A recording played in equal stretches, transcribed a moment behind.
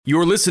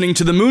You're listening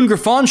to the Moon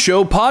Griffon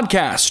Show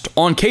podcast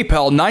on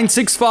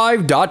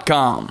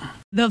KPEL965.com.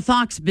 The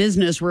Fox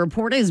Business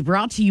Report is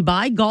brought to you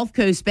by Gulf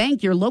Coast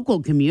Bank, your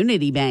local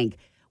community bank.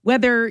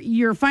 Whether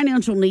your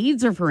financial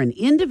needs are for an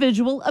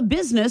individual, a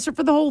business, or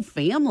for the whole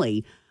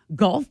family,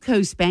 Gulf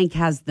Coast Bank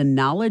has the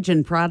knowledge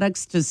and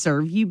products to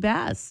serve you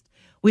best.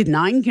 With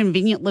 9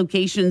 convenient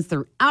locations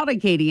throughout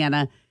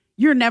Acadiana,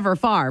 you're never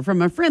far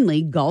from a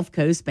friendly Gulf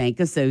Coast Bank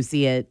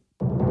associate.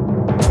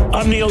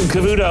 I'm Neil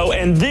Cavuto,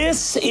 and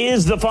this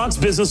is the Fox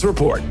Business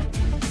Report.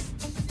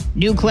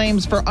 New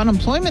claims for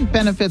unemployment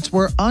benefits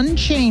were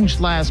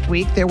unchanged last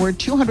week. There were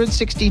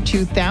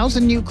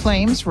 262,000 new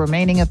claims,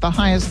 remaining at the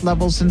highest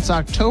level since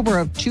October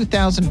of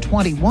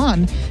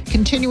 2021.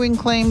 Continuing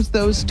claims,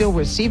 those still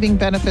receiving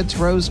benefits,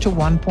 rose to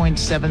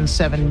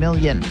 1.77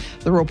 million.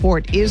 The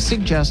report is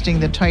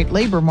suggesting the tight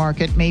labor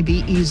market may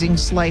be easing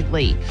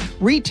slightly.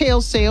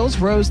 Retail sales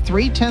rose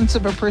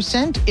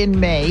 0.3% in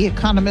May.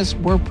 Economists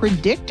were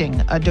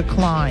predicting a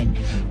decline.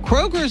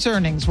 Kroger's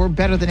earnings were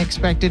better than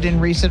expected in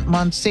recent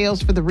months.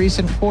 Sales for the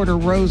recent quarter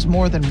rose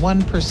more than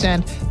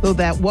 1%, though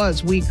that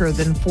was weaker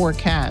than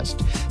forecast.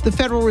 The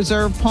Federal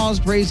Reserve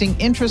paused raising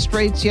interest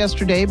rates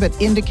yesterday, but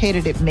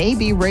indicated it may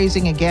be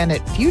raising again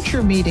at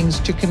future meetings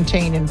to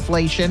contain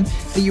inflation.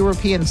 The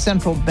European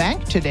Central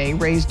Bank today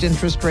raised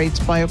interest rates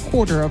by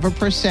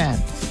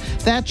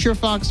 0.25%. That's your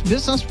Fox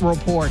Business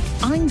Report.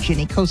 I'm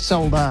Ginny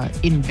Cosola,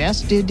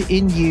 invested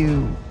in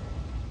you.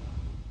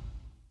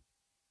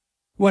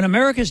 When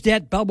America's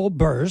debt bubble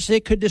bursts,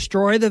 it could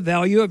destroy the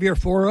value of your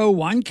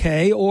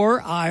 401k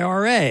or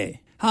IRA.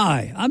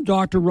 Hi, I'm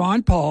Dr.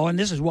 Ron Paul, and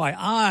this is why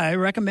I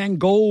recommend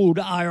gold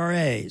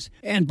IRAs.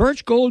 And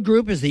Birch Gold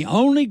Group is the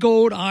only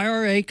gold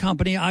IRA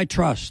company I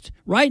trust.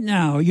 Right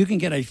now, you can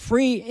get a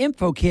free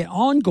info kit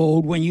on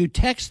gold when you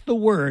text the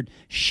word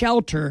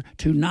SHELTER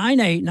to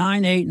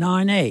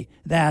 989898.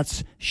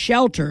 That's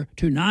SHELTER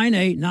to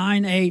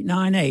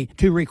 989898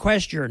 to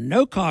request your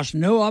no-cost,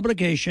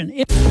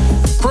 no-obligation.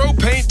 Pro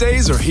Paint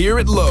Days are here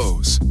at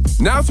Lowe's.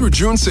 Now through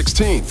June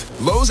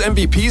 16th, Lowe's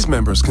MVPs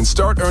members can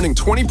start earning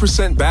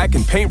 20% back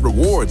in paint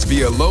rewards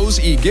via Lowe's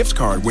e-gift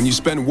card when you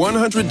spend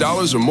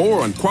 $100 or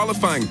more on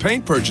qualifying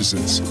paint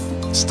purchases.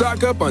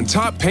 Stock up on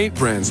top paint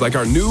brands like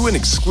our new and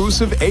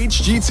exclusive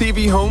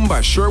HGTV Home by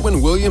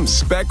Sherwin-Williams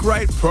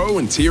Spec-Rite Pro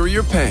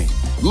Interior Paint.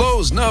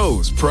 Lowe's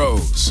knows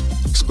pros.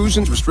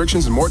 Exclusions,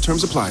 restrictions, and more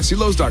terms apply. See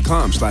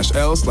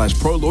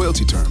Lowe's.com/L/pro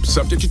loyalty terms.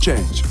 Subject to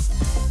change.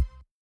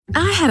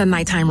 I had a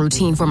nighttime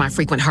routine for my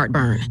frequent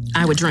heartburn.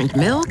 I would drink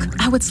milk,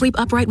 I would sleep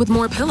upright with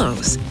more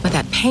pillows, but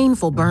that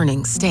painful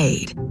burning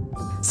stayed.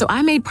 So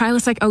I made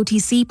Prilosec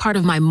OTC part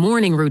of my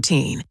morning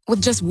routine.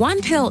 With just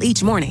 1 pill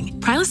each morning,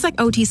 Prilosec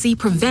OTC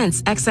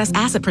prevents excess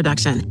acid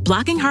production,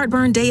 blocking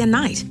heartburn day and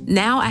night.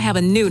 Now I have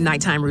a new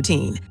nighttime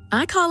routine.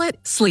 I call it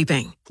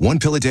sleeping. 1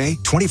 pill a day,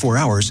 24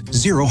 hours,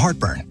 0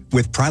 heartburn.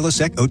 With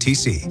Prilosec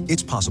OTC.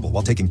 It's possible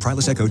while taking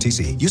Prilosec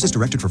OTC. Use as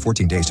directed for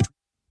 14 days to...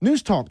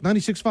 News Talk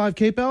 96.5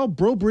 KPEL,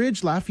 Breaux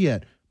Bridge,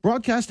 Lafayette.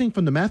 Broadcasting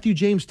from the Matthew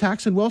James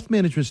Tax and Wealth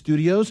Management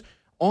Studios.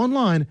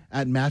 Online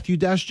at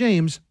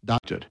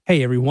matthew-james.com.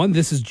 Hey everyone,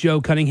 this is Joe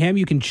Cunningham.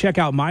 You can check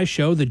out my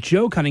show, The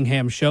Joe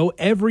Cunningham Show,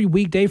 every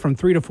weekday from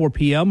 3 to 4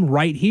 p.m.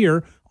 right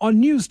here on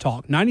News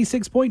Talk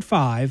 96.5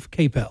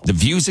 KPEL. The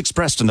views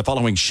expressed in the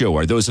following show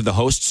are those of the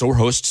hosts or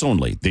hosts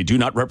only. They do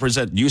not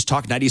represent News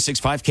Talk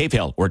 96.5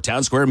 KPEL or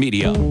Town Square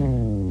Media.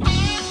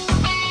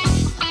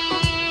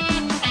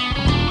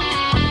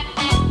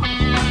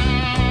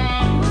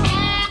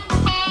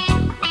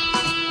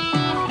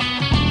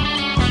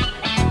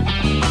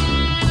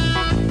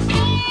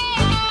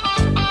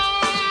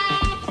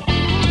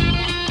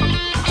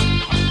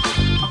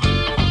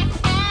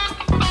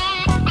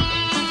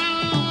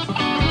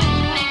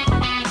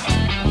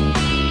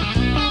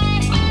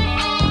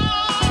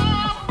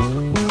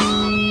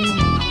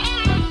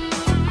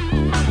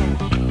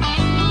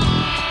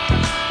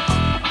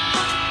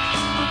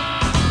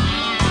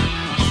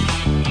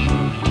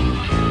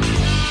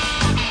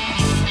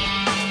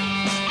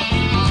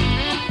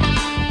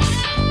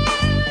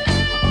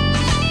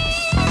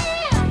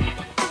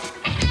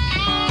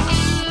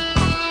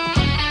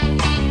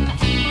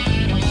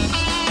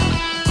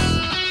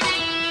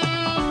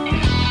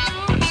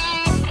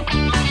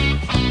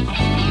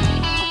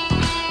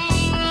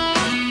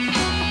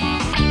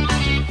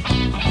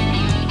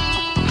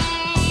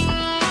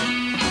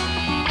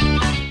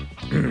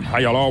 Hi,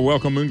 y'all all.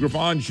 Welcome, Moon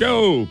Griffon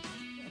Show.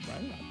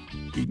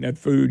 Eating that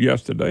food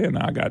yesterday, and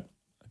I got,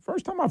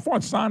 first time I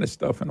fought sinus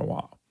stuff in a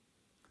while.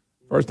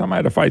 First time I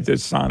had to fight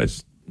this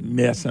sinus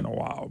mess in a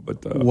while.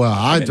 But well,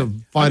 I had to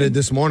fight it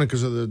this morning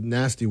because of the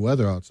nasty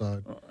weather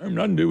outside. It has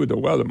nothing to do with the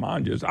weather,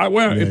 mine just.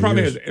 It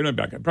probably has.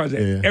 It probably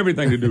has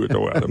everything to do with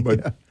the weather.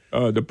 But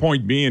the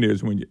point being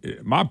is,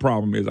 my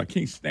problem is I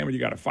can't stand when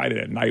you got to fight it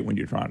at night when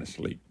you're trying to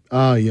sleep.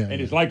 Oh yeah.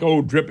 And it's like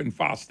old dripping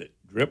faucet.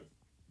 Drip.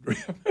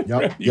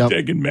 You're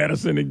taking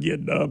medicine and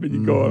getting up, and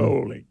you go,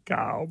 holy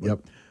cow.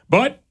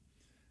 But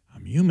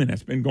I'm human.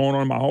 That's been going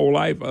on my whole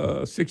life,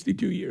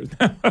 62 years.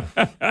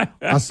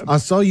 I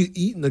saw you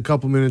eating a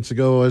couple minutes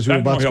ago as we were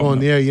about to go on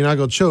the air. You're not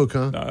going to choke,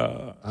 huh?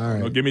 All right.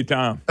 No, give me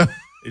time.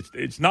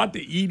 It's not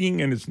the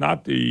eating and it's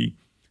not the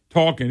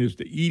talking. It's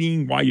the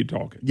eating while you're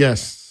talking.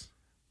 Yes.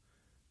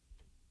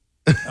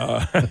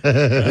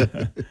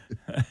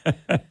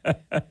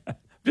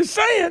 Just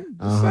saying.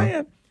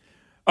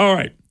 All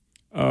right.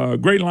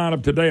 Great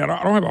lineup today. I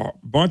don't have a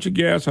bunch of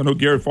guests. I know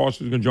Gary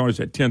Foster is going to join us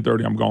at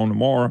 10:30. I'm going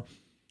tomorrow.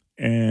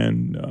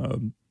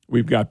 And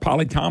we've got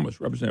Polly Thomas,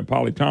 Representative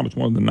Polly Thomas,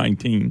 one of the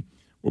 19,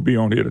 will be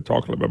on here to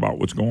talk a little bit about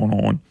what's going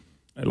on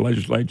at the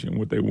legislature and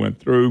what they went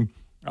through.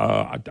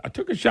 I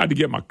took a shot to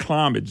get my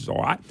climate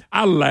czar.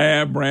 I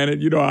laugh, Brandon.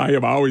 You know I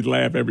always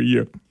laugh every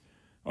year.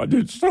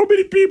 There's so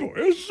many people.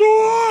 It's so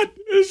hot.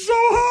 It's so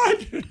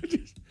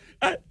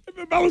hot.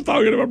 I was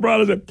talking to my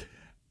brother. Said,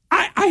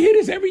 I hear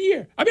this every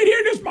year. I've been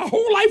hearing this my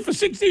whole life for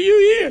 60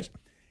 years.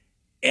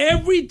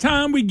 Every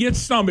time we get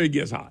summer, it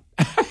gets hot.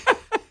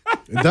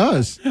 It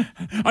does.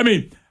 I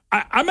mean,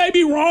 I may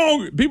be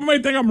wrong. People may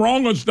think I'm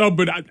wrong on stuff,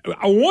 but I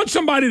want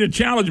somebody to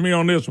challenge me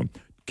on this one.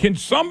 Can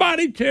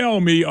somebody tell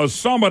me a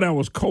summer that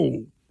was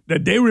cold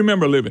that they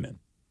remember living in?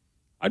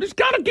 I just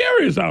kind of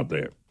curious out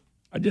there.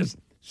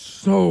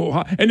 So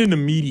hot. And in the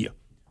media,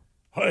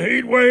 a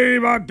heat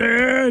wave out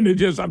there. And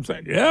I'm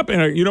saying, yep.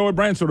 And you know what,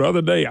 Brand? So the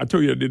other day, I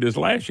told you I did this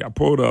last year. I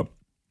pulled up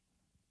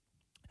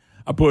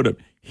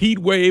heat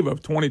wave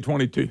of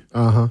 2022.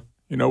 Uh-huh.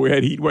 You know, we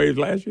had heat waves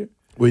last year.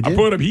 We did. I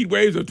pulled up heat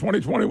waves of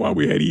 2021.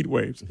 We had heat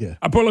waves. Yeah.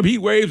 I pulled up heat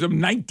waves of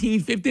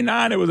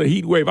 1959. It was a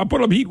heat wave. I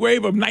pulled up heat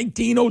wave of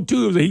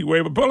 1902. It was a heat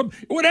wave. I pulled up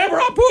whatever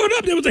I pulled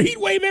up. There was a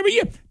heat wave every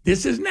year.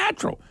 This is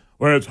natural.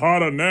 Where it's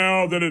hotter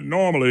now than it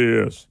normally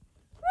is.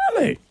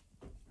 Really?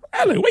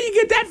 Where you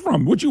get that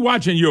from? What you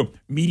watching? Your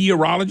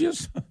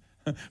meteorologist?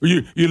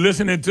 you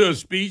listening to a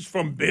speech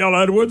from Bill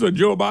Edwards or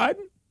Joe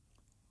Biden?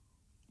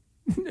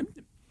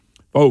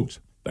 Folks,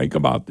 think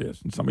about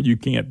this, and some of you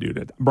can't do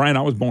that. Brian,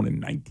 I was born in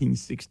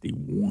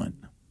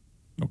 1961,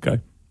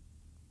 okay?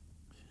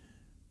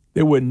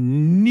 They were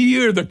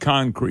near the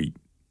concrete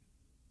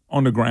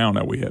on the ground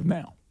that we have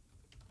now,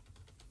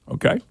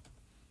 okay?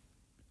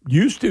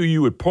 Used to,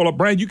 you would pull up,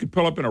 Brian, you could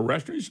pull up in a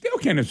restaurant. You still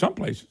can in some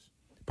places.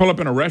 Pull up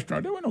in a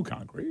restaurant, there was no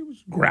concrete. It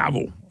was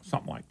gravel or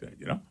something like that,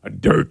 a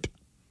dirt.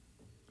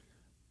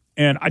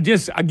 And I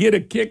get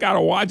a kick out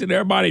of watching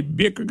everybody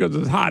bicker because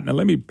it's hot. Now,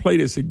 let me play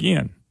this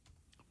again.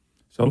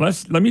 So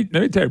let me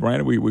tell you,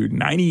 Brandon, we were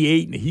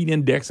 98 and the heat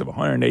index of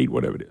 108,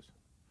 whatever it is.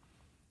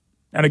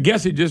 And I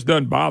guess it just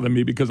doesn't bother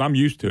me because I'm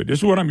used to it. This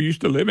is what I'm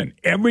used to living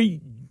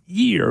every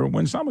year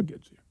when summer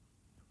gets here.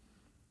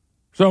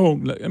 So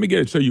let me get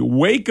it. So you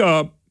wake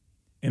up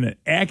in an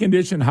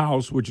air-conditioned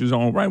house, which is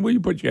on, Brian, where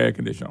you put your air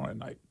conditioner on at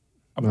night?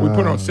 We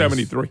put it on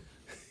 73.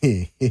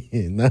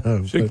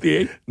 No.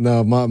 68?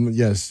 No, Mom,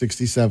 yes,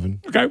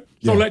 67. Okay.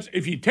 So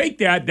if you take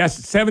that, that's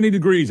 70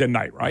 degrees at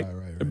night, right?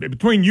 Right.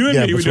 Between you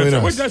and me,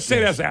 let's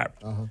say that's average.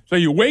 Uh-huh. So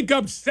you wake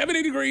up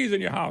 70 degrees in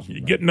your house, and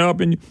you're getting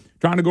up and you're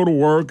trying to go to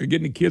work or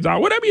getting the kids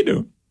out, whatever you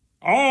do.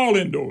 All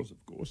indoors,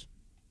 of course.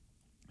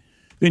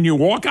 Then you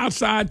walk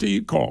outside to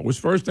your car. What's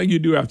the first thing you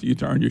do after you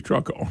turn your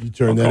truck on? You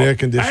turn that air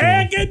conditioner on.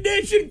 Air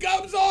condition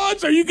comes on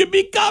so you can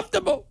be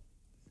comfortable.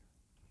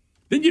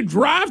 Then you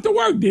drive to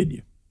work, didn't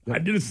you? Yep. I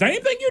did the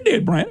same thing you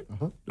did, Brandon.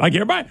 Uh-huh. Like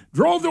everybody,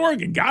 drove to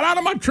work and got out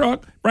of my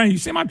truck. Brandon, you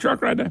see my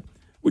truck right there?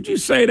 Would you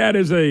say that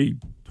is a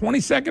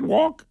 20-second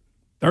walk,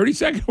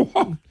 30-second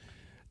walk?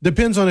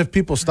 Depends on if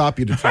people stop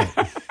you to try.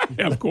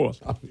 Yeah, of course.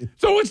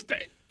 So it's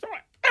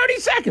 30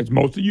 seconds.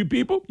 Most of you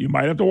people, you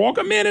might have to walk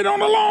a minute on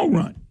the long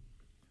run.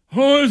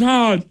 Oh, it's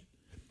hard.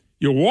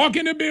 You walk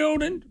in the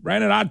building,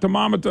 Brandon, our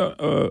thermometer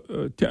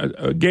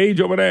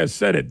gauge over there is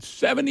set at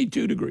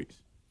 72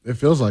 degrees. It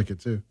feels like it,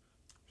 too.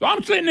 So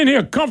I'm sitting in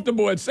here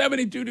comfortable at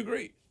 72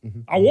 degrees.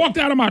 Mm-hmm. I walked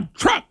out of my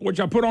truck, which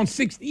I put on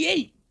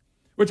 68,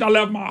 which I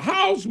left my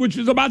house, which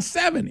is about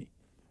 70.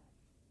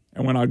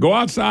 And when I go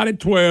outside at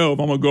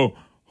 12, I'm going to go,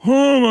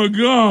 oh, my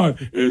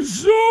God,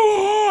 it's so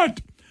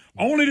hot.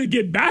 Only to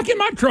get back in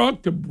my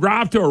truck to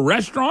drive to a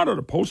restaurant or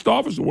the post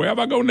office or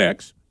wherever I go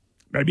next,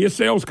 maybe a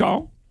sales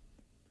call.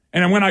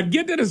 And then when I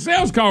get to the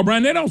sales call,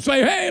 Brian, they don't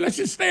say, hey, let's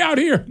just stay out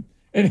here.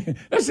 And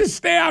let's just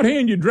stay out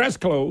here in your dress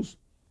clothes.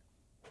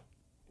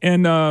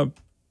 And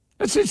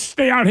let's just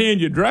stay out here in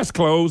your dress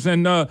clothes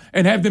and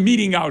have the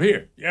meeting out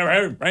here.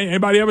 Yeah,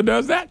 anybody ever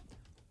does that?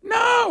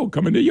 No,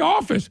 come into your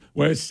office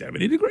where it's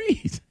 70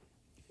 degrees.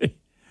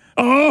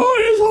 Oh,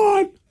 it's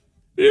hot.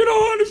 You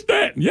don't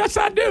understand. Yes,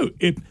 I do.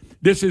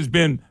 This has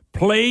been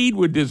played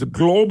with this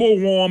global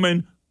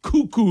warming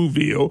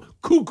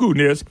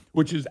cuckoo-ness,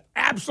 which is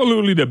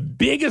absolutely the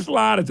biggest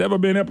lie that's ever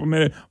been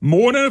implemented,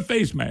 more than a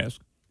face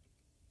mask.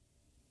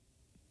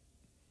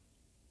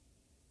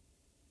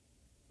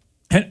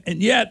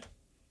 And yet,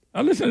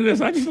 I listen to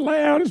this. I just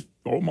lay out this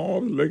phone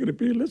off and look at the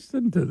people.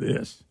 Listen to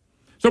this.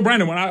 So,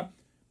 Brandon,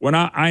 when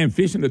I am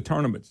fishing the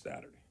tournament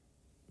Saturday,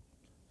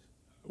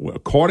 well,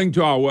 according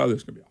to our weather,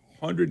 it's going to be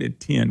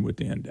 110 with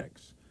the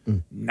index,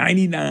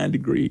 99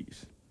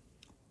 degrees.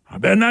 I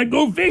better not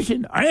go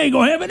fishing. I ain't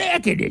going to have an air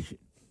conditioner.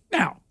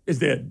 Now, is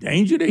there a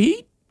danger to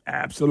heat?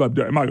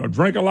 Absolutely. Am I going to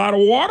drink a lot of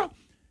water?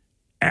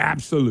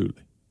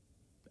 Absolutely.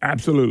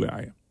 Absolutely I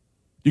am.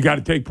 You got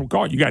to take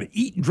precaution. You got to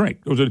eat and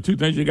drink. Those are the two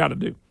things you got to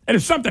do. And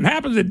if something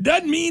happens, it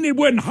doesn't mean it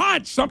wasn't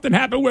hot. Something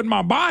happened with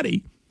my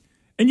body.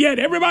 And yet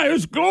everybody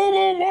is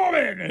global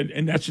warming.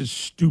 And that's just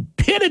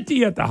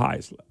stupidity at the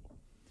highest level.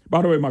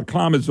 By the way, my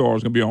climate czar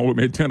is going to be on with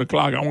me at 10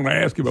 o'clock. I want to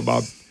ask him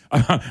about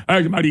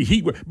the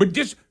heat wave. But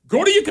just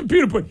go to your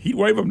computer, put heat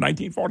wave of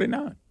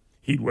 1949,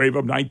 heat wave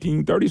of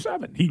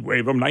 1937, heat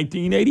wave of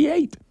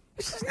 1988.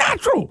 This is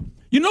natural.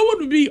 You know what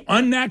would be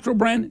unnatural,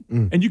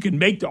 Brandon? And you can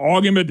make the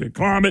argument that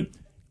climate,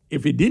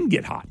 if it didn't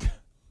get hot.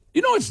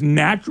 You know it's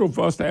natural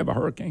for us to have a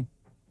hurricane?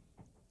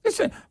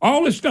 Listen,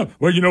 all this stuff.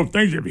 Well,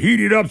 things have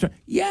heated up.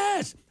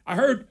 Yes. I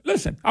heard,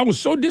 listen, I was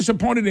so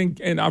disappointed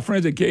in our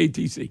friends at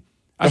KATC.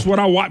 That's what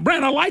I watch.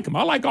 Brandon, I like them.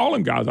 I like all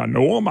them guys. I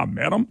know them. I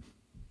met them.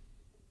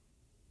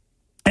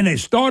 And they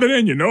started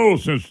in,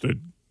 since the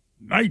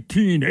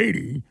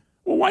 1980.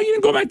 Well, why you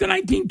didn't go back to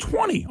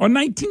 1920 or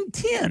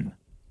 1910?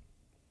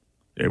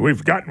 Yeah,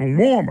 we've gotten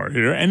warmer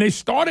here. And they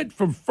started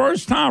for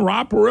first time,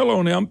 Rob Perillo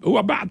and them, who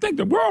I think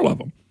the world of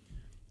them.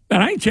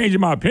 And I ain't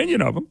changing my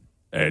opinion of them.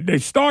 They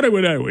started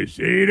with that. We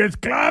see this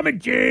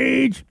climate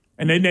change.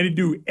 And then they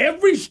do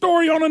every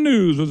story on the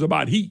news was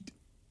about heat.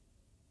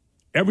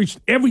 Every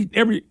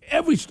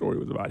story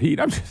was about heat.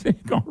 I'm just saying,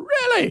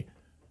 really?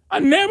 I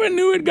never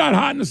knew it got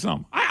hot in the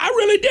summer. I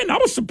really didn't. I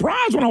was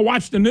surprised when I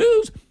watched the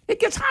news. It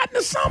gets hot in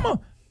the summer.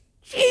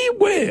 Gee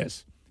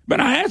whiz.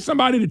 But I asked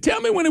somebody to tell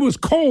me when it was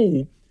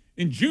cold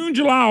in June,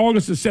 July,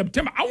 August, and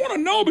September. I want to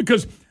know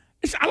because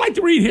I like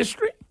to read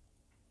history.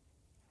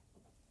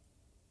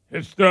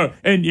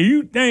 And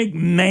you think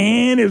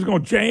man is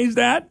going to change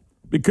that?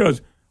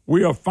 Because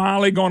we are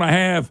finally going to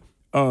have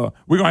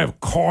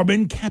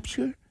carbon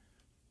capture.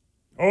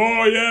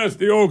 Oh, yes,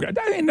 the old guy.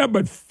 That ain't nothing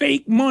but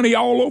fake money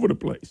all over the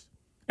place.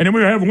 And then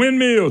we have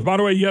windmills. By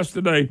the way,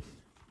 yesterday,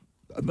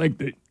 I think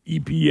the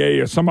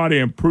EPA or somebody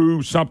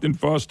improved something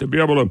for us to be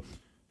able to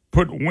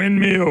put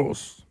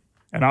windmills.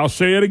 And I'll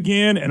say it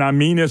again, and I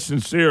mean it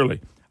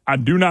sincerely. I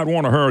do not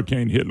want a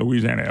hurricane hit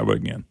Louisiana ever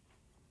again.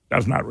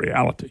 That's not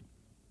reality.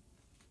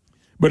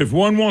 But if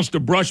one wants to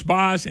brush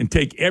by us and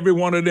take every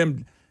one of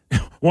them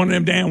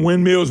damn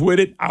windmills with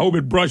it, I hope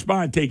it brush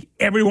by and take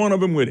every one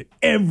of them with it.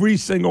 Every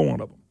single one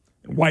of them.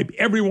 And wipe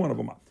every one of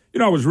them out.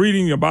 I was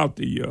reading about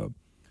the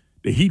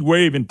heat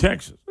wave in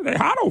Texas. They're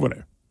hot over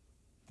there.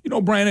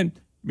 Brandon,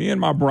 me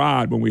and my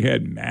bride, when we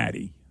had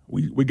Maddie,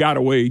 we got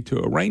away to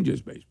a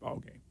Rangers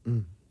baseball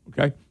game.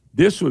 Okay?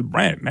 This was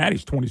Brandon.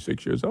 Maddie's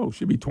 26 years old.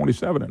 She'll be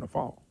 27 in the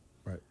fall.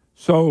 Right.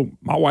 So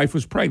my wife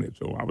was pregnant.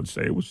 So I would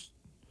say it was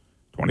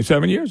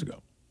 27 years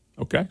ago.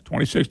 Okay?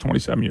 26,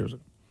 27 years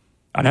ago.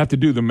 I'd have to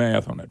do the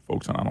math on that,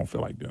 folks, and I don't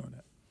feel like doing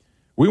that.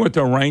 We went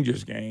to a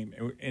Rangers game,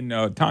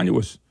 and Tanya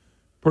was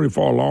pretty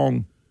far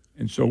along,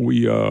 and so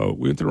we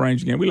went to the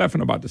Rangers game. We left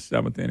in about the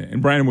seventh inning.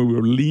 And, Brandon, when we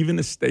were leaving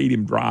the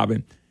stadium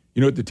driving,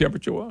 you know what the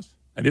temperature was?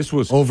 And this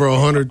was over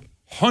 100?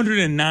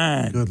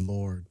 109. Good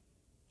Lord.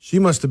 She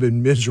must have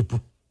been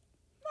miserable.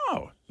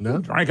 No?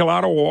 Drank a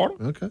lot of water.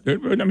 Okay.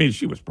 I mean,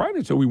 she was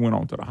pregnant, so we went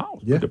on to the house.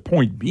 Yeah. But the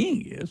point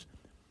being is,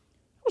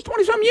 it was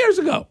 20-something years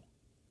ago.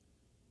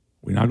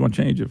 We're not going to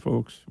change it,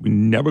 folks. We're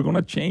never going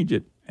to change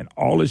it. And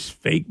all this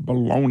fake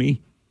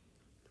baloney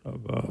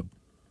of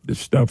this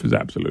stuff is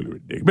absolutely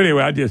ridiculous. But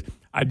anyway,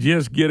 I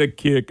just get a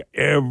kick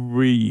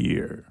every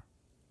year.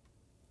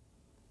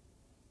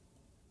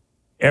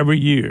 Every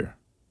year.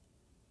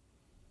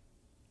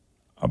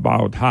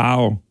 About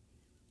how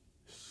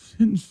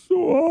it's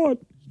so hot.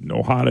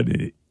 No hotter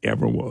than it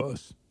ever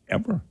was.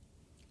 Ever.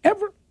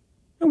 Ever.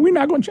 And we're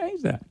not going to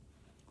change that.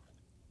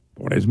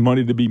 Boy, there's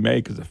money to be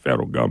made because the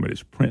federal government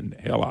is printing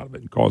the hell out of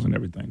it and causing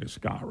everything to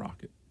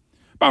skyrocket.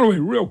 By the way,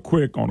 real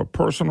quick, on a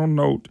personal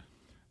note,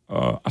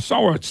 I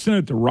saw where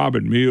Senator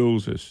Robert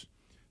Mills has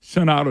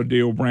sent out a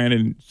deal,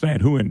 Brandon,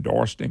 saying who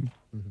endorsed him.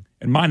 Mm-hmm.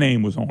 And my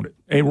name was on it.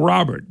 Hey,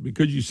 Robert,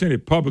 because you sent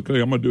it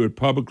publicly, I'm going to do it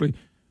publicly.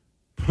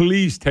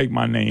 Please take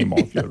my name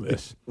off your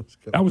list.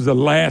 That was the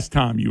last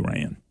time you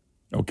ran.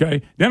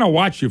 Okay? Then I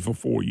watched you for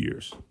 4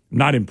 years.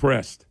 Not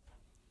impressed.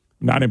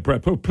 Not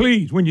impressed. But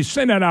please, when you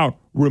send that out,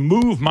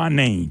 remove my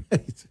name.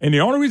 And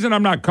the only reason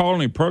I'm not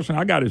calling him personally,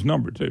 I got his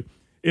number too,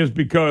 is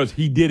because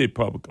he did it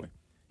publicly.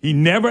 He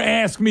never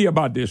asked me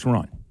about this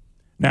run.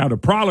 Now, the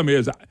problem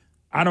is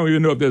I don't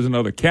even know if there's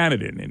another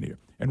candidate in here.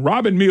 And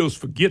Robert Mills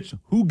forgets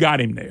who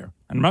got him there.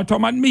 And I'm not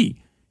talking about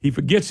me. He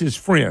forgets his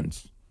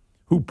friends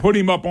who put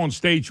him up on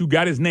stage, who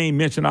got his name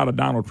mentioned out of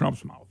Donald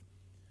Trump's mouth.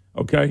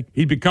 Okay?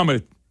 He'd become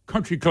a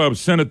country club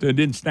senator and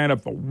didn't stand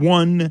up for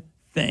one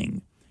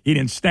thing. He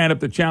didn't stand up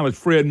to challenge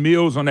Fred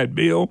Mills on that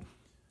bill.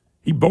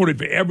 He voted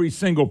for every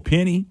single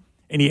penny,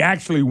 and he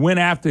actually went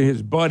after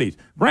his buddies.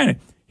 Brandon,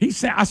 he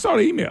said, I saw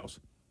the emails.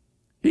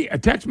 A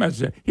text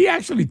message. He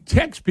actually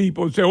texts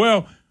people and said,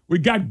 well, we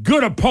got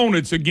good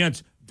opponents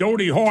against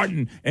Dodie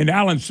Horton and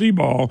Alan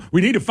Seaball.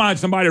 We need to find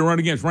somebody to run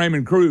against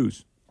Raymond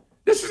Cruz.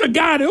 This is a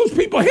guy, those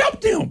people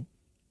helped him.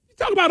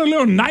 Talk about a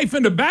little knife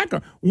in the back.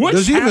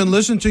 Does he even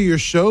listen to your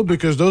show?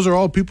 Because those are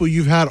all people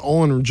you've had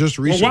on just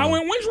recently. Well,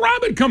 when's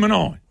Robert coming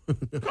on?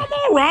 Come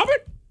on,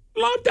 Robert.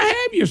 Love to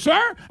have you,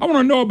 sir. I want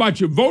to know about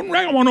your voting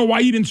record. I want to know why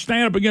you didn't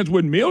stand up against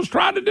what Mills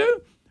tried to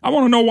do. I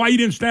want to know why you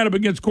didn't stand up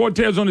against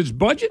Cortez on his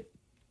budget.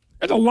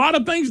 There's a lot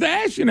of things to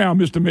ask you now,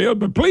 Mr. Mills,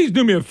 but please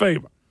do me a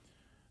favor.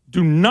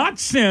 Do not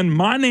send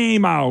my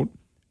name out.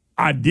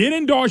 I did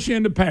endorse you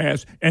in the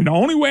past, and the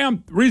only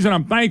reason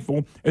I'm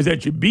thankful is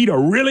that you beat a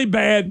really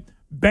bad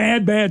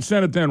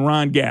senator in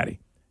Ron Gaddy.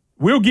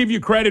 We'll give you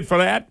credit for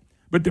that,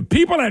 but the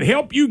people that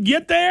help you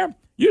get there,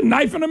 you're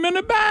knifing them in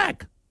the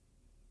back.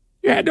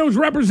 You had those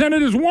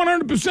representatives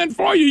 100%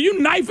 for you. You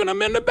knifing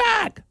them in the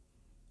back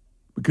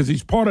because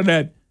he's part of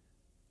that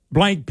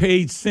blank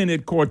page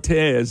Senate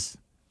Cortez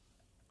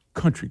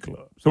country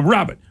club. So,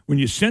 Robert, when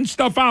you send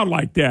stuff out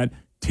like that,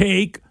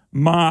 take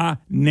my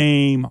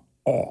name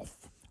off.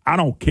 I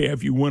don't care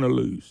if you win or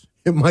lose.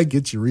 It might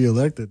get you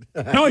reelected.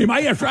 No, you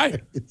might. That's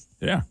right.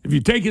 Yeah. If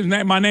you take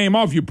my name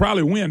off, you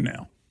probably win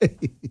now.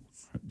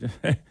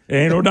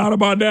 Ain't no doubt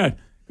about that.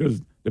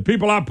 Because the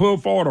people I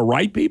put forward are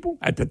right people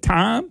at the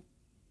time.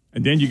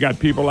 And then you got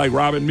people like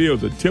Robert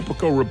Mills, a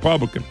typical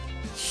Republican,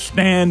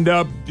 stand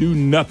up, do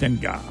nothing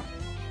guy.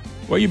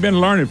 Well, you've been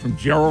learning from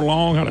Gerald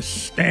Long how to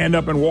stand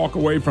up and walk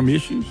away from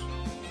issues.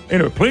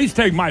 Anyway, please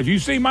take if you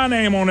see my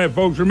name on that,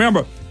 folks,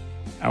 remember,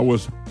 that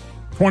was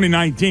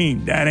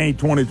 2019. That ain't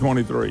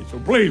 2023. So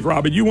please,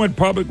 Robert, you went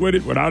public with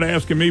it without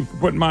asking me for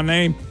putting my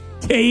name.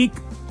 Take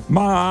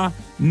my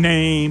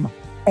name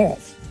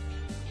off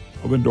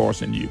of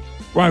endorsing you.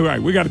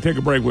 Right. We got to take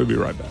a break. We'll be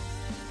right back.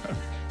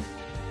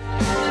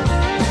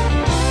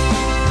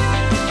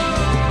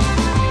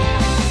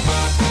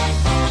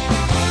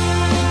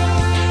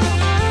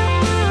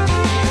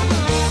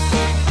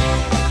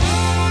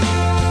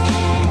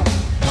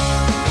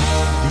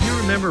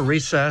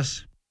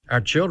 Recess?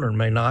 Our children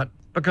may not,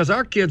 because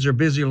our kids are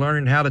busy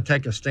learning how to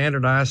take a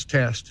standardized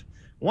test.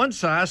 One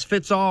size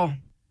fits all.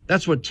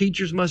 That's what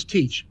teachers must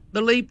teach,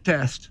 the LEAP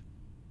test.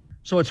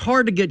 So it's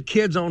hard to get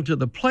kids onto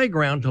the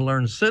playground to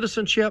learn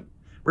citizenship,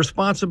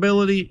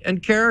 responsibility,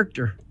 and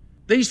character.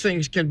 These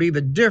things can be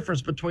the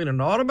difference between an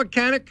auto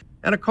mechanic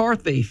and a car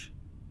thief.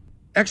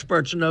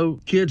 Experts know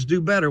kids do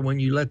better when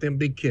you let them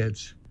be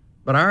kids,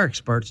 but our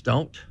experts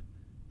don't.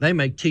 They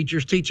make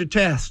teachers teach a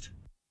test.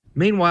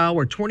 Meanwhile,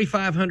 we're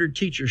 2,500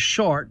 teachers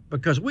short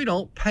because we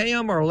don't pay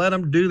them or let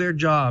them do their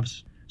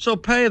jobs. So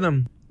pay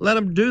them, let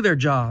them do their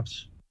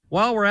jobs.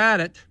 While we're at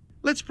it,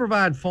 let's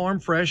provide farm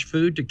fresh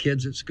food to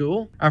kids at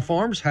school. Our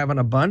farms have an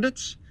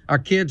abundance, our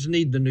kids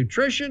need the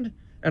nutrition,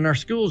 and our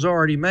schools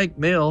already make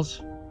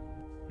meals.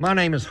 My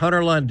name is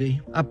Hunter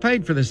Lundy. I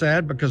paid for this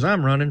ad because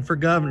I'm running for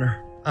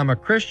governor. I'm a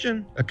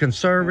Christian, a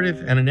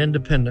conservative, and an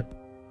independent.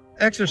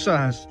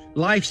 Exercise,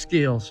 life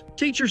skills,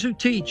 teachers who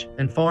teach,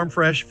 and farm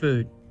fresh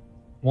food.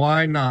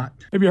 Why not?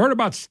 Have you heard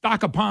about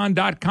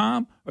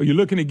stockapond.com? Are you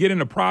looking to get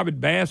into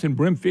private bass and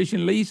brim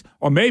fishing lease?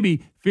 Or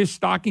maybe fish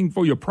stocking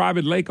for your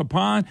private lake or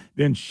pond?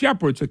 Then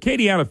Shepherd's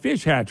Acadiana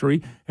Fish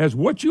Hatchery has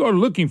what you are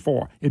looking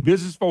for. In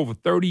business for over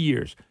 30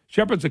 years.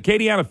 Shepherd's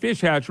Acadiana Fish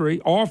Hatchery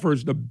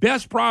offers the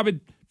best private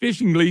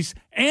fishing lease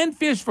and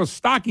fish for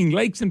stocking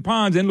lakes and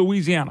ponds in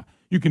Louisiana.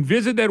 You can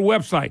visit that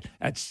website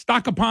at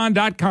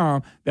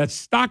stockapond.com.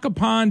 That's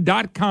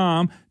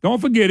stockapond.com.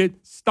 Don't forget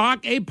it,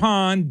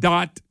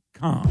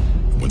 stockapond.com.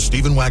 When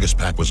Stephen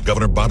Wagaspak was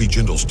Governor Bobby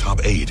Jindal's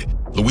top aide,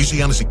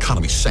 Louisiana's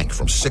economy sank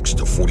from 6th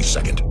to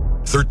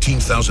 42nd.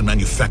 13,000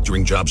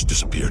 manufacturing jobs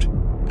disappeared.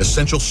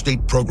 Essential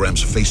state programs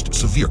faced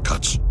severe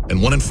cuts,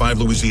 and 1 in 5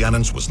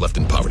 Louisianans was left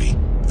in poverty.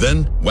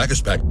 Then,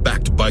 Wagaspak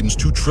backed Biden's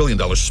 $2 trillion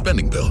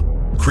spending bill,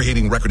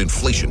 creating record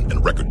inflation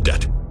and record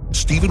debt.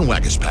 Stephen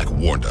Wagaspak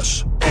warned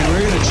us. And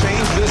we're going to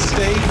change this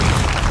state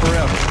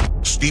forever.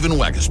 Stephen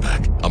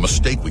Wagaspak, a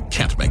mistake we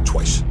can't make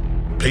twice.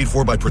 Paid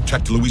for by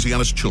Protect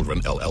Louisiana's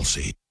Children,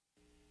 LLC.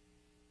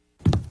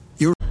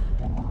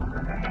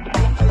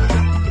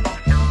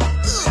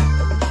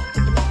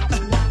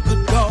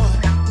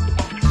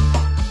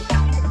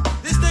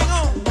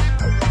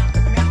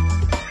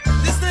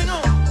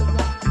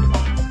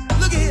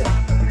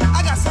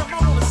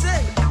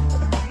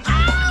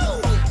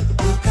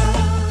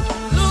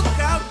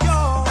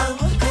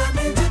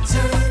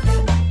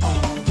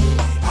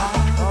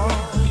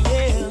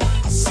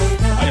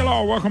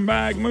 Welcome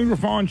back, Moon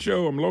Griffon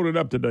Show. I'm loaded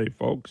up today,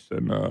 folks,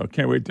 and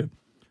can't wait to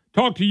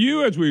talk to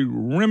you as we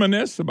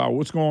reminisce about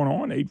what's going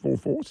on.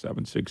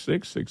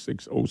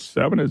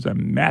 844-766-6607 is a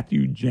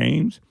Matthew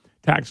James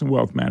Tax and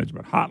Wealth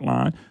Management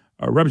Hotline.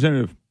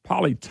 Representative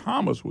Polly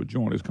Thomas will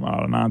join us, come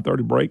out of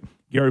 9:30 break.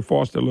 Gary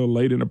Foster a little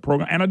late in the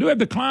program. And I do have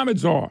the climate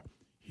czar.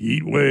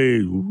 Heat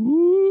waves.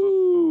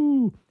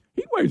 Ooh.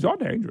 Heat waves are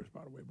dangerous,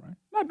 by the way, Brian.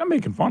 Not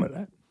making fun of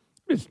that.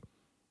 Just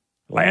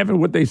laughing at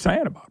what they're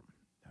saying about it.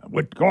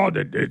 What caused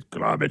it is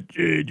climate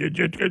change.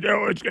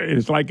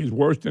 It's like it's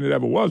worse than it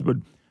ever was. But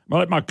I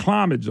let my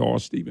climate czar,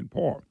 Stephen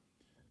Parr,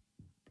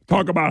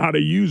 talk about how they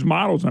use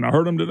models, and I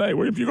heard him today.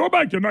 Well, if you go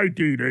back to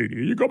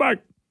 1980, you go back.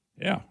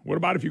 Yeah, what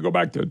about if you go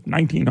back to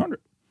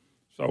 1900?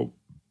 So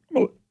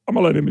I'm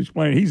going to let him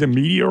explain. He's a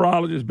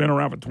meteorologist, been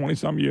around for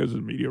 20-some years as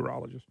a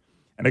meteorologist.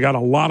 And they got a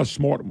lot of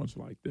smart ones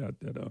like that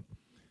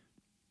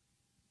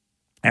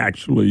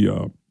actually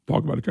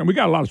talk about it. We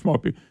got a lot of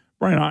smart people.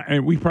 Brian,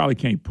 and we probably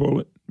can't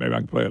pull it. Maybe I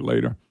can play it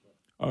later.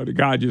 The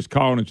guy just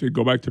called and said,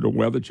 go back to the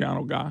Weather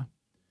Channel guy.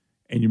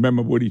 And you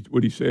remember what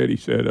he said? He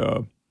said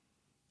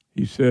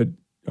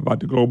about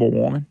the global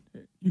warming.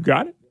 You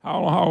got it? How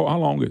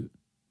long is it?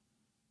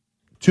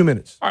 2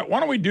 minutes. All right,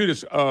 why don't we do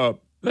this?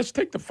 Let's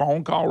take the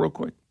phone call real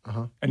quick.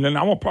 Uh-huh. And then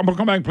I'm going to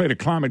come back and play the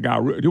climate guy.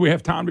 Do we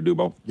have time to do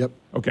both? Yep.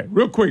 Okay,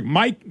 real quick.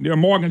 Mike, near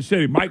Morgan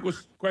City. Mike,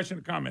 what's the question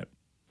or comment?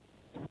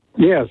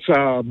 Yes,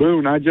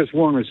 Boone, I just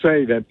want to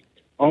say that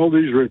all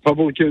these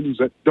Republicans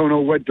that don't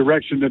know what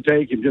direction to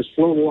take and just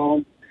float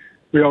along,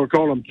 we all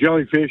call them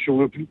jellyfish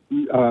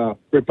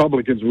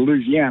Republicans in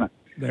Louisiana.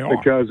 They are.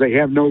 Because they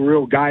have no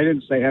real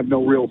guidance, they have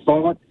no real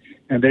thought,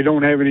 and they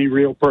don't have any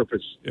real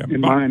purpose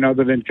in mind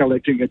other than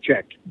collecting a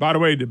check. By the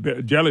way,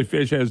 the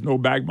jellyfish has no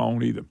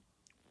backbone either.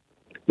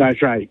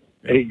 That's right.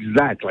 Yeah.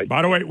 Exactly.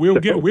 By the way, we'll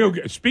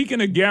get.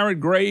 Speaking of Garrett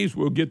Graves,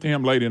 we'll get to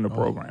him later in the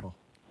program.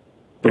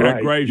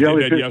 Garrett Graves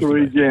did that yesterday.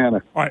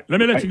 Louisiana. All right,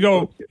 let me let you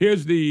go.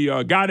 Here's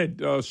the guy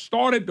that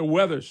started the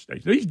weather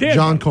station. He's dead.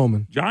 John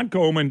Coleman. John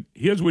Coleman.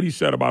 Here's what he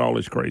said about all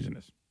this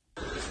craziness.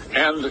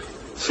 And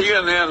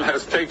CNN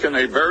has taken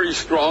a very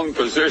strong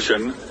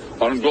position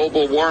on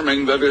global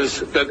warming that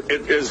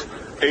it is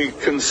a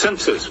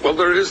consensus. Well,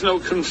 there is no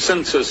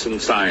consensus in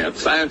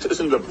science. Science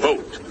isn't a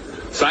vote.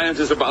 Science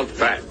is about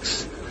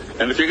facts.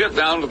 And if you get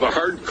down to the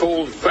hard,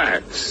 cold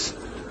facts,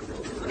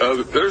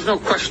 there's no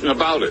question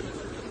about it.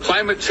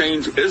 Climate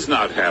change is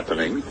not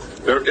happening.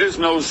 There is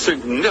no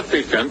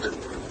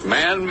significant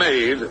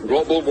man-made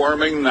global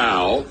warming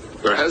now.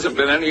 There hasn't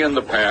been any in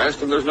the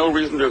past, and there's no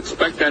reason to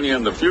expect any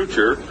in the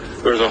future.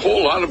 There's a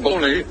whole lot of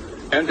baloney,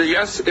 and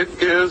yes, it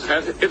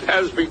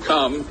has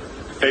become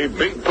a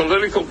big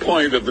political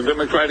point of the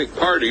Democratic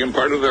Party and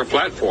part of their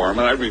platform,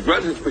 and I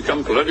regret it's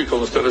become political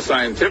instead of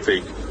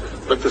scientific,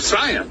 but the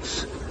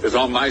science is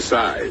on my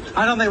side.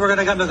 I don't think we're going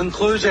to come to a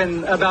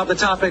conclusion about the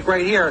topic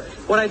right here.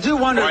 What I do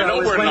wonder, I know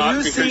though, is we're when not,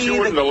 you because see you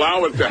wouldn't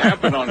allow it to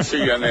happen on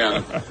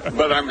CNN.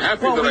 But I'm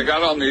happy that I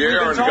got on the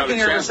air and got a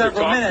chance to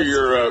talk to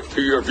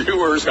your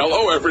viewers.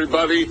 Hello,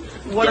 everybody.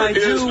 There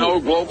is no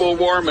global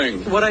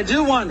warming. What I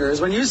do wonder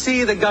is when you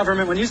see the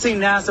government, when you see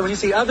NASA, when you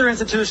see other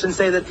institutions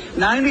say that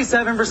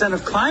 97%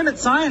 of climate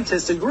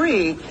scientists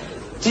agree,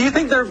 do you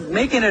think they're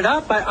making it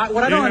up?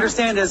 What I don't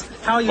understand is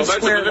how you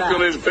square that. That's a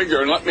manipulated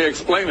figure, and let me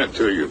explain it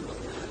to you.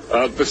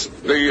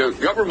 The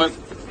government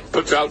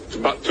puts out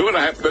about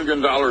 $2.5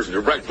 billion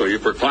directly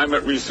for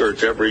climate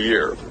research every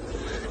year.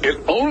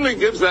 It only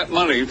gives that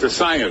money to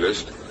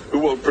scientists who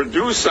will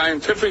produce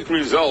scientific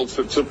results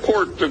that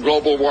support the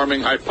global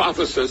warming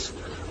hypothesis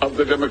of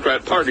the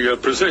Democrat Party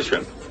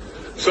position.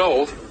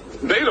 So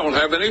they don't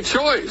have any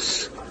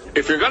choice.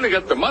 If you're going to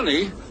get the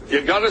money,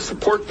 you got to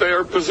support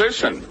their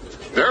position.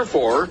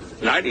 Therefore,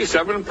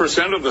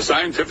 97% of the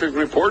scientific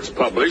reports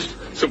published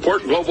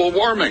support global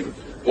warming.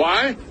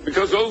 Why?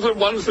 Because those are the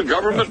ones the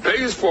government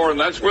pays for, and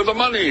that's where the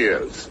money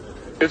is.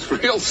 It's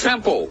real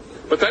simple.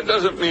 But that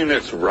doesn't mean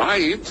it's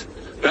right.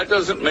 That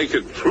doesn't make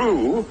it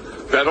true.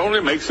 That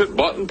only makes it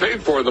bought and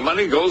paid for. The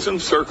money goes in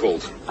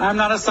circles. I'm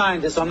not a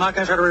scientist, so I'm not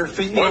going to try to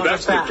refute you on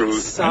that's the facts. The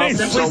truth. I'll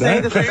simply say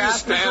that the Please vast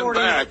stand majority...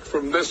 back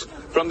from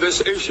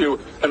this issue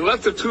and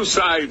let the two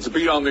sides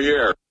be on the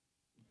air.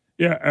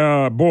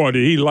 Yeah, boy,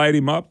 did he light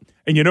him up.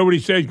 And you know what he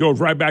says? He goes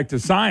right back to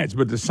science.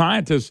 But the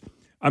scientists,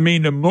 I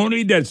mean, the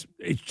money it's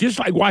just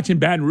like watching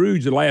Baton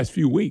Rouge the last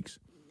few weeks.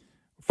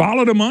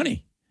 Follow the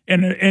money.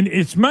 And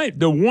it's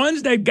the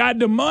ones that got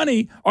the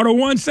money are the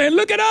ones saying,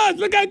 look at us,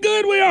 look how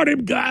good we are.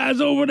 Them guys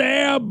over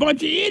there are a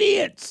bunch of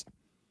idiots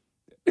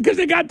because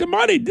they got the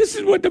money. This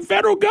is what the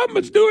federal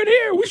government's doing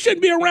here. We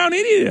shouldn't be around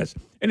any of this.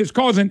 And it's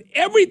causing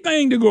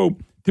everything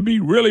to be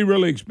really,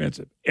 really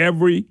expensive.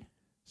 Every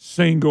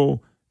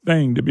single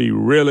thing to be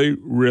really,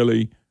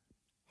 really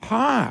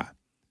high.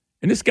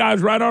 And this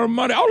guy's right on the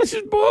money. Oh, this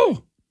is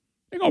bull.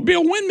 They're going to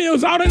build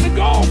windmills out in the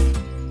Gulf.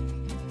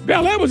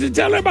 Bell Edwards is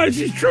telling everybody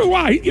she's true.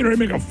 Why? He's getting ready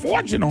to make a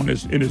fortune on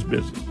this in his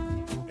business.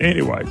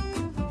 Anyway,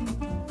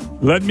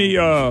 let me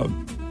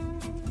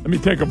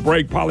take a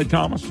break. Polly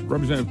Thomas,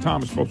 Representative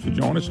Thomas, supposed to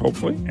join us,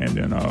 hopefully, and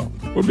then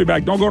we'll be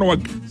back. Don't go to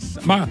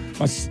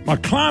my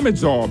climate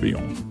czar will be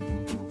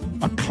on.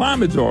 My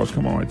climate czar is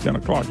coming on at 10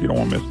 o'clock. You don't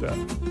want to miss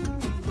that.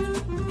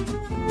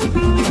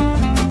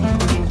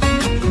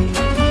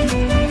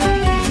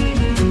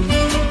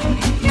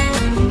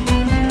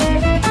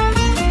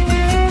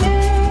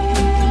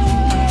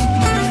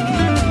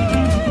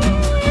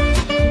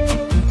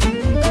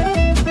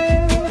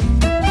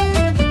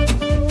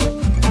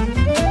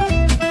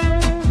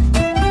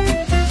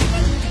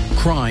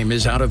 Crime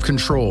is out of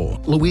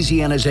control.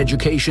 Louisiana's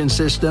education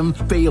system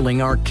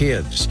failing our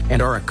kids, and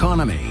our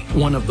economy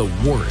one of the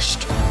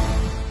worst.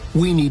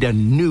 We need a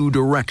new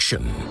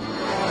direction.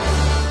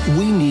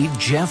 We need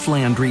Jeff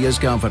Landry as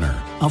governor,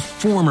 a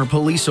former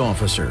police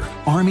officer,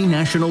 Army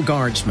National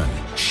Guardsman,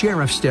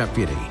 sheriff's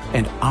deputy,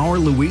 and our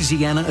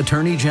Louisiana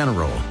Attorney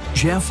General.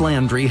 Jeff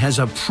Landry has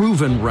a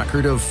proven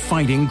record of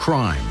fighting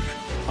crime.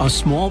 A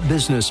small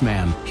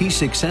businessman, he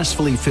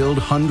successfully filled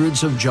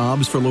hundreds of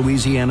jobs for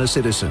Louisiana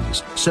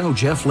citizens. So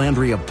Jeff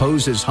Landry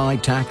opposes high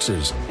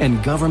taxes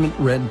and government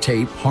red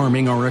tape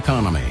harming our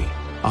economy.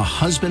 A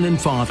husband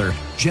and father,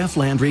 Jeff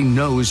Landry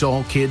knows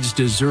all kids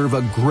deserve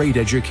a great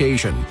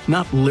education,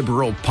 not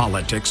liberal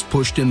politics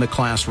pushed in the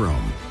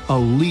classroom. A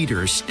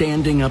leader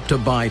standing up to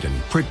Biden,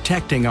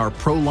 protecting our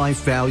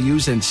pro-life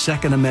values and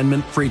Second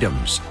Amendment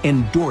freedoms,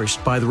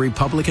 endorsed by the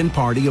Republican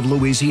Party of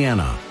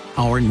Louisiana.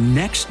 Our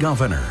next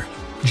governor,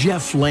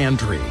 Jeff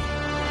Landry.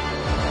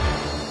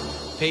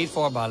 Paid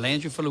for by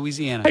Landry for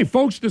Louisiana. Hey,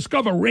 folks,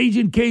 discover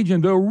Ragin' Cajun,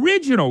 the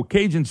original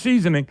Cajun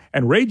seasoning,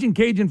 and Ragin'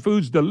 Cajun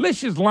Foods'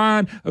 delicious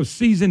line of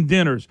seasoned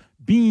dinners.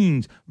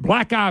 Beans,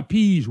 black-eyed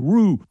peas,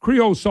 roux,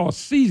 Creole sauce,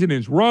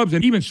 seasonings, rubs,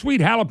 and even sweet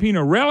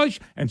jalapeno relish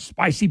and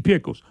spicy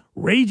pickles.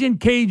 Ragin'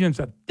 Cajun's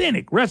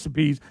authentic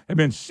recipes have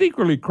been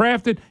secretly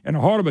crafted in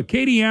the heart of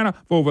Acadiana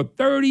for over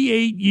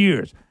 38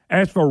 years.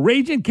 Ask for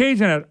Ragin'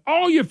 Cajun at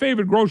all your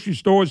favorite grocery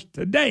stores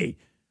today.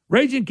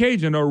 Ragin'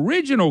 Cajun,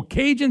 original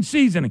Cajun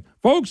seasoning.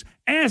 Folks,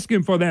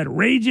 asking for that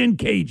Ragin'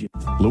 Cajun.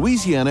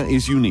 Louisiana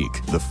is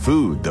unique. The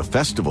food, the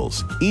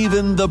festivals,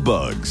 even the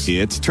bugs.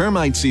 It's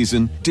termite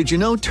season. Did you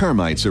know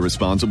termites are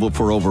responsible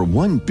for over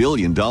 $1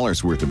 billion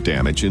worth of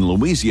damage in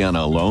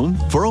Louisiana alone?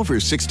 For over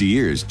 60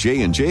 years,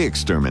 J&J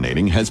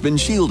Exterminating has been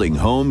shielding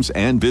homes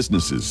and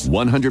businesses.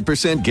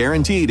 100%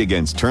 guaranteed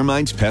against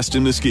termites, pests,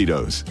 and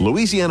mosquitoes.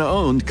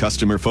 Louisiana-owned,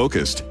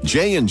 customer-focused.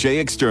 J&J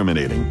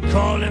Exterminating.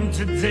 Call him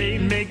today,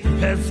 make the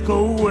pests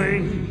go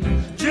away.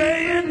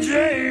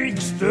 J&J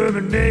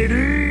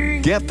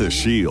Exterminating. Get the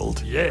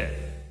shield. Yeah.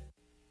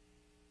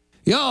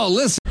 Y'all,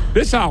 listen.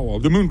 This hour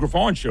of the Moon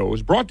Griffon Show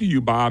is brought to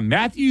you by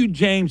Matthew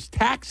James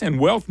Tax and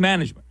Wealth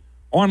Management.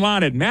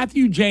 Online at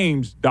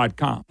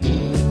MatthewJames.com.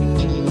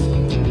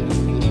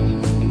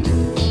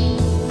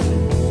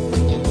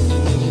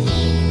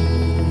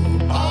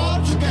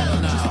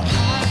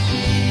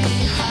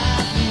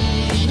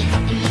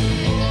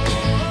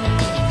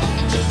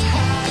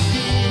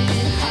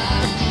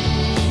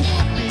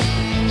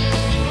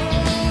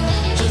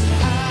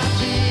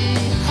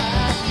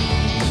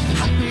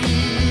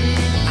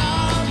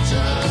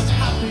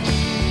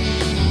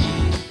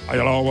 Hi,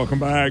 y'all. Welcome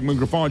back. Moon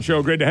Griffon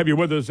Show. Great to have you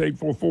with us.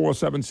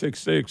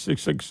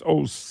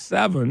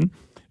 844-766-6607.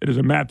 It is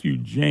a Matthew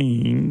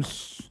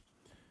James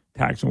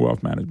Tax and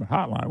Wealth Management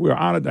Hotline. We are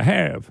honored to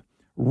have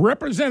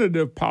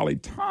Representative Polly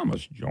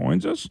Thomas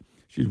joins us.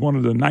 She's one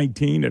of the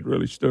 19 that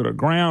really stood her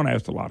ground,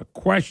 asked a lot of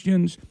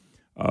questions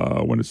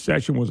when the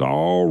session was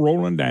all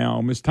rolling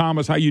down. Ms.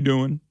 Thomas, how you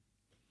doing?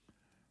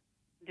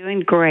 Doing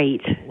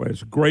great. Well,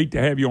 it's great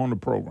to have you on the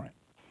program.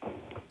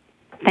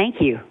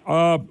 Thank you.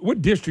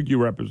 What district you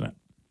represent?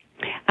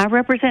 I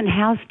represent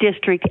House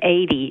District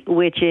 80,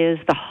 which is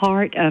the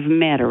heart of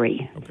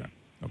Metairie. Okay,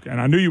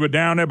 and I knew you were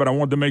down there, but I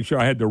wanted to make sure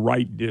I had the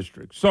right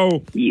district.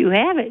 So you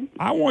have it.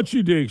 I want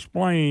you to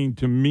explain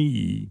to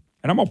me,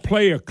 and I'm going to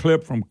play a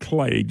clip from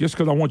Clay, just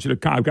because I want you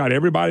to, I've got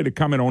everybody to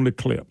comment on the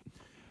clip.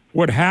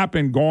 What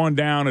happened going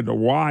down at the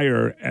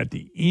wire at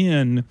the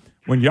end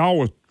when y'all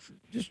were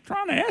just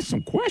trying to ask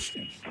some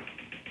questions.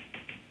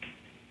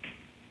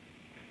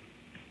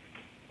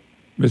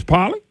 Miss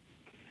Polly?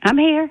 I'm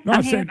here. No,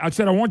 I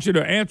said I want you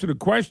to answer the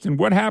question.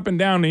 What happened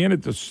down the end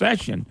at the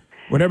session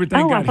when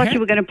everything got I thought you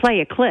were going to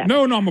play a clip.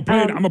 No, I'm going to play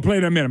it. I'm going to play it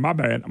in a minute. My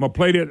bad. I'm going to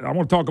play it. I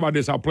want to talk about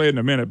this. I'll play it in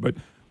a minute. But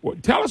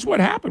tell us what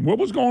happened. What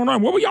was going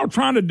on? What were y'all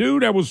trying to do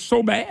that was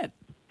so bad?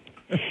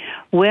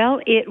 Well,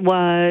 it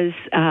was,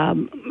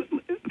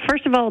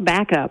 first of all,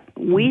 back up.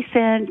 We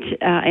sent,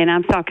 and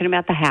I'm talking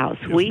about the House,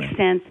 we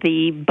sent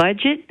the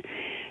budget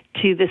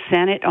to the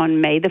Senate on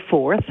May the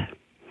 4th.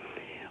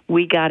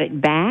 We got it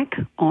back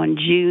on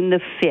June the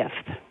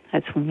 5th.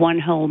 That's one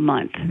whole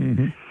month.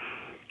 Mm-hmm.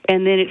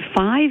 And then at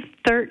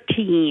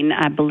 5:13,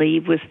 I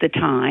believe was the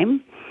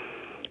time,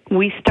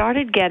 we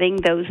started getting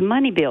those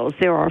money bills.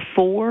 There are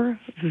 4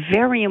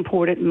 very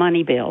important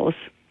money bills.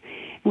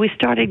 We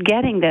started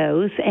getting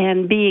those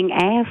and being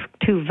asked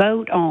to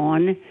vote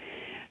on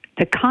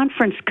the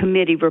conference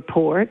committee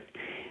report.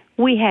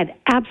 We had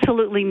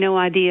absolutely no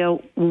idea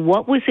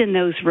what was in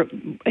those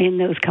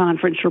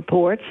conference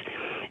reports.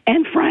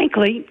 And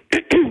frankly,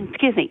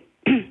 excuse me,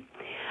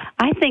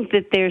 I think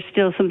that there's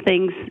still some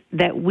things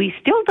that we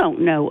still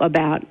don't know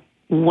about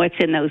what's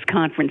in those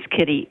conference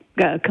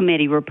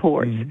committee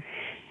reports.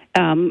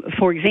 Mm-hmm.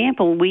 For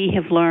example, we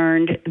have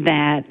learned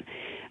that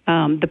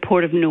the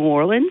Port of New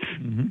Orleans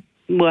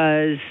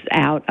was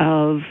out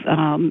of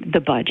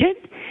the budget.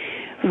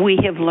 We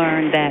have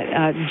learned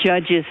that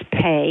judges'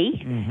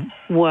 pay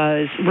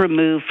was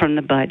removed from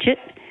the budget.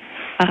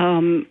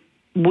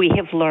 We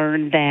have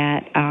learned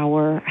that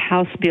our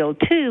House Bill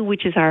 2,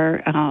 which is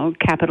our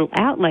capital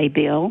outlay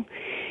bill,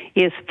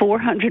 is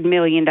 $400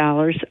 million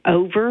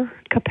over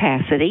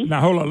capacity.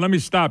 Now, hold on. Let me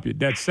stop you.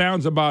 That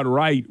sounds about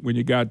right when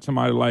you got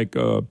somebody like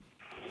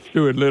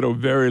Stuart Little,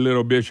 very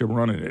little Bishop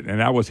running it, and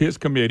that was his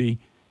committee,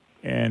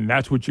 and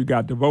that's what you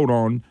got to vote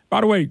on.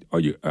 By the way,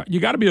 you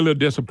got to be a little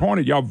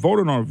disappointed. Y'all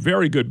voted on a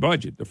very good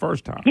budget the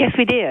first time. Yes,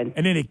 we did.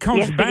 And then it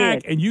comes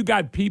back, and you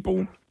got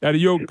people that are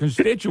your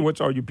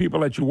constituents or your people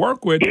that you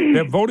work with,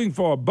 they're voting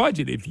for a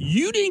budget. If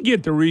you didn't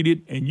get to read it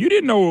and you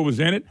didn't know what was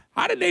in it,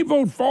 how did they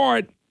vote for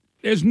it?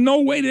 There's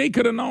no way they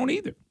could have known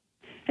either.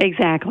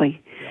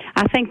 Exactly.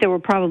 I think there were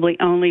probably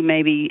only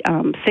maybe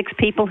 6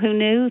 people who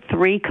knew,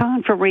 3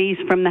 conferees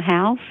from the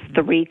House,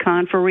 3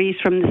 conferees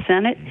from the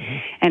Senate.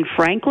 And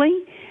frankly,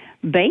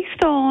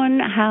 based on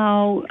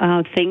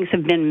how things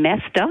have been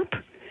messed up,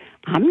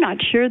 I'm not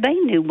sure they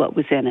knew what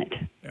was in it.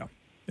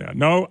 Yeah,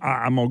 no,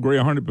 I'm going to agree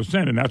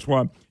 100%. And that's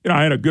why,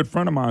 I had a good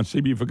friend of mine,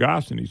 C.B.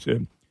 Ferguson. He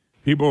said,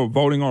 people are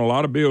voting on a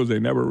lot of bills they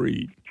never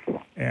read.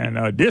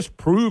 And this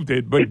proved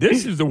it. But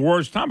this is the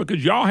worst time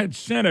because y'all had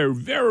sent a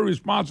very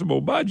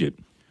responsible budget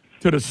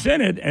to the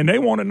Senate, and they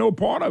wanted no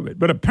part of it.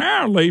 But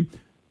apparently,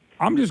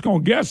 I'm just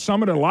going to guess a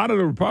lot of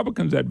the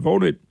Republicans that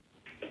voted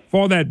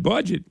for that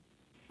budget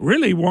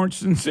really weren't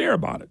sincere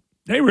about it.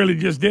 They really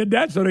just did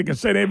that so they can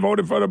say they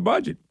voted for the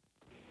budget.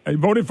 They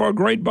voted for a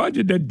great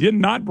budget that did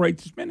not break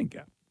the spending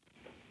cap.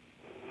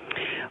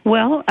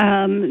 Well,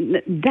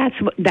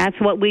 that's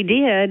what we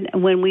did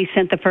when we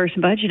sent the first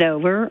budget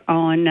over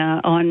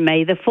on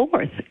May the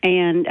 4th.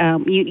 And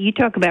you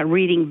talk about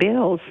reading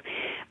bills.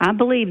 I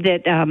believe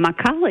that my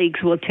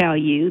colleagues will tell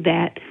you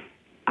that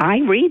I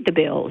read the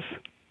bills.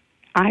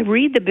 I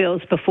read the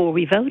bills before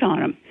we vote on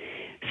them.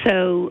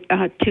 So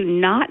to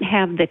not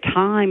have the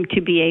time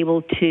to be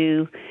able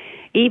to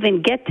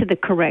even get to the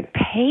correct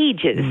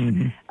pages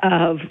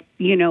of,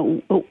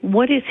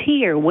 what is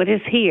here,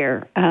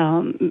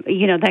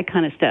 that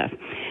kind of stuff.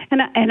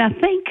 And I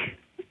think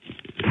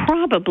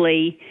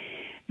probably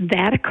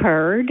that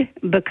occurred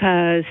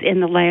because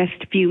in the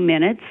last few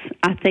minutes,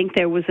 I think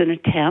there was an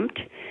attempt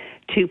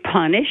to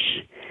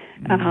punish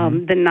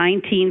the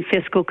 19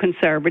 fiscal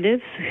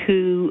conservatives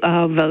who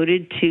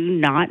voted to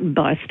not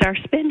bust our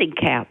spending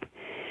cap.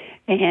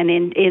 And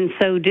in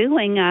so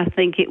doing, I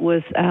think it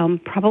was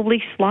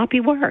probably sloppy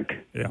work.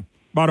 Yeah.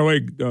 By the way,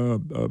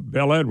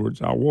 Bill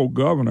Edwards, our woke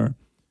governor,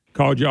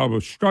 called y'all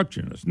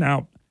obstructionists.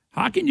 Now,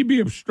 how can you be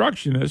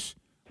obstructionists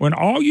when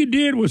all you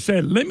did was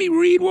say, let me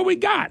read what we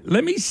got.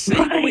 Let me see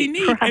what we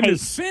need. Right. And the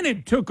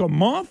Senate took a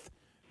month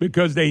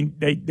because they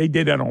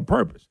did that on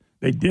purpose.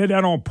 They did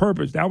that on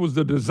purpose. That was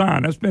the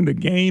design. That's been the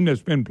game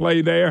that's been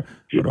played there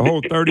for the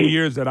whole 30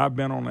 years that I've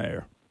been on the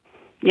air.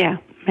 Yeah.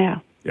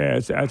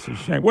 Yeah, that's a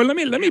shame. Well, let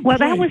me. Well,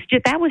 that was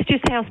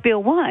just House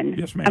Bill 1.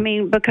 Yes, ma'am. I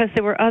mean, because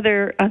there were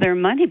other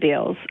money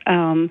bills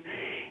in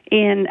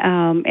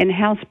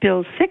House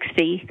Bill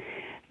 60.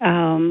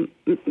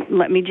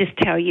 Let me just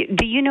tell you.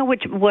 Do you know what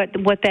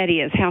that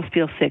is? House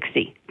Bill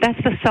 60. That's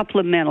the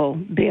supplemental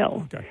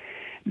bill. Okay.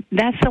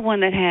 That's the one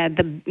that had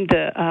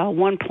the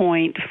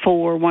 1.4,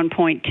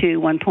 1.2,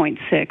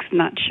 1.6.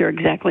 Not sure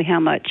exactly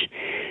how much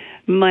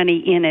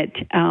money in it.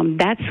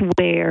 That's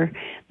where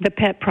the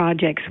pet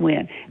projects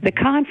went. The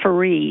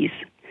conferees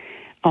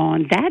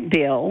on that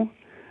bill,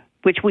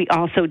 which we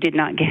also did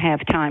not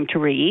have time to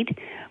read,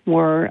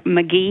 were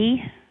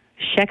McGee,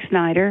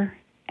 Scheck-Snyder,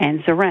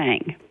 and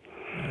Zerang.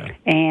 Yeah.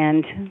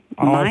 And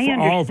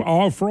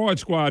all fraud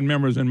squad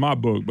members in my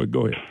book, but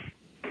go ahead.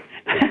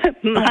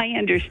 My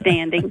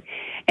understanding,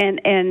 and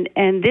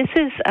this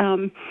is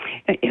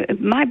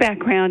my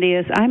background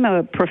is I'm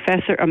a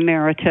professor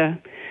emerita.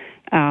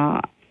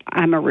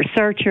 I'm a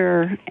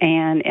researcher,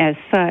 and as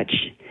such,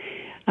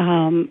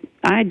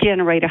 I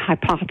generate a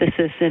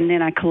hypothesis, and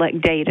then I collect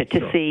data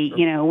to see,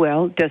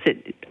 does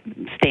it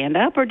stand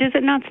up or does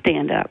it not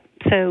stand up?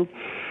 So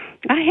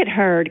I had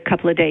heard a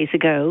couple of days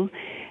ago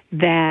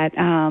that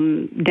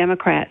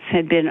Democrats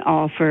had been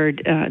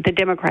offered, the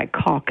Democrat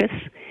caucus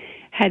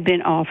had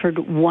been offered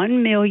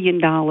 $1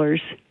 million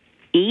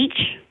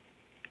each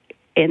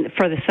in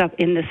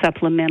the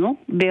supplemental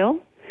bill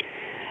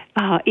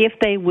if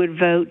they would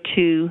vote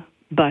to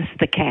bust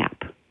the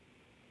cap.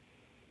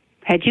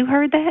 Had you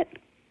heard that?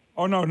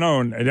 Oh,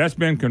 no. That's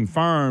been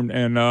confirmed,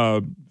 and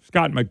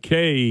Scott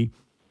McKay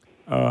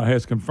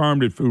has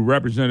confirmed it through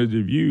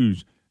Representative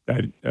Hughes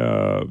that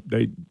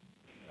they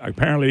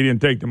apparently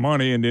didn't take the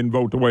money and didn't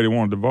vote the way they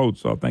wanted to vote,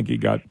 so I think he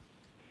got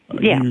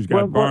Hughes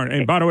got burned.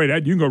 And by the way,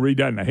 that you can go read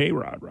that in the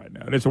Hayrod right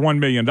now. It's $1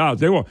 million.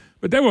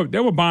 They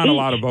were buying a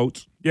lot of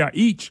votes. Yeah,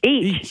 each.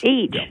 And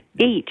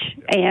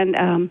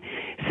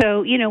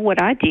so,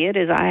 what I did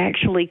is I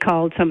actually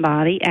called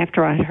somebody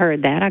after I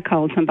heard that. I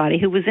called somebody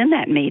who was in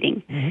that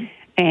meeting,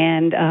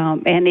 and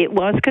it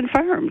was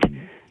confirmed.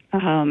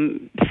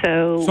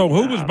 So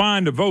who was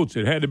buying the votes?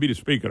 It had to be the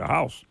Speaker of the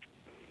House.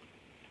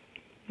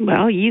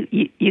 Well,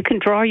 you can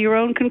draw your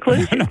own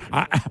conclusion.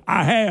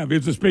 I have.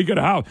 It's the Speaker of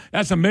the House.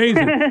 That's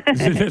amazing.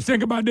 Just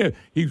think about this.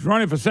 He's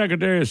running for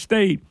Secretary of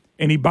State,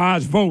 and he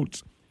buys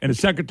votes. And the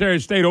Secretary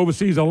of State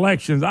oversees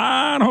elections.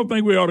 I don't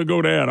think we ought to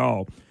go there at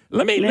all.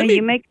 You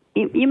make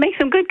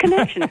some good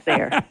connections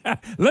there.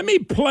 Let me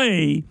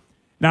play.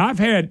 Now, I've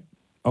had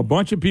a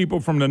bunch of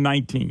people from the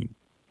 19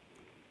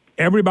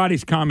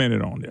 Everybody's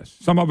commented on this.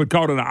 Some of it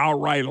called it an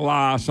outright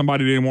lie.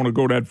 Somebody didn't want to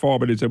go that far,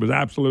 but they said it was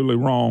absolutely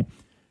wrong.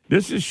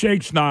 This is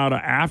Sheikh Snyder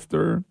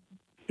after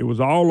it was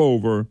all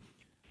over.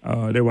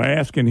 They were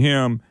asking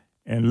him,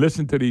 and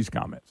listen to these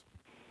comments.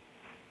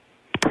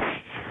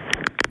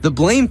 The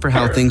blame for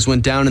how things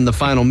went down in the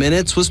final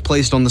minutes was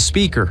placed on the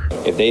speaker.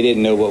 If they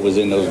didn't know what was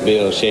in those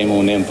bills, shame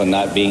on them for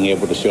not being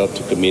able to show up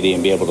to committee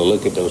and be able to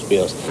look at those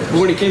bills.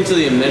 When it came to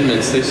the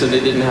amendments, they said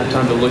they didn't have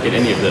time to look at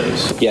any of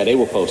those. Yeah, they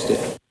were posted.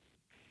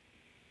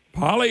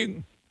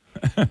 Polly,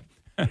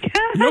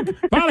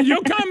 Polly,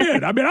 your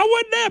comment. I mean, I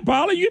wasn't there,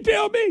 Polly. You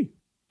tell me.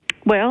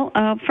 Well,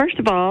 first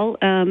of all,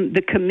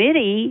 the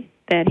committee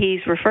that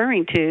he's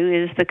referring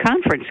to is the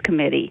conference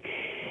committee.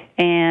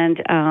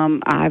 And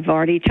I've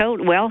already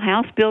told,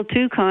 House Bill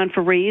 2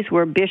 conferees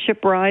were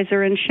Bishop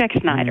Reiser and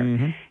Schexnayder.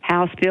 Mm-hmm.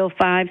 House Bill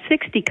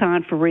 560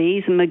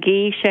 conferees,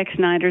 McGee,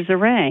 Schexnayder,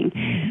 Zarang.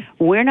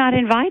 Mm-hmm. We're not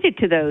invited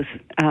to those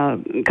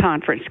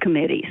conference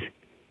committees.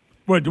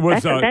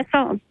 That's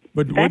all.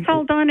 But that's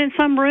all done in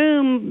some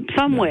room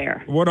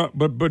somewhere. Yeah.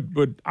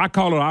 But I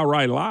call it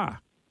outright lie.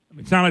 I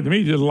mean, it sounded like to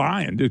me just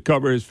lying to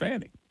cover his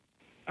fanny.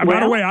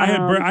 By the way,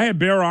 I had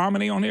Bear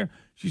Omni on here.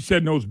 She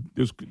said those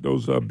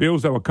bills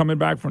that were coming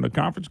back from the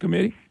conference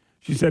committee,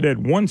 she said that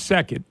 1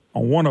 second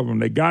on one of them,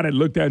 they got it,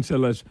 looked at it, and said,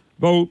 let's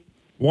vote.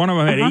 One of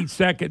them had 8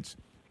 seconds.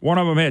 One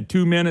of them had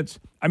 2 minutes.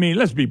 I mean,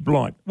 let's be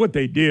blunt. What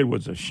they did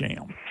was a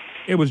sham.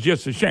 It was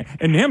just a sham.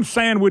 And him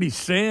saying what he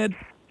said,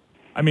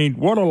 I mean,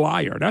 what a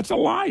liar. That's a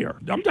liar.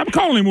 I'm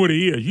calling him what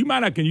he is. You might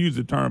not can use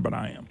the term, but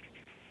I am.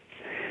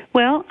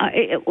 Well,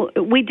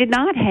 we did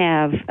not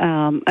have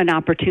an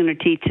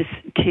opportunity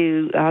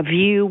to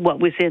view what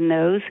was in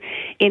those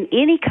in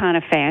any kind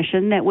of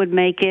fashion that would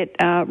make it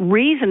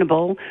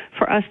reasonable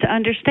for us to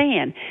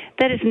understand.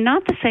 That is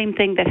not the same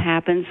thing that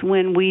happens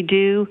when we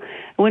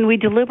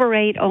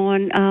deliberate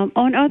on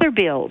other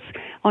bills.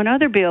 On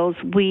other bills,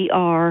 we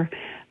are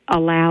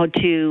allowed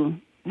to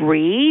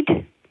read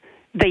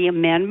the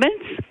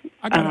amendments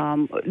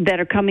that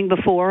are coming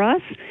before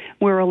us.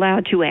 We're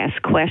allowed to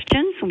ask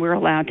questions. We're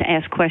allowed to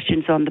ask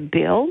questions on the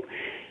bill.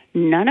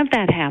 None of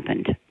that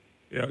happened.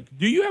 Yeah.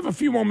 Do you have a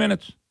few more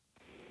minutes?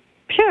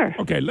 Sure.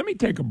 Okay, let me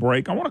take a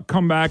break. I want to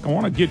come back. I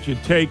want to get your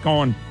take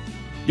on,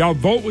 y'all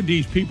vote with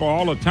these people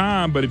all the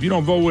time, but if you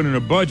don't vote within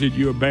a budget,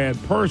 you're a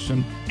bad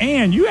person.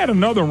 And you had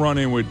another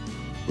run-in with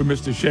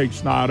Mr. Sheikh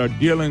Snyder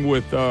dealing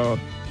with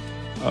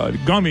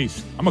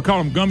gummies. I'm going to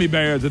call them gummy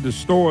bears at the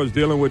stores,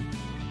 dealing with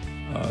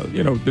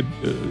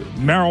the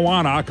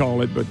marijuana, I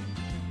call it, but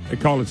they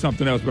call it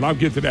something else. But I'll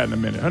get to that in a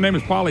minute. Her name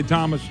is Polly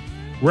Thomas,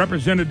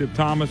 Representative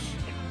Thomas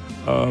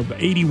of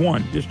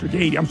 81, District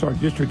 80. I'm sorry,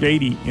 District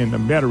 80 in the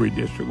Metairie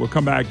District. We'll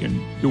come back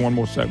and do one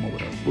more segment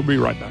with her. We'll be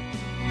right back.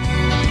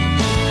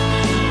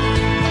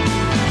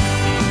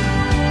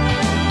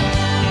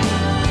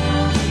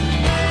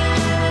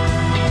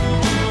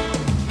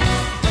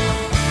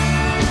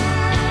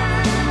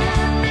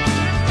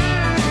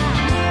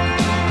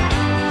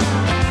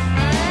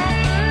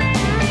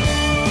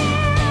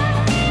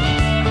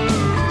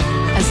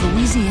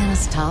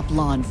 Top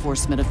law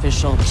enforcement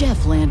official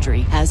Jeff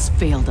Landry has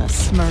failed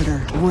us.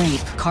 Murder, rape,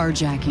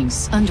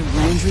 carjackings. Under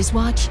Landry's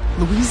watch,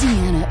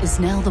 Louisiana is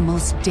now the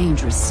most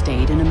dangerous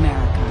state in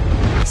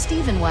America.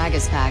 Stephen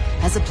Wagaspack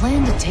has a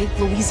plan to take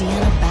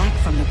Louisiana back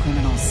from the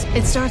criminals.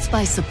 It starts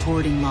by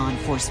supporting law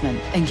enforcement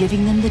and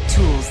giving them the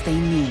tools they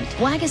need.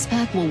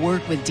 Wagaspack will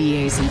work with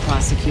DAs and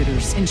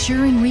prosecutors,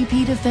 ensuring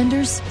repeat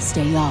offenders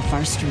stay off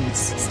our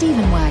streets.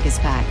 Stephen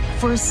Wagaspack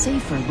for a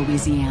safer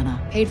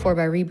Louisiana. Paid for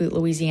by Reboot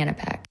Louisiana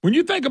PAC. When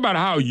you think about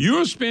how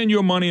you'll spend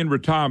your money in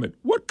retirement,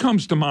 what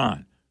comes to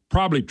mind?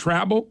 Probably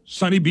travel,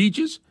 sunny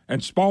beaches,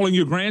 and spoiling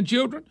your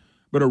grandchildren.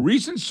 But a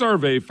recent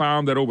survey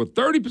found that over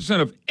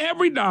 30% of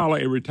every dollar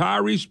a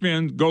retiree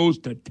spends goes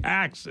to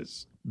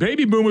taxes.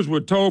 Baby boomers were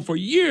told for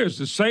years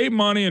to save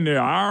money in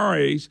their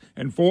IRAs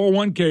and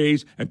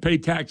 401ks and pay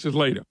taxes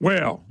later.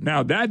 Well,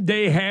 now that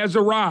day has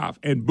arrived,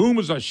 and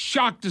boomers are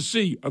shocked to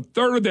see a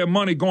third of their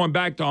money going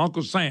back to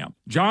Uncle Sam.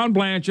 John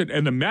Blanchard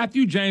and the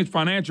Matthew James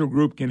Financial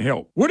Group can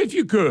help. What if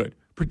you could?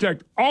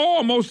 Protect all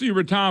or most of your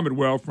retirement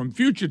wealth from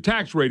future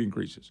tax rate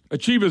increases.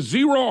 Achieve a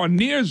zero or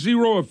near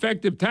zero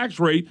effective tax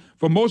rate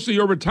for most of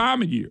your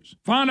retirement years.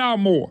 Find out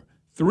more.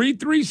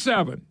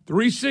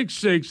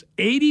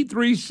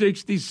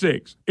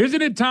 337-366-8366.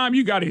 Isn't it time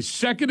you got a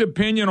second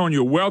opinion on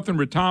your wealth and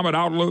retirement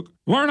outlook?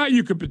 Learn how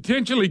you could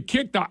potentially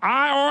kick the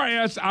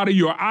IRS out of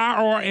your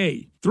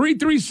IRA.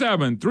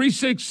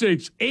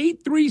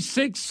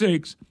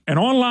 337-366-8366 and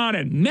online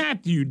at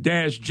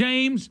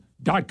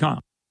matthew-james.com.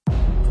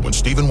 When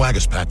Stephen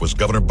Wagaspack was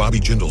Governor Bobby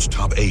Jindal's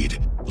top aide,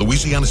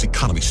 Louisiana's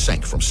economy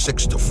sank from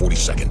 6th to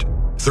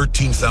 42nd.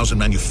 13,000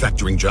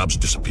 manufacturing jobs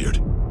disappeared.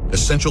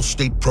 Essential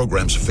state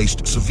programs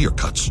faced severe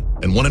cuts,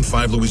 and 1 in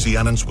 5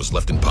 Louisianans was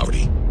left in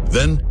poverty.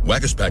 Then,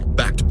 Wagaspack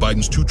backed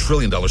Biden's $2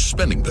 trillion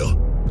spending bill,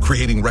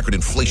 creating record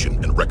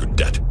inflation and record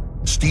debt.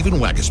 Stephen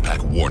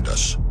Wagaspack warned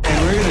us.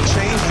 And we're going to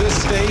change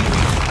this state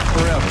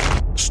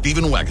forever.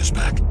 Stephen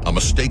Wagaspack, a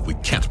mistake we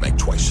can't make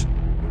twice.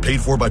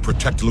 Paid for by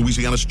Protect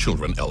Louisiana's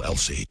Children,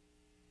 LLC.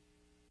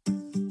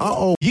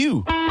 Uh-oh,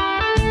 you.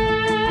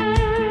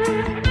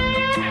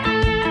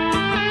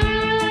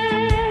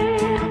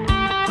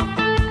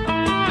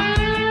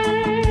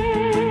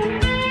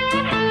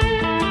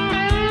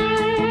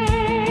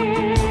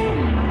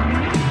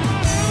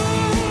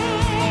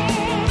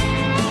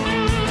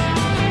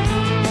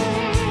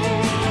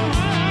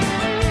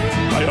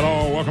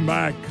 Welcome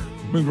back.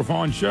 Boone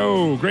Griffon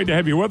Show. Great to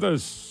have you with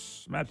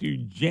us. Matthew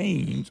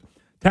James,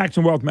 Tax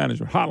and Wealth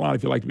Manager Hotline.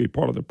 If you'd like to be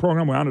part of the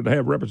program, we're honored to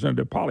have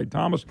Representative Polly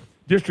Thomas,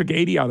 District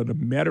 80 out of the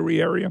Metairie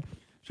area.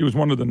 She was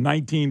one of the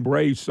 19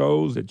 brave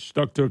souls that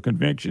stuck to her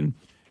conviction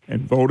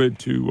and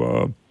voted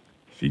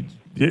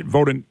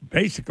voted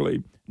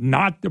basically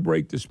not to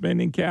break the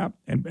spending cap.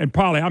 And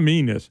Polly, I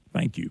mean this.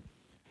 Thank you.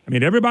 I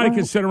mean, everybody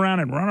can sit around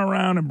and run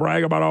around and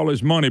brag about all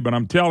this money, but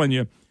I'm telling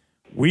you,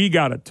 we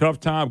got a tough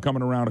time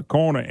coming around the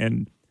corner,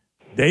 and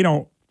they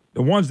don't,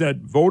 the ones that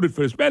voted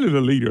for this, especially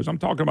the leaders, I'm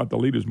talking about the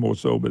leaders more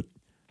so, but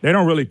they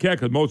don't really care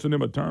because most of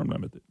them are term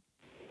limited.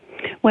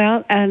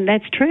 Well,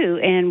 that's true.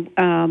 And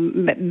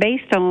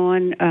based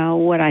on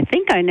what I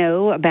think I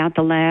know about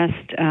the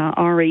last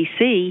REC,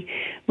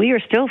 we are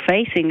still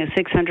facing a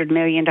 $600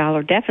 million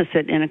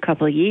deficit in a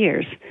couple of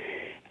years.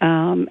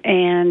 So,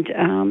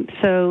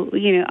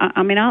 you know,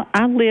 I mean,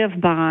 I live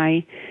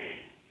by,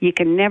 you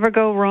can never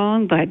go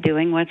wrong by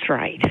doing what's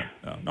right.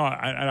 No,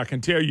 I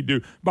can tell you do.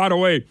 By the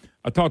way,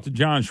 I talked to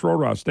John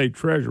Schroeder, our state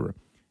treasurer.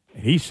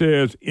 He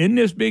says in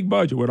this big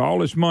budget with all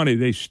this money,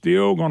 they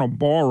still going to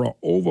borrow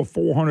over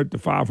 $400 to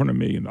 $500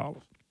 million.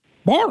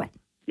 Borrow.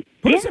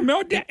 Put us in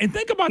mill debt. And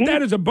think about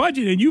that as a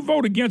budget, and you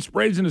vote against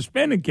raising the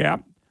spending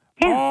cap,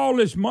 all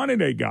this money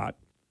they got.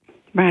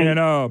 Right.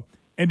 And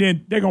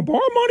then they're going to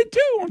borrow money,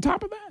 too, on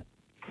top of that.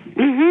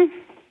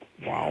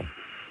 Mm-hmm. Wow.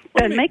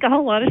 Doesn't make a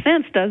whole lot of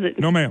sense, does it?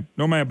 No, ma'am.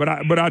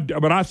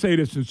 But I say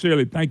this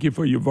sincerely. Thank you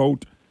for your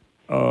vote.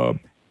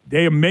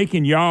 They are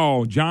making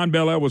y'all. John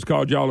Bel Edwards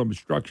called y'all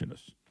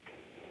obstructionists.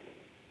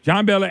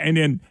 John Bel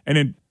and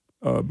then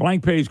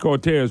Blank Page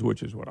Cortez,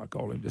 which is what I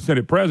call him, the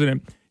Senate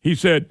president. He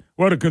said,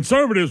 "Well, the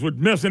conservatives were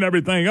messing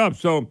everything up,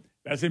 so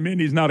that's mean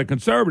he's not a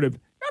conservative.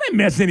 Y'all didn't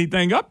mess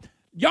anything up.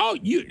 Y'all,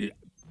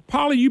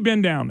 Polly, you've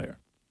been down there.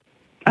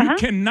 You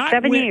cannot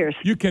 7 win, years.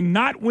 You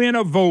cannot win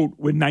a vote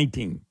with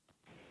 19.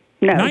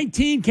 No.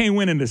 19 can't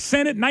win in the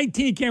Senate.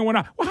 19 can't win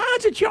out. Well, how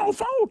is it y'all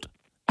fault?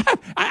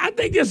 I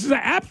think this is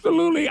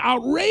absolutely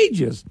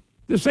outrageous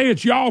to say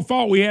it's y'all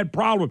fault we had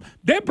problems.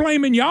 They're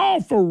blaming y'all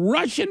for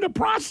rushing the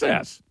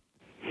process.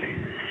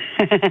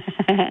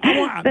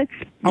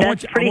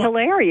 That's pretty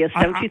hilarious,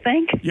 don't you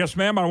think? Yes,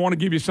 ma'am. I want to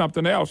give you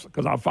something else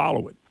because I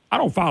follow it. I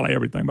don't follow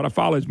everything, but I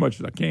follow as much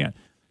as I can.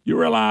 You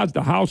realize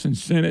the House and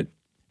Senate,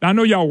 I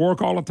know y'all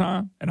work all the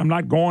time, and I'm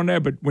not going there,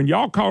 but when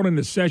y'all called in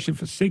the session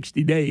for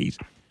 60 days,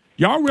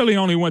 y'all really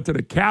only went to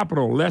the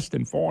Capitol less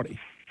than 40.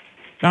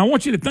 Now, I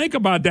want you to think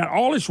about that.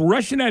 All this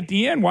rushing at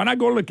the end, why not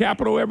go to the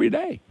Capitol every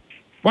day?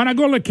 Why not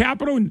go to the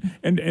Capitol and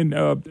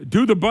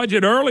do the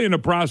budget early in the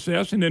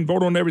process and then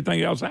vote on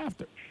everything else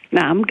after?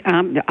 No,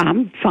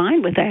 I'm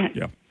fine with that.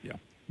 Yeah.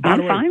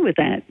 I'm fine with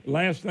that.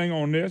 Last thing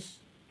on this,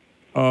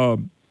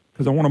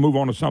 because I want to move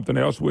on to something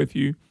else with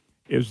you,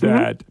 is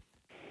that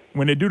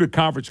when they do the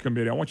conference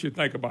committee, I want you to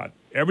think about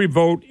every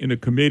vote in the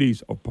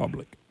committees are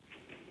public.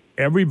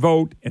 Every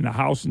vote in the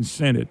House and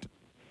Senate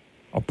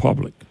are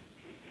public.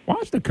 Why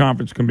is the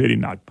conference committee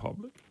not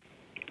public?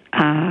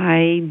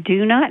 I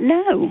do not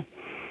know.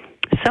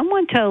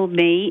 Someone told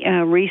me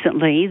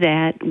recently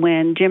that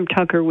when Jim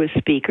Tucker was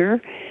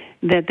Speaker,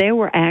 that there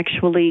were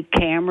actually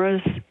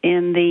cameras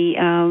in the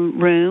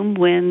room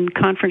when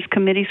conference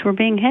committees were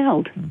being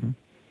held.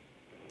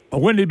 I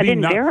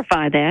didn't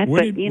verify that,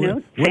 but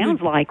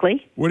sounds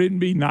likely. Wouldn't it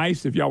be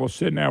nice if y'all were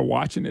sitting there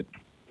watching it?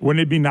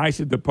 Wouldn't it be nice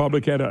if the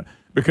public had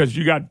because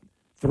you got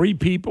 3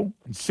 people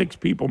and 6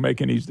 people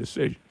making these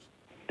decisions.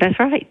 That's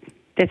right.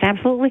 That's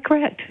absolutely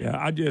correct. Yeah,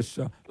 I just,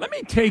 let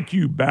me take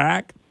you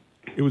back.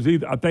 It was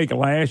I think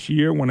last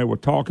year when they were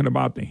talking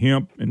about the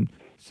hemp and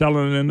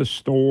selling it in the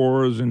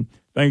stores and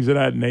things of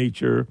that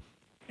nature.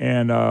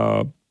 And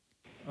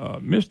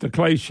Mr.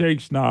 Clay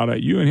Shakespeare,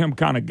 you and him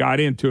kind of got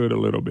into it a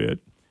little bit.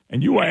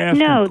 And you were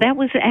asking. No, that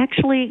was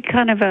actually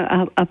kind of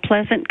a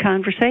pleasant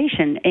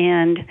conversation.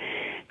 And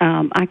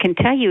I can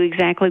tell you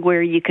exactly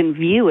where you can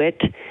view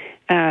it.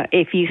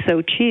 If you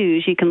so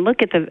choose, you can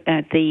look at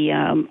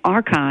the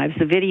archives,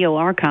 the video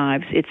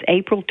archives. It's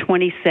April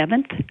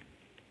 27th,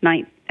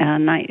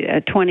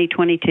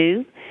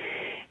 2022.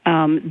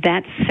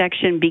 That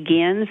section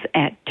begins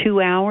at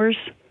 2 hours,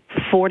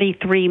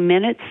 43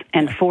 minutes,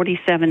 and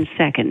 47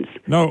 seconds.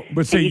 No,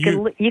 but see,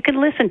 you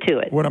can listen to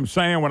it. What I'm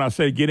saying when I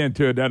say get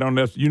into it, that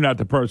unless you're not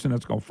the person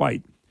that's going to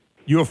fight.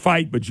 You'll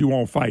fight, but you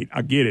won't fight.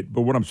 I get it.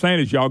 But what I'm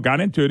saying is y'all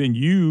got into it, and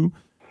you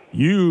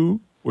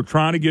were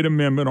trying to get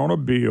amendment on a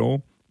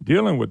bill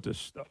dealing with this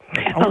stuff.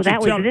 That was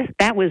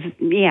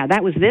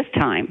this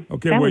time.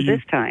 Okay, that was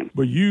this time.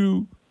 But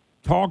you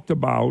talked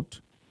about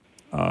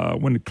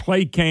when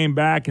Clay came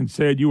back and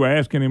said you were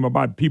asking him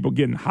about people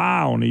getting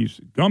high on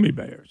these gummy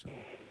bears,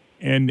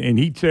 and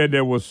he said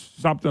there was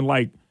something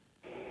like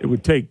it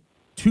would take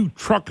 2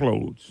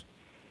 truckloads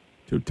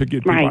to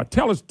get people out.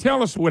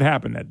 Tell us what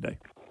happened that day.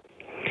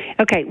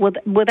 Okay, well,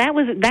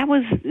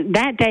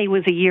 that day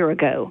was a year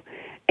ago.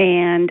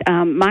 And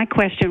my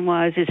question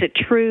was, is it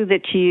true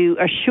that you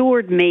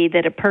assured me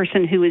that a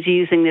person who is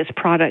using this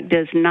product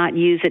does not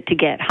use it to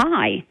get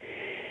high?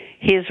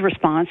 His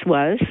response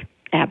was,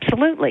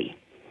 absolutely.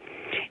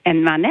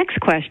 And my next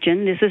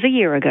question, this is a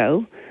year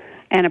ago,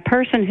 and a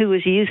person who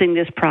was using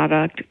this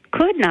product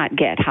could not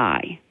get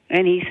high.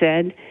 And he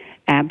said,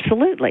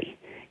 absolutely.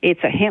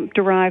 It's a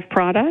hemp-derived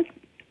product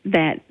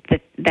that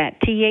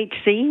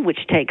THC, which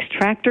takes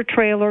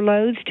tractor-trailer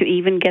loads to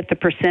even get the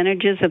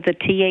percentages of the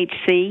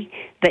THC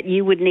that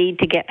you would need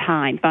to get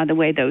high. By the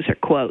way, those are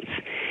quotes.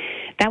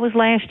 That was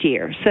last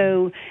year.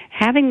 So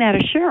having that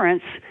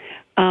assurance,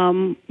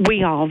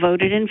 we all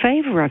voted in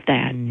favor of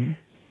that. Mm-hmm.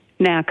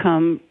 Now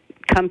come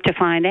to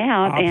find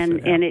out,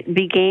 and it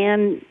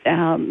began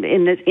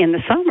in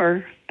the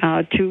summer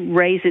to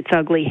raise its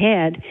ugly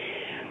head.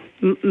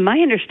 My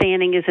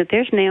understanding is that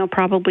there's now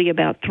probably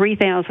about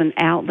 3,000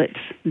 outlets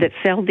that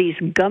sell these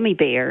gummy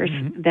bears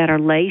that are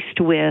laced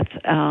with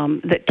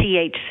the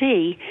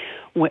THC.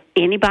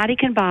 Anybody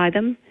can buy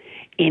them.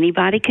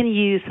 Anybody can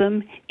use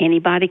them.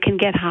 Anybody can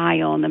get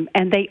high on them,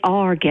 and they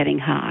are getting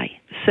high.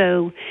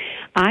 So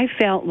I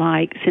felt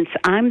like, since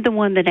I'm the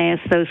one that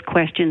asked those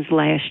questions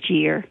last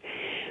year,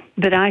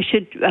 that I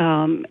should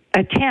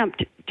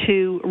attempt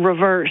to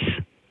reverse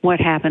what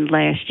happened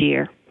last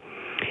year.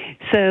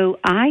 So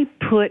I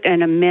put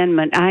an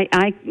amendment.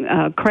 I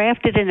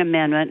crafted an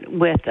amendment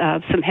with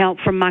some help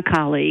from my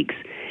colleagues,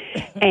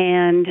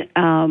 and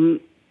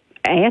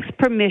asked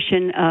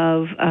permission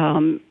of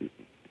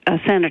a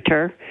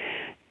senator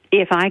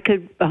if I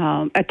could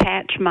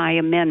attach my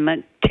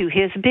amendment to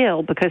his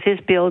bill, because his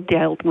bill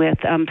dealt with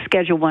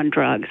Schedule I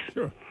drugs.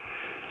 Sure.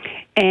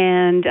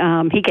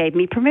 And he gave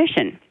me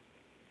permission.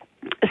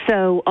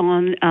 So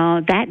on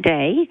that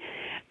day,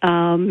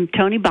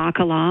 Tony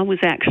Bacala was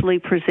actually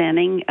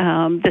presenting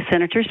the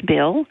senator's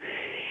bill,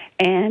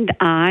 and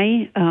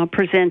I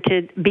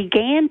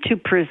began to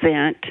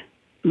present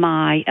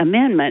my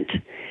amendment.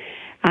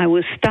 I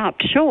was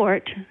stopped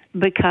short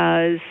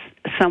because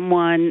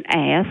someone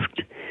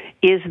asked,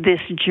 is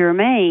this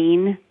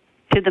germane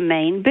to the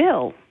main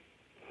bill?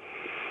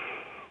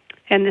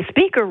 And the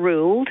speaker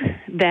ruled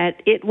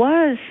that it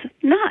was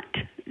not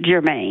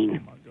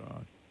germane.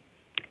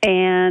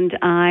 And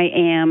I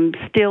am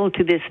still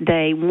to this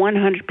day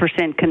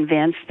 100%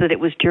 convinced that it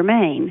was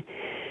germane.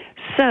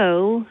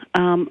 So,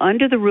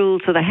 under the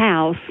rules of the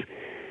House,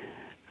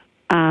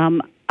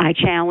 I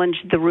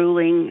challenged the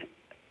ruling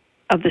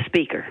of the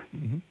Speaker.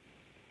 Mm-hmm.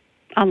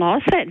 I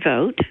lost that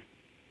vote,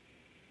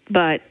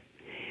 but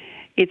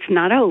it's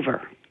not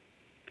over.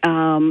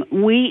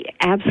 We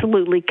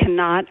absolutely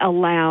cannot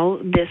allow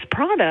this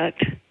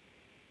product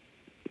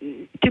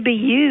to be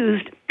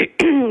used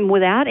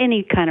without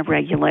any kind of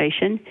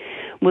regulation.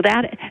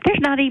 There's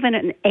not even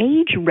an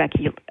age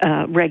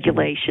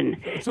regulation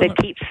that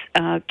keeps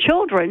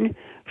children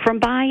from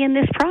buying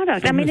this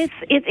product. I mean,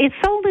 it's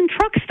sold in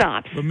truck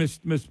stops. But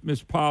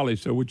Miss Polly,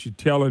 so what you're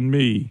telling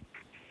me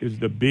is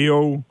the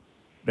bill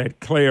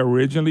that Clay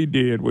originally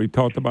did, where he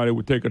talked about it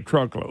would take a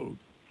truckload,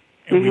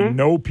 and we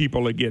know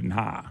people are getting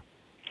high.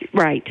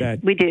 Right,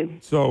 we do.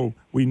 So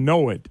we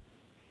know it.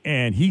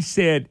 And he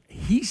said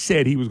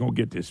he was going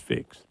to get this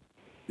fixed.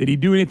 Did he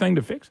do anything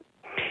to fix it?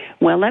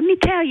 Well, let me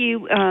tell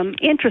you,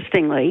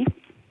 interestingly,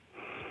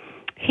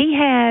 he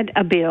had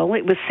a bill.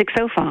 It was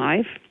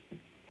 605,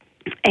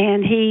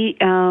 and he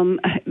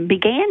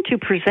began to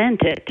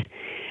present it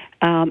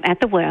at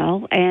the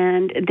well,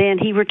 and then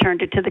he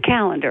returned it to the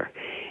calendar.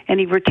 And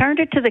he returned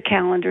it to the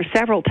calendar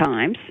several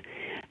times.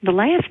 The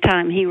last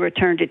time he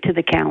returned it to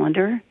the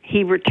calendar,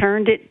 he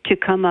returned it to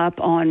come up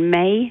on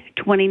May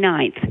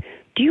 29th.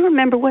 Do you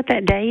remember what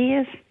that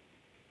day is?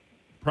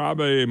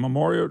 Probably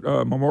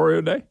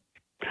Memorial Day.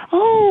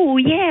 Oh,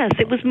 yes.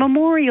 It was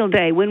Memorial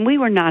Day when we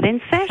were not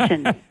in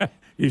session.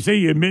 You see,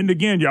 you admit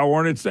again, y'all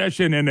weren't in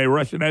session, and they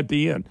rushing at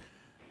the end.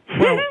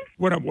 Well,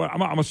 I'm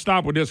going to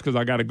stop with this because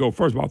I got to go.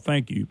 First of all,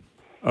 thank you.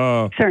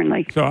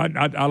 Certainly. So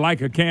I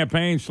like a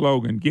campaign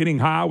slogan, getting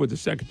high with the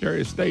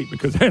Secretary of State,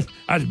 because that's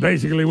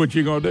basically what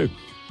you're going to do.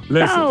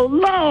 Listen. Oh,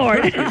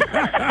 Lord.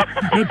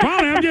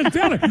 Polly, I'm just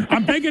telling you.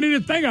 I'm thinking of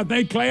this thing. I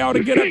think Clay ought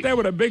to get up there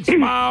with a big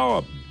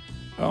smile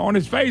on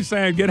his face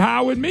saying, get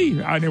high with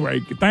me. Anyway,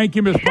 thank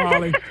you, Miss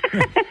Polly.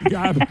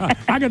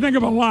 I can think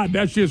of a lot.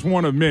 That's just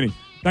one of many.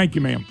 Thank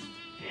you, ma'am.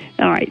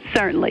 All right,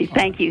 certainly.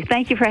 Thank you.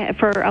 Thank you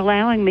for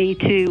allowing me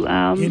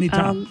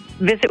to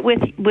visit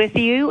with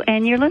you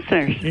and your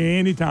listeners.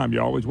 Anytime.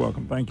 You're always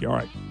welcome. Thank you. All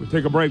right, we'll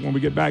take a break. When we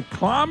get back,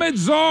 Climate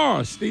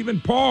Czar,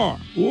 Stephen Parr.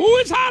 Ooh,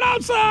 it's hot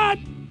outside.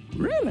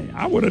 Really?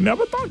 I would have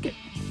never thought it.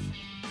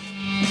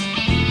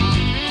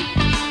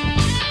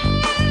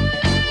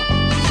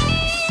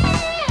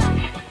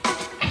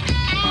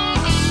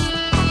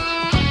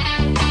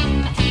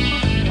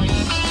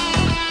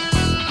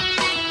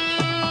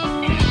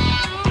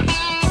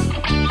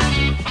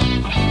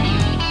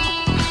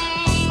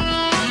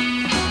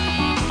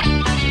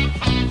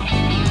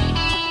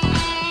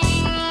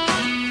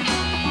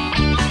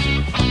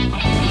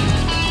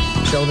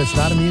 show that's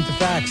not immune to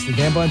facts. The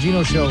Dan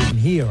Bongino Show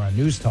here on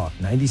News Talk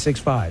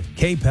 96.5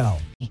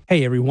 KPEL.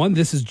 Hey everyone,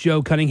 this is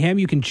Joe Cunningham.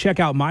 You can check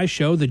out my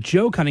show, The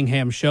Joe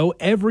Cunningham Show,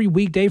 every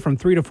weekday from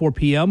 3 to 4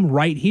 p.m.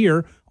 right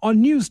here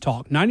on News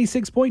Talk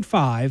 96.5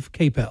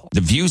 KPEL.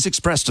 The views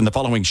expressed in the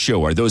following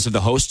show are those of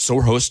the hosts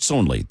or hosts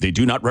only. They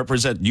do not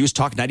represent News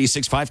Talk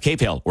 96.5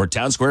 KPEL or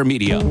Town Square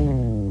Media.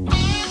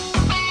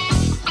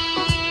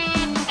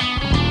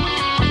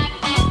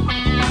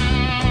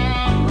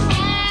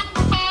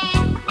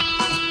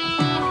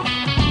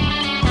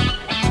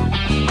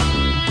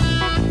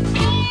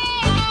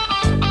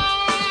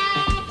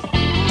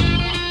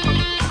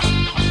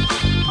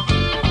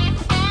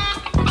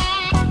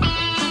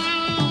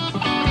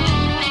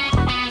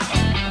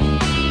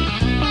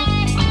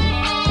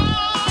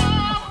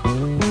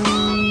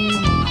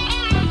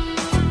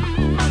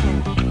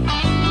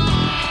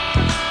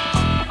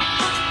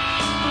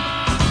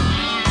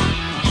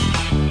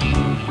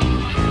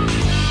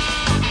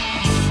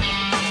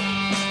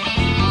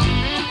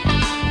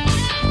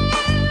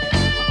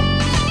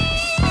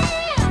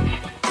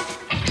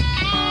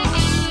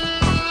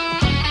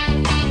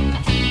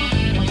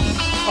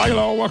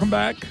 Hello, welcome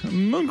back.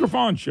 Moon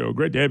Griffon Show.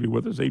 Great to have you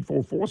with us.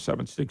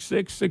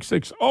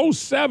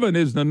 844-766-6607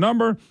 is the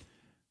number.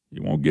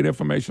 You won't get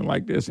information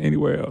like this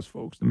anywhere else,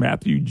 folks. The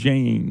Matthew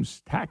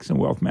James Tax and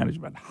Wealth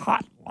Management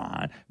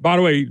Hotline. By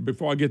the way,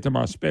 before I get to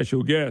my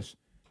special guest,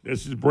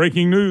 this is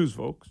breaking news,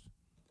 folks.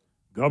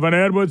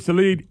 Governor Edwards to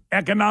lead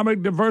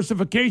economic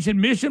diversification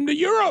mission to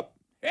Europe.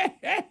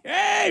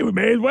 Hey, we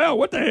may as well.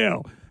 What the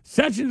hell?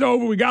 Session's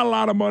over. We got a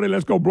lot of money.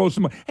 Let's go blow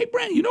some money. Hey,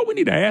 Brandon, you know what we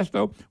need to ask,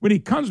 though? When he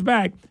comes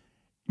back,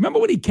 remember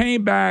when he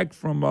came back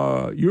from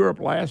Europe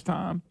last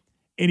time?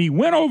 And he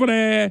went over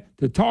there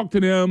to talk to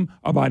them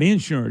about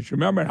insurance.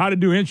 Remember how to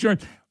do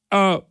insurance?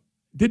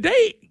 Did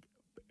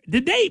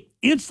they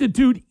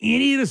institute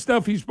any of the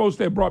stuff he's supposed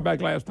to have brought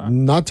back last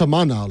time? Not to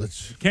my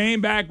knowledge.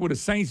 Came back with a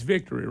Saints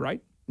victory,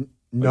 right?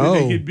 No.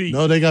 Did they get beat?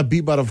 No, they got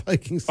beat by the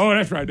Vikings. Oh,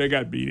 that's right. They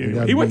got beat.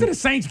 He went to the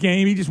Saints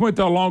game. He just went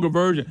to a longer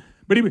version.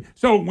 But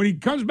so when he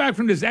comes back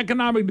from this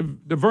economic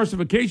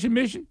diversification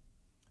mission,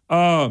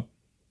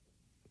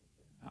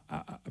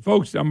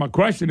 folks, my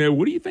question is,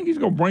 what do you think he's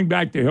going to bring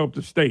back to help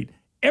the state?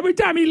 Every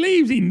time he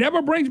leaves, he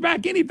never brings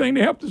back anything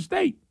to help the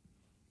state.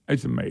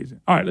 It's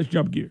amazing. All right, let's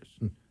jump gears.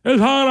 It's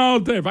hot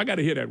out there. If I got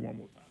to hear that one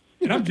more time.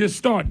 And I'm just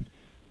starting.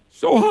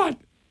 So hot.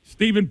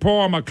 Stephen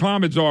Parr, my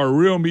climate czar, a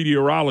real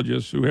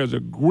meteorologist who has a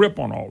grip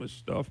on all this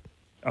stuff.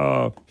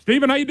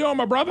 Stephen, how you doing,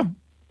 my brother?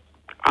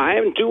 I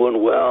am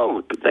doing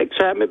well. Thanks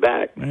for having me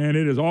back. Man,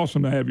 it is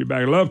awesome to have you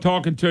back. I love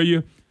talking to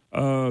you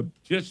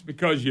just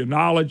because your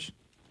knowledge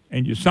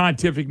and your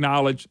scientific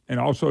knowledge and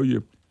also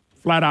your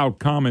flat-out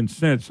common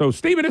sense. So,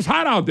 Stephen, it's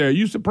hot out there. Are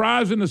you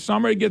surprised in the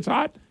summer it gets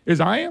hot, as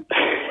I am?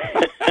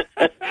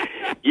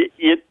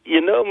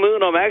 You know,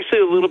 Moon, I'm actually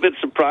a little bit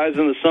surprised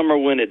in the summer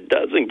when it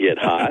doesn't get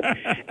hot.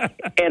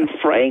 And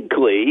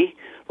frankly,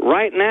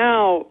 right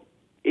now,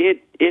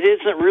 it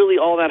isn't really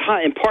all that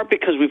hot, in part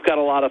because we've got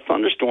a lot of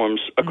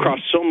thunderstorms across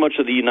so much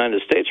of the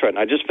United States right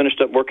now. I just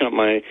finished up working on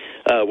my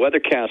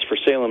weathercast for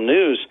Salem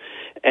News,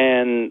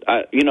 and,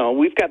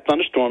 we've got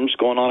thunderstorms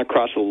going on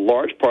across a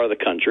large part of the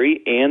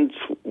country, and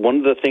one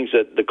of the things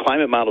that the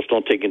climate models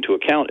don't take into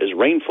account is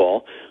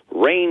rainfall.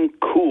 Rain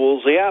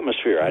cools the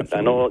atmosphere. I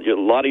know a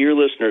lot of your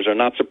listeners are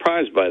not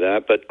surprised by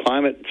that, but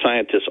climate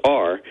scientists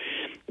are.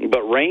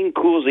 But rain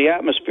cools the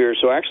atmosphere,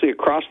 so actually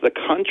across the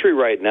country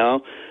right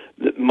now,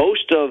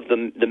 most of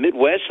the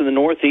Midwest and the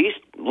Northeast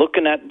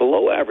looking at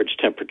below average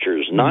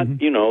temperatures, not,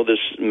 this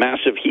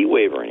massive heat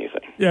wave or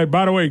anything. Yeah,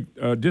 by the way,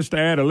 just to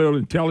add a little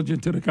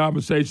intelligence to the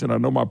conversation, I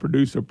know my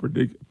producer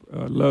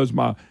loves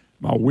my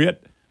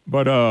wit,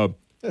 but I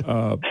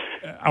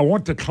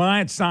want the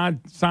client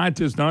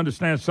scientists to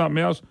understand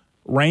something else.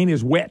 Rain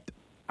is wet.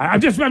 I'm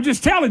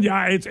just telling you,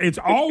 it's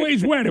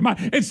always wet.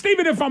 And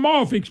Stephen, if I'm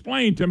off,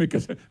 explain to me,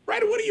 because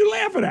Brandon, what are you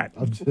laughing at?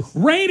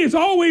 Rain is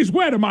always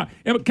wet.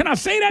 Can I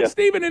say that,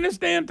 Stephen, in this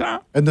day and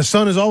time? And the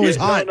sun is always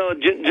hot. No,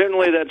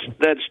 generally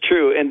that's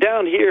true. And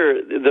down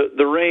here,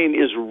 the rain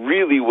is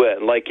really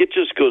wet. Like, it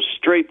just goes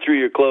straight through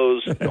your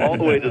clothes all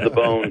the way to the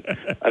bone.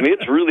 I mean,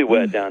 it's really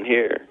wet down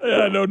here.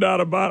 Yeah, no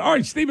doubt about it. All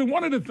right, Stephen,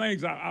 one of the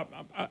things,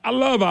 I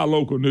love our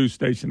local news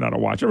station that I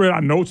watch.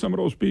 I know some of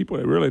those people.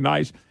 They're really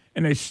nice.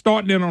 And they're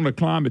starting in on the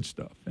climate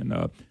stuff. And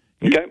but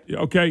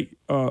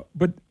a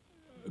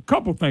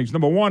couple things.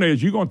 Number one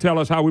is you're going to tell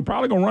us how we're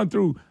probably going to run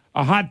through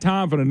a hot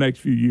time for the next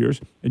few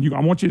years. And I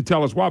want you to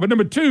tell us why. But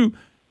number two,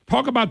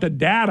 talk about the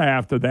data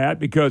after that,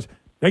 because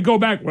they go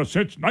back,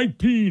 since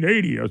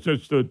 1980, or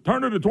since the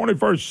turn of the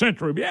 21st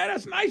century. Yeah,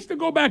 that's nice to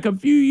go back a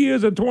few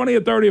years, or 20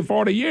 or 30 or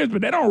 40 years,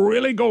 but they don't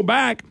really go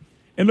back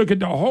and look at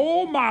the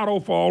whole model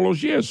for all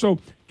those years. So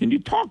can you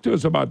talk to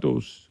us about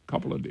those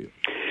couple of deals?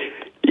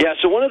 Yeah,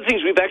 so one of the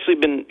things we've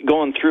actually been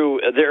going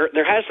through, there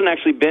hasn't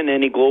actually been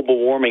any global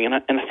warming, and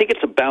I think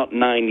it's about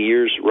 9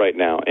 years right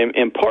now.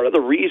 And part of the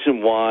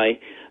reason why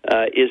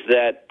is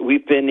that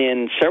we've been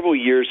in several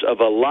years of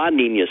a La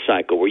Nina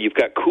cycle, where you've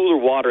got cooler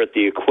water at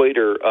the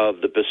equator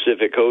of the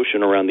Pacific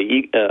Ocean around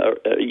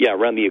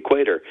the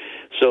equator.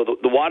 So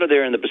the water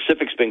there in the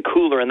Pacific's been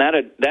cooler, and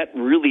that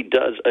really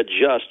does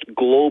adjust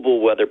global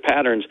weather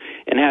patterns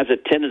and has a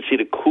tendency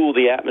to cool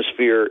the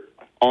atmosphere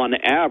on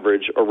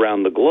average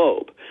around the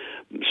globe.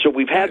 So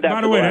we've had that. By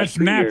the way, that's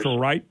natural,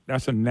 right?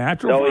 That's a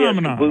natural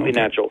phenomenon. Yeah, completely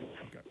natural.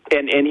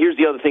 And here's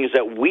the other thing is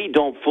that we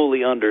don't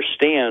fully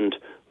understand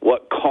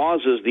what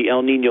causes the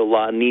El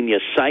Nino-La Nina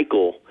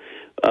cycle.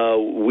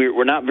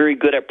 We're not very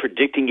good at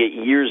predicting it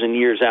years and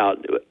years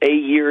out. A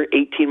year,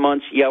 18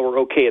 months, yeah, we're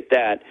okay at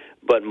that.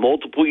 But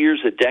multiple years,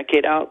 a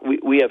decade out,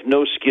 we have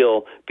no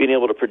skill being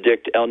able to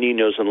predict El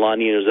Ninos and La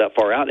Ninas that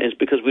far out, and it's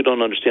because we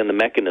don't understand the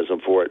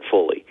mechanism for it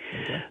fully.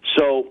 Okay.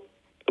 So,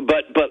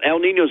 but El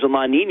Ninos and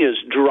La Ninas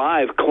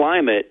drive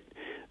climate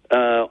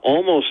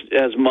almost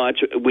as much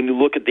when you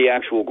look at the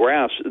actual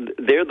graphs.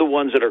 They're the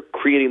ones that are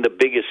creating the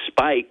biggest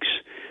spikes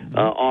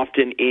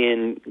often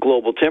in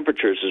global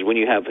temperatures is when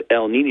you have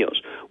El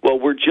Ninos. Well,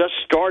 we're just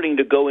starting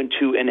to go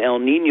into an El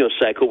Nino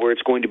cycle where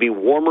it's going to be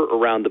warmer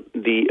around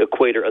the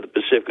equator of the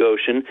Pacific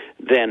Ocean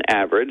than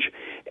average,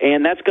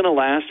 and that's going to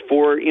last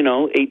for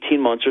 18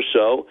 months or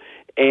so.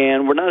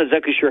 And we're not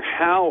exactly sure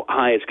how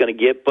high it's going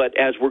to get, but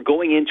as we're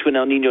going into an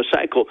El Nino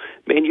cycle,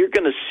 man, you're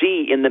going to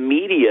see in the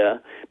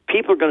media,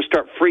 people are going to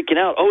start freaking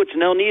out. Oh, it's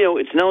an El Nino.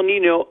 It's an El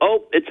Nino.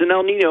 Oh, it's an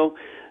El Nino.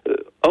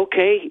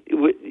 Okay.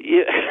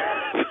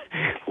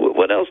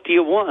 What else do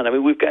you want? I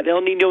mean, we've got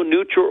El Nino,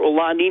 neutral, or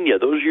La Nina.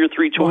 Those are your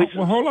three choices.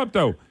 Well, hold up,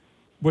 though.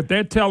 What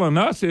they're telling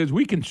us is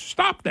we can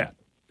stop that.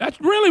 That's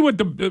really what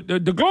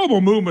the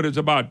global movement is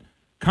about.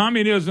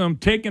 Communism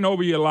taking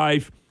over your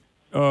life,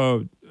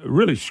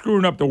 really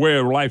screwing up the way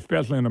of life,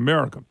 especially in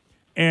America.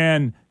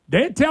 And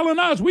they're telling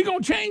us we're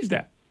going to change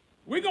that.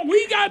 We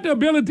got the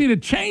ability to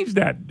change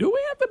that. Do we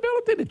have the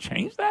ability to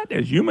change that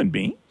as human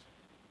beings?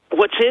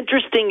 What's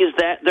interesting is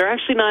that they're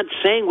actually not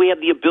saying we have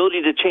the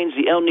ability to change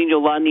the El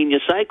Nino-La Nina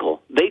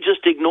cycle. They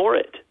just ignore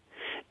it.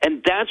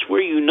 And that's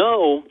where you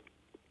know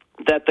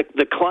that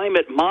the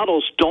climate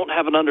models don't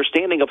have an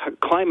understanding of how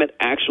climate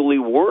actually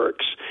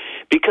works,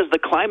 because the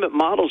climate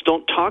models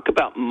don't talk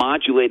about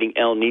modulating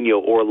El Nino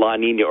or La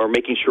Nina or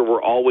making sure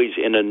we're always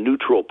in a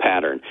neutral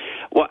pattern.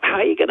 Well, how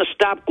are you going to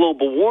stop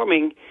global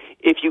warming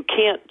if you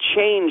can't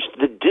change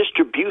the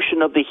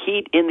distribution of the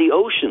heat in the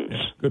oceans?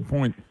 Yeah, good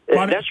point.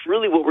 That's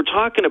really what we're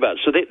talking about.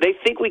 So they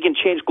think we can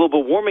change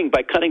global warming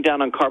by cutting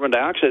down on carbon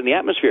dioxide in the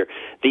atmosphere.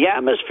 The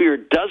atmosphere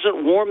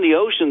doesn't warm the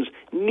oceans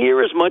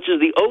near as much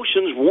as the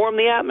oceans warm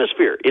the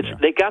atmosphere.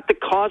 They got the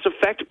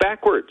cause-effect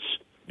backwards.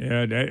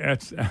 Yeah,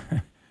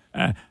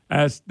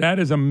 that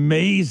is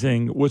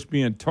amazing what's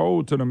being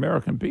told to the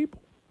American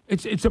people.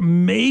 It's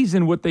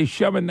amazing what they're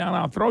shoving down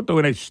our throat, though.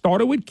 And they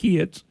started with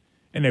kids,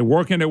 and they're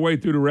working their way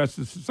through the rest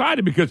of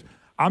society, because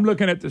I'm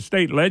looking at the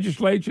state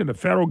legislature, the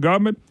federal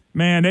government.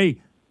 Man,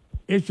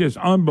 it's just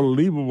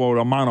unbelievable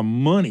the amount of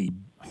money,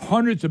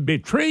 hundreds of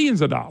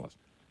trillions of dollars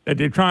that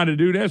they're trying to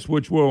do this,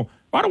 which will,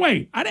 by the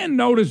way, I didn't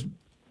notice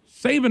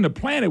saving the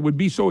planet would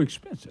be so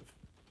expensive,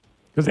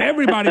 because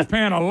everybody's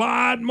paying a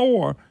lot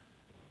more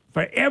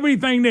for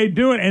everything they're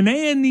doing, and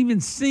they hadn't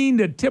even seen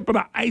the tip of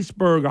the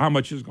iceberg of how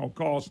much it's going to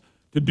cost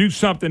to do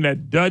something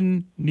that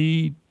doesn't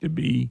need to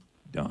be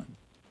done.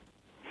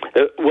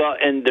 Well,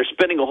 and they're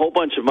spending a whole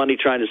bunch of money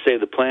trying to save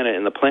the planet,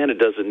 and the planet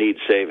doesn't need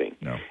saving.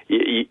 No.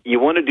 You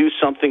want to do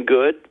something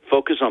good,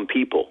 focus on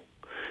people.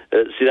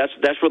 See,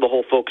 that's where the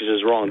whole focus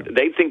is wrong. Yeah.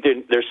 They think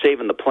they're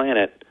saving the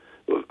planet.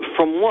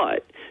 From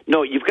what?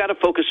 No, you've got to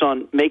focus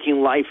on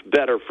making life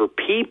better for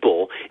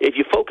people. If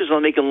you focus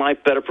on making life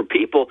better for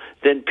people,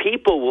 then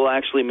people will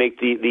actually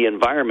make the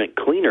environment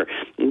cleaner.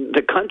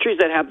 The countries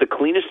that have the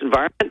cleanest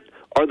environment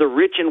are the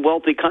rich and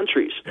wealthy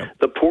countries. Yep.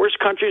 The poorest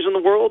countries in the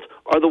world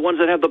are the ones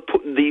that have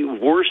the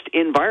worst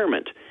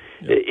environment.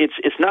 Yep.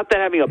 It's not that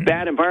having a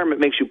bad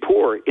environment makes you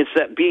poor. It's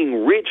that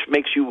being rich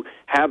makes you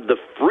have the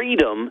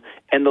freedom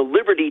and the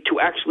liberty to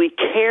actually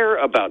care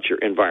about your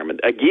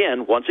environment.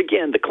 Once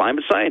again, the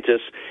climate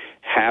scientists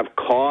have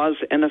cause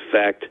and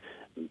effect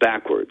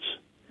backwards.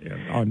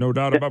 Yeah, no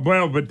doubt about it.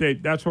 Well, but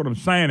that's what I'm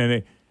saying.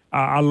 And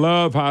I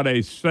love how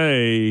they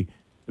say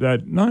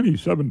that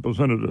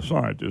 97% of the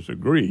scientists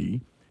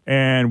agree.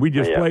 And we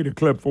just played a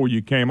clip before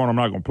you came on. I'm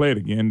not going to play it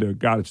again. The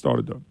guy that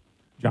started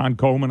John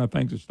Coleman, I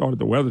think, that started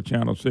the Weather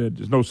Channel, said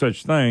there's no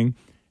such thing.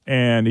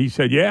 And he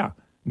said,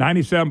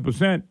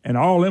 97%, and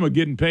all of them are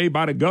getting paid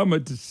by the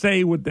government to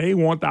say what they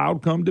want the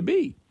outcome to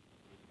be.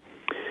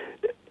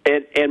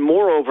 And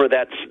moreover,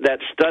 that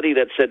study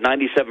that said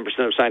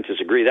 97% of scientists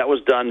agree, that was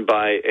done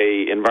by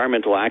an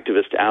environmental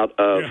activist out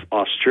of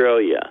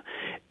Australia,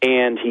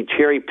 and he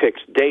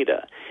cherry-picked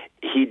data.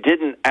 He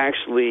didn't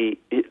actually,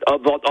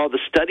 of all the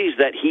studies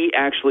that he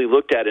actually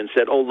looked at and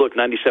said, oh, look,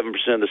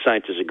 97% of the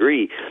scientists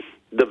agree,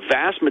 the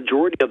vast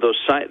majority of those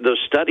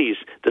studies,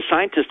 the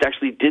scientists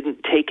actually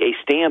didn't take a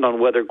stand on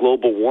whether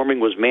global warming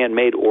was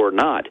man-made or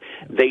not.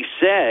 They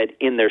said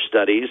in their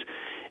studies,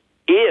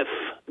 if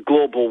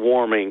global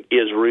warming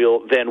is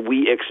real, then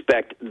we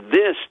expect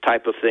this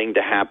type of thing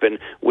to happen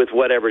with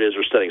whatever it is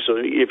we're studying. So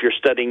if you're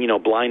studying,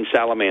 blind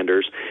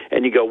salamanders,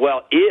 and you go,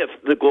 well, if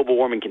the global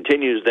warming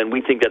continues, then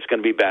we think that's going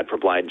to be bad for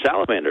blind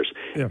salamanders.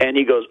 Yeah. And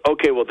he goes,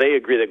 okay, well, they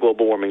agree that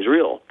global warming is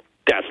real.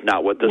 That's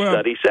not what the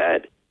study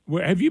said.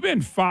 Well, have you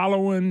been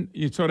following?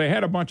 So they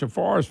had a bunch of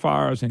forest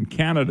fires in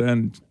Canada,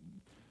 and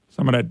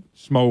some of that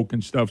smoke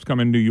and stuff's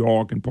coming in New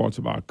York and parts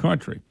of our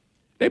country.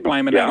 They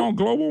blaming that on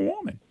global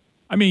warming.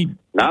 I mean,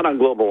 not on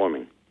global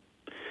warming.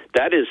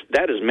 That is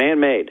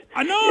man-made.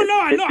 I know.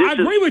 I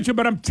agree with you,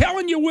 but I'm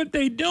telling you what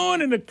they're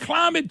doing and the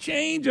climate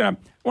change.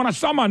 When I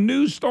saw my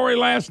news story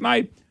last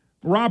night,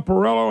 Rob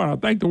Perello, and I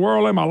think the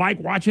world of them, I like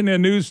watching their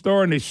news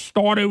story, and they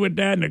started with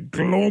that and the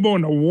global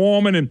and the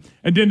warming,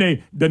 and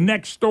then the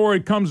next story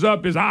comes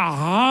up is how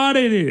hot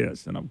it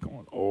is. And I'm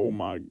going, oh,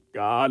 my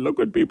God, look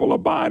what people are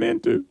buying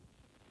into.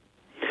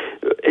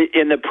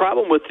 And the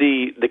problem with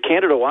the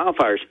Canada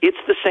wildfires, it's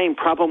the same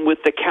problem with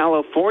the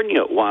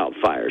California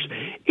wildfires.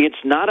 It's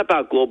not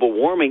about global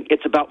warming.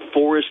 It's about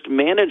forest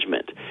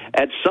management.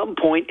 At some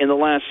point in the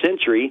last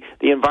century,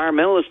 the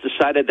environmentalists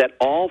decided that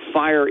all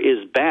fire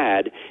is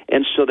bad,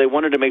 and so they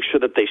wanted to make sure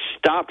that they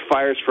stopped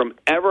fires from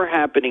ever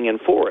happening in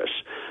forests.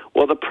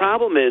 Well, the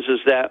problem is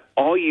that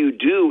all you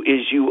do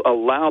is you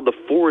allow the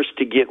forest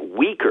to get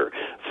weaker.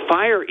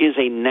 Fire is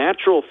a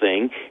natural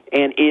thing,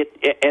 and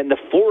the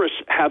forests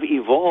have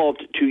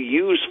evolved to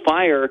use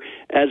fire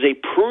as a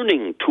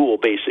pruning tool,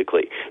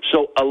 basically.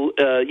 So,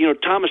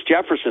 Thomas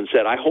Jefferson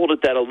said, I hold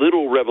it that a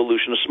little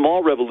revolution, a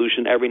small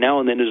revolution every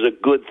now and then is a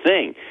good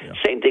thing. Yeah.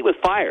 Same thing with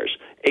fires.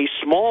 A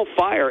small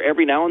fire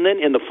every now and then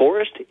in the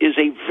forest is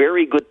a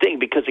very good thing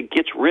because it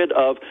gets rid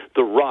of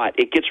the rot.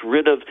 It gets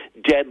rid of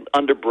dead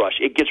underbrush.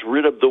 It gets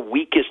rid of the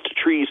weakest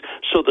trees,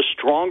 so the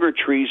stronger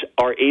trees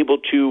are able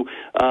to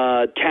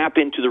tap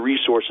into the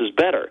resources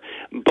better.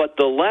 But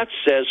the left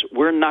says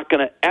we're not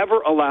going to ever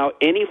allow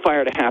any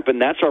fire to happen.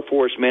 That's our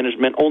forest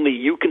management. Only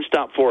you can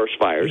stop forest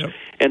fires. Yep.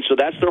 And so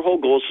that's their whole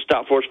goal, is to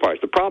stop forest fires.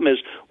 The problem is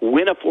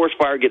when a forest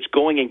fire gets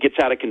going and gets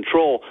out of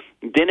control,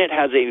 then it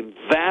has a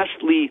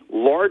vastly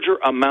larger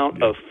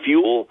amount of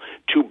fuel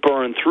to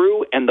burn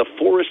through, and the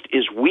forest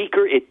is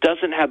weaker. It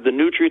doesn't have the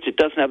nutrients. It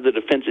doesn't have the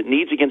defense it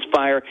needs against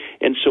fire.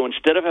 And so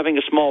instead of having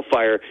a small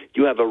fire,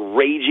 you have a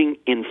raging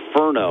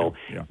inferno.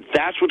 Yeah.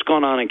 That's what's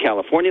gone on in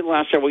California the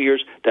last several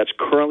years. That's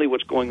currently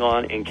what's going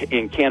on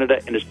in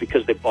Canada, and it's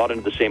because they bought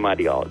into the same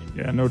ideology.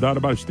 Yeah, no doubt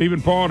about it.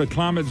 Stephen Paul, the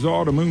Climate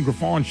Czar, the Moon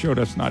Griffon Show,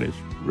 that's not his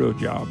real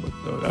job,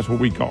 but that's what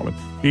we call him.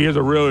 He is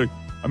a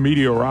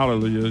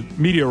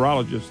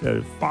meteorologist that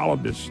has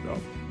followed this stuff.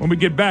 When we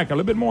get back, a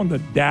little bit more on the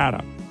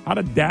data, how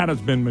the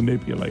data's been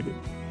manipulated.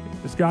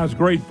 This guy's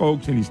great,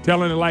 folks, and he's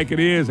telling it like it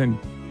is, and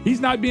he's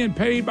not being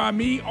paid by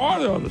me or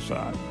the other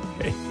side.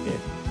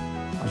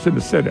 I shouldn't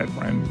have said that,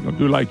 Brandon. You're going to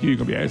do like you're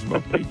going to be asking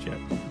about a paycheck.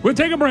 We'll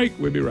take a break.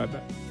 We'll be right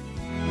back.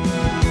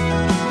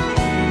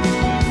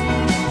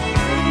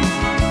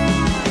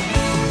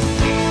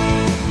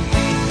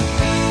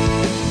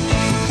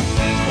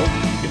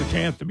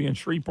 To be in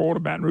Shreveport or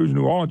Baton Rouge,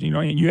 New Orleans,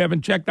 and you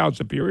haven't checked out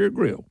Superior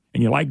Grill,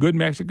 and you like good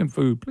Mexican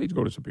food, please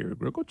go to Superior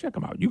Grill. Go check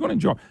them out. You're going to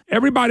enjoy.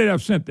 Everybody that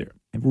I've sent there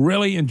have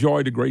really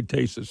enjoyed the great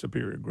taste of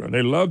Superior Grill.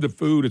 They love the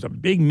food. It's a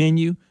big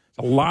menu. It's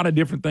a lot of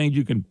different things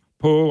you can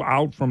pull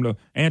out, from the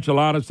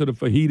enchiladas to the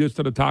fajitas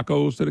to the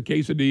tacos to the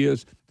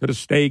quesadillas to the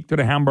steak to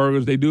the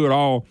hamburgers. They do it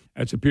all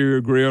at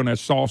Superior Grill, and that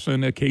salsa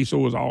and that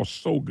queso is all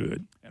so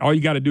good. All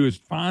you got to do is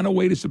find a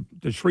way to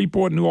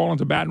Shreveport, New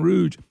Orleans, or Baton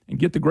Rouge and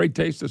get the great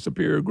taste of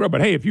Superior Grill.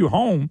 But, hey, if you're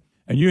home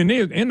and you're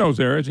in those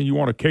areas and you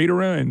want a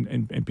caterer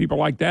and people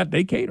like that,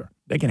 they cater.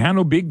 They can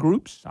handle big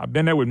groups. I've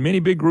been there with many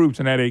big groups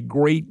and had a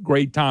great,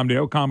 great time.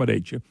 They'll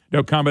accommodate you.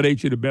 They'll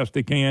accommodate you the best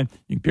they can.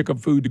 You can pick up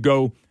food to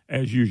go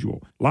as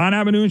usual. Line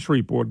Avenue in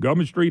Shreveport,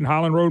 Government Street and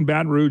Highland Road in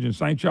Baton Rouge, and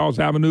St. Charles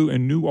Avenue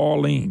in New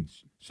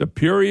Orleans.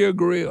 Superior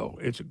Grill.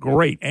 It's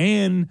great.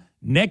 And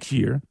next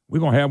year, we're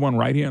going to have one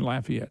right here in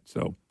Lafayette.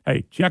 So,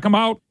 hey, check them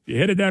out. If you're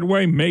headed that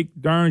way, make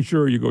darn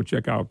sure you go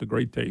check out the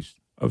great taste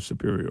of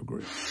Superior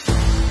Grill.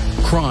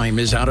 Crime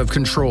is out of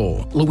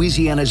control.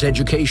 Louisiana's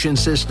education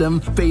system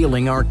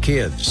failing our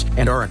kids,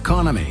 and our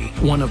economy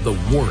one of the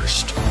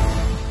worst.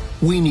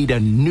 We need a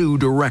new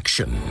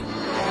direction.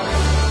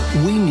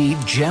 We need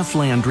Jeff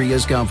Landry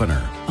as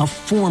governor, a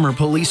former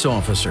police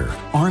officer,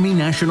 Army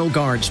National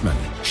Guardsman,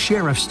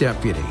 Sheriff's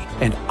Deputy,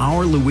 and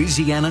our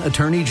Louisiana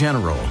Attorney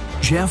General.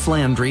 Jeff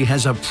Landry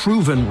has a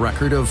proven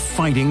record of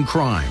fighting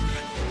crime.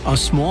 A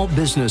small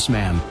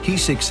businessman, he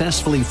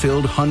successfully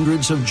filled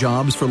hundreds of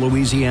jobs for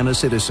Louisiana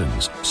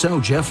citizens.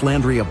 So Jeff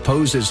Landry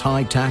opposes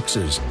high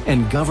taxes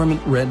and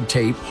government red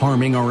tape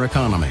harming our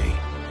economy.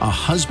 A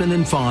husband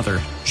and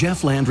father,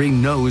 Jeff Landry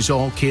knows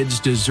all kids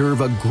deserve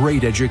a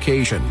great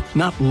education,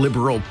 not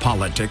liberal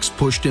politics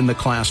pushed in the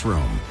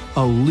classroom.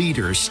 A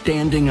leader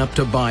standing up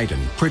to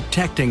Biden,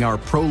 protecting our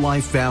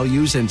pro-life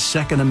values and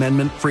Second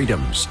Amendment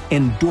freedoms,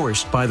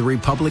 endorsed by the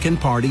Republican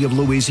Party of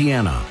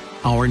Louisiana.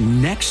 Our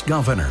next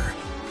governor,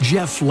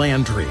 Jeff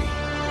Landry.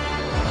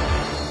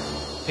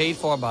 Paid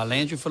for by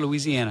Landry for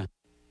Louisiana.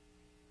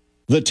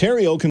 The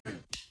Terrio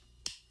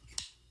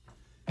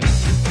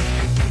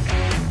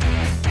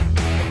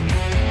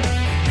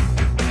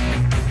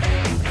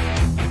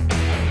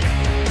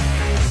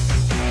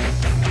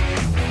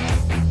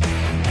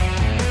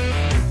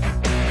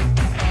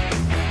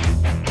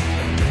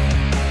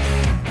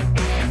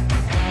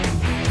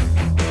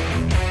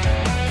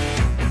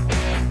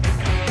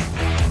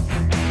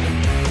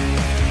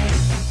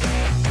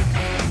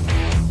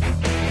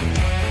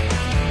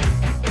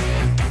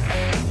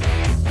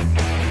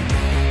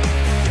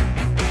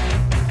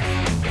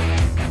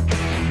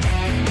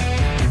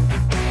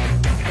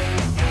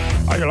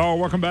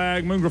Welcome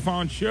back, Moon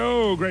Griffon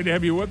Show. Great to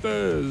have you with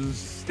us.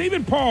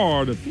 Stephen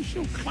Parr, the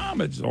official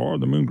climate czar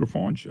of the Moon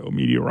Griffon Show,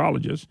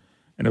 meteorologist,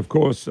 and of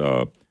course,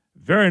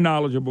 very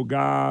knowledgeable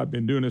guy.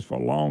 Been doing this for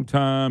a long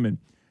time. And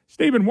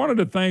Stephen, one of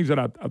the things that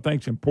I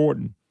think is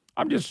important,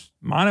 I'm just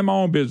minding my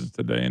own business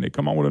today, and they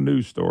come on with a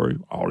news story,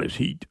 all this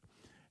heat,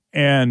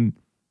 and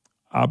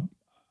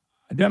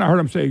then I heard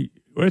him say,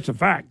 well, it's a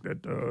fact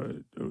that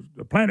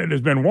the planet has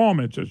been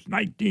warming since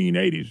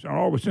 1980s,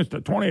 or since the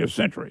 20th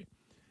century.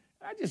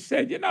 I just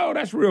said,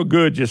 that's real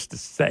good just to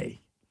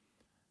say.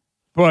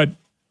 But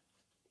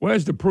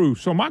where's the proof?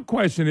 So my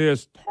question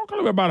is, talk a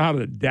little bit about how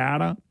the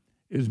data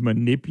is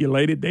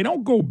manipulated. They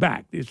don't go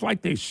back. It's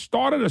like they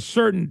started a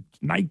certain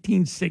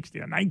 1960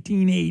 or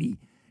 1980,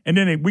 and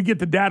then we get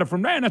the data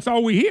from there, and that's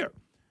all we hear.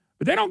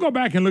 But they don't go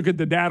back and look at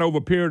the data over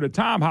a period of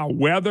time, how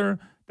weather,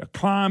 the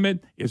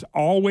climate is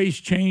always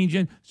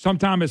changing.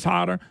 Sometimes it's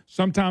hotter,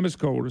 sometimes it's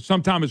colder,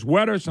 sometimes it's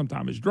wetter,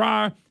 sometimes it's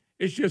drier.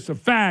 It's just a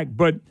fact.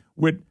 But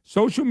with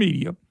social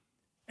media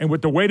and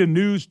with the way the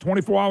news,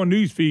 24-hour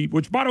news feed,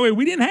 which, by the way,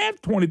 we didn't have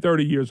 20,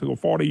 30 years ago,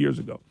 40 years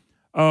ago.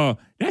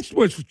 That's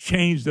what's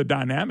changed the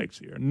dynamics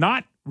here,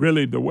 not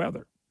really the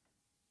weather.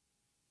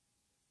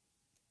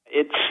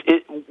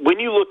 When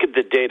you look at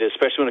the data,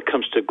 especially when it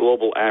comes to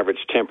global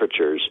average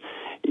temperatures,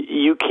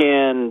 you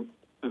can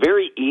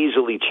very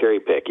easily cherry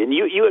pick. And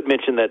you had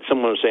mentioned that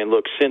someone was saying,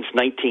 look, since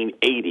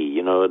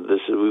 1980,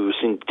 we've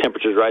seen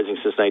temperatures rising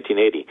since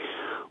 1980.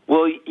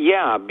 Well,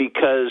 yeah,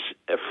 because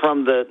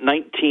from the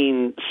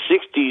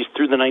 1960s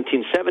through the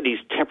 1970s,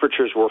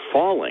 temperatures were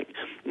falling.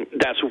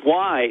 That's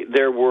why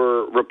there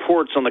were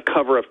reports on the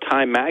cover of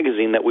Time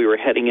magazine that we were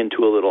heading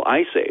into a little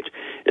ice age,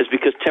 is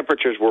because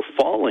temperatures were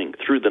falling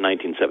through the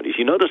 1970s.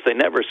 You notice they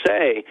never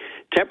say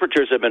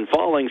temperatures have been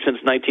falling since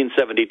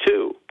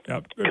 1972.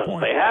 Yep,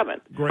 because they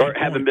haven't,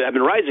 have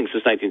been rising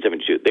since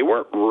 1972. They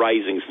weren't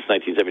rising since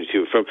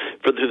 1972. Through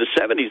the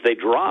 70s, they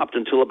dropped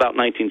until about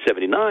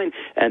 1979,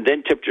 and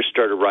then temperatures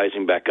started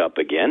rising back up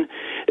again.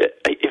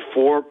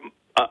 For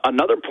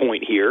another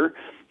point here,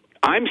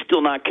 I'm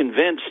still not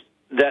convinced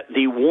that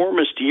the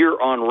warmest year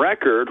on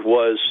record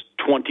was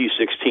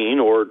 2016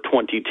 or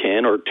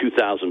 2010 or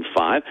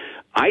 2005.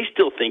 I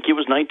still think it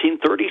was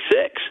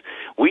 1936.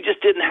 We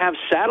just didn't have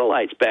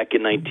satellites back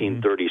in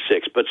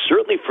 1936, but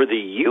certainly for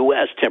the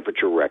U.S.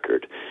 temperature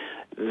record,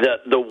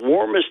 the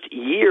warmest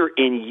year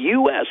in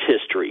U.S.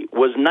 history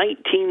was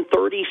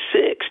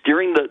 1936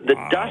 during the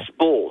Dust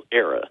Bowl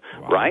era,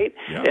 right?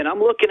 Yep. And I'm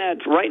looking at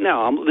right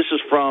now, this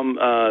is from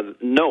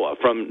NOAA,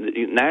 from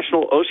the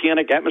National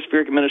Oceanic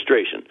Atmospheric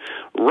Administration.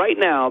 Right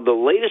now, the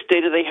latest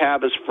data they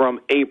have is from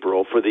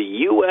April for the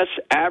U.S.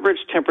 average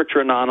temperature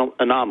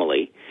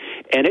anomaly,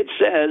 and it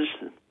says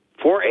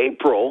for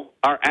April,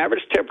 our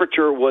average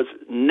temperature was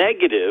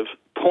negative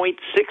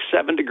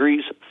 0.67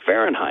 degrees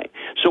Fahrenheit.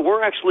 So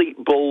we're actually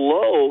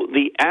below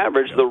the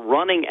average, the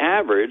running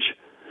average,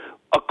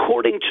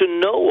 according to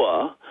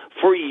NOAA,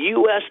 for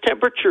U.S.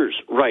 temperatures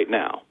right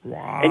now.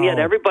 Wow. And yet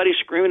everybody's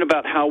screaming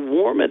about how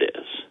warm it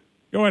is.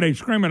 They're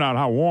screaming out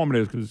how warm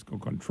it is because it's going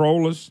to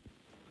control us,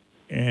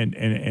 and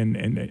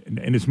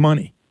it's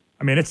money.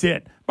 I mean, that's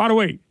it. By the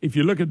way, if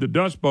you look at the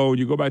Dust Bowl,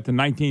 you go back to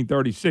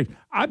 1936,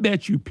 I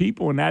bet you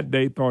people in that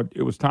day thought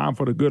it was time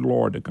for the good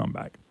Lord to come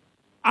back.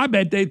 I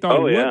bet they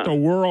thought, what the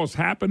world's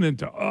happening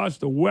to us?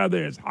 The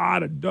weather is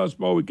hot, a Dust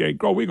Bowl, we can't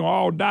grow, we're going to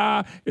all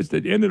die. It's the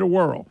end of the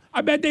world.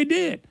 I bet they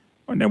did.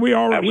 And then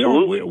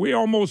we're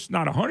almost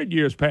not 100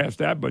 years past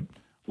that, but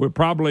we're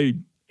probably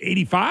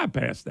 85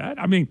 past that.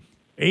 I mean,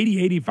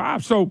 80,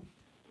 85. So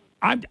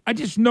I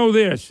just know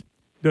this.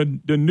 The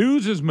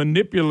news is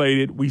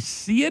manipulated. We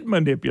see it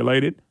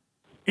manipulated.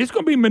 It's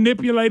going to be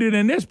manipulated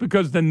in this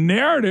because the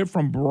narrative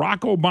from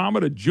Barack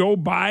Obama to Joe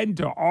Biden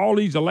to all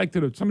these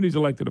some of these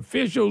elected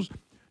officials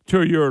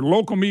to your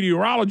local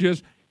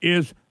meteorologists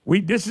is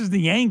this is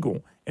the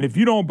angle. And if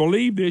you don't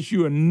believe this,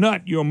 you're a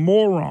nut, you're a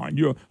moron,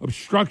 you're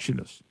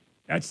obstructionist.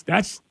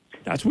 That's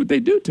what they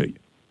do to you.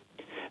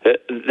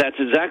 That's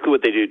exactly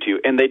what they do to you,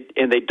 and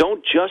they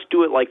don't just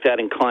do it like that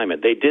in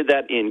climate. They did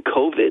that in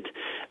COVID.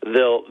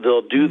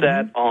 They'll do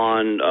that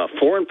on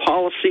foreign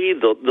policy.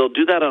 They'll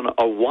do that on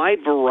a wide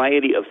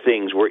variety of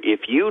things where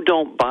if you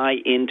don't buy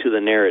into the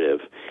narrative,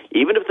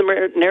 even if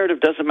the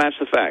narrative doesn't match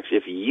the facts,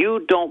 if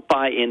you don't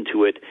buy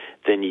into it,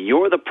 then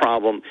you're the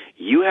problem.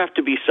 You have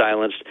to be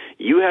silenced.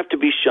 You have to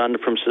be shunned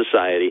from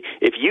society.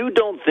 If you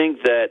don't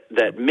think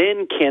that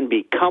men can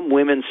become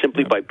women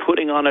simply by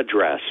putting on a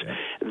dress,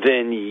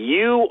 then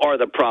you are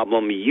the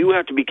problem. You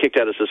have to be kicked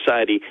out of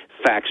society.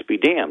 Facts be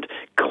damned.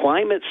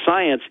 Climate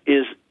science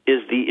is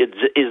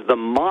the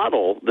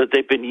model that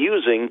they've been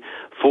using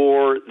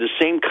for the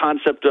same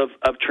concept of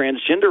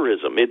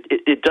transgenderism.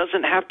 It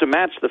doesn't have to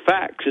match the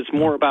facts. It's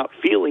more about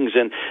feelings.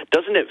 And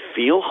doesn't it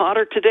feel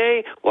hotter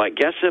today? Well, I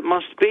guess it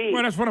must be.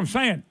 Well, that's what I'm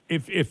saying.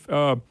 If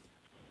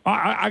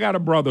I got a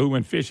brother who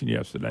went fishing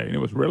yesterday, and it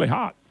was really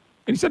hot.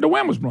 And he said the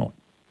wind was blowing.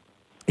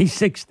 He's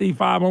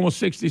 65, almost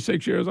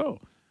 66 years old.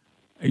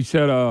 He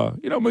said,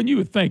 when you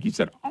would think, he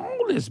said,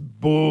 all this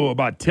bull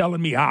about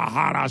telling me how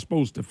hot I'm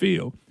supposed to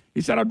feel. He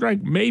said, I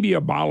drank maybe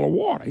a bottle of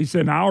water. He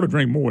said, I ought to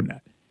drink more than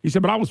that. He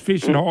said, but I was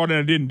fishing hard and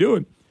I didn't do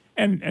it.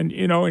 And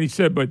he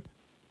said, but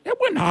it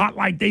wasn't hot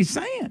like they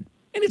saying.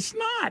 And it's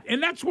not.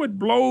 And that's what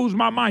blows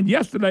my mind.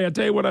 Yesterday, I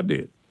tell you what I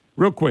did.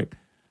 Real quick.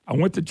 I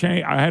went to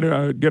change. I had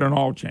to get an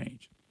oil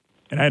change.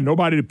 And I had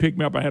nobody to pick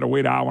me up. I had to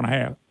wait an hour and a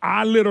half.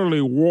 I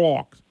literally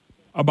walked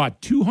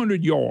about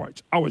 200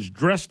 yards. I was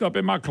dressed up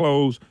in my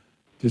clothes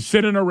to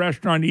sit in a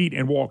restaurant, eat,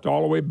 and walked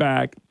all the way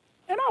back.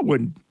 And I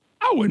wasn't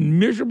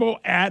miserable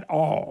at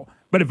all.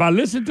 But if I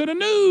listened to the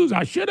news,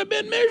 I should have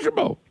been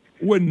miserable.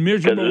 I wasn't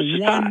miserable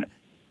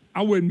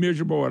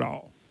at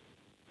all.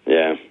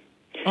 Yeah.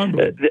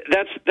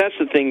 That's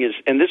the thing is,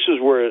 and this is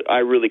where I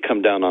really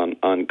come down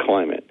on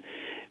climate.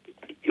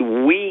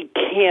 We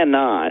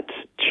cannot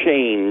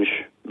change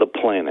the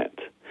planet.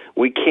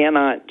 We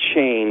cannot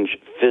change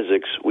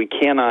physics. We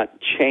cannot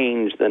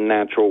change the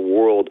natural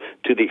world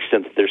to the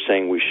extent that they're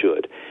saying we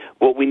should.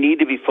 What we need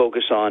to be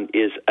focused on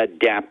is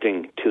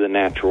adapting to the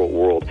natural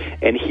world.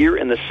 And here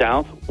in the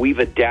South, we've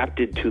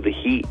adapted to the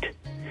heat.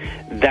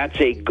 That's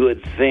a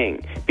good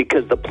thing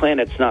because the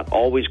planet's not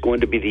always going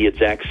to be the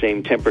exact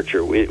same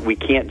temperature. We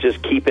can't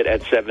just keep it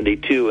at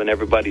 72 and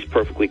everybody's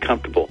perfectly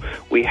comfortable.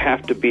 We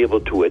have to be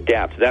able to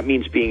adapt. That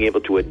means being able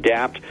to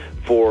adapt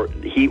for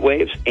heat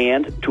waves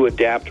and to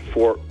adapt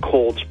for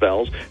cold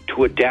spells,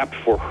 to adapt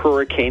for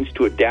hurricanes,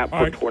 to adapt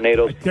for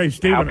tornadoes. Okay,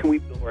 Stephen, how can we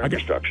build our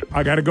infrastructure?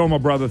 I got to go, my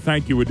brother.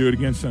 Thank you. We'll do it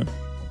again soon.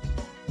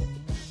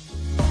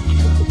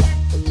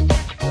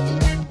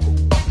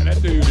 And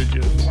that dude is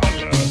just,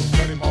 I love,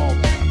 cut him off.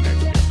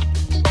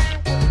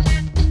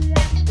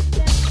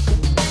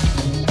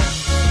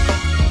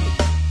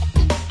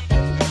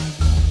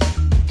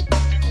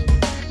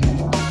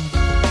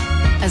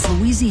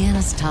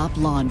 Louisiana's top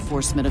law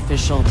enforcement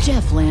official,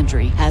 Jeff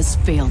Landry, has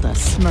failed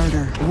us.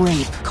 Murder,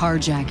 rape,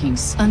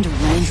 carjackings. Under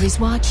Landry's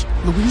watch,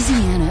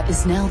 Louisiana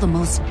is now the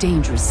most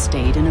dangerous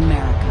state in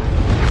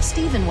America.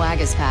 Stephen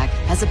Wagaspack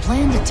has a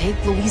plan to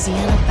take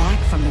Louisiana back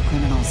from the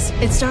criminals.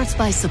 It starts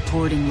by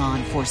supporting law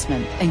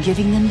enforcement and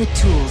giving them the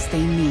tools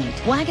they need.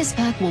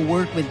 Wagaspack will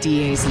work with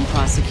DAs and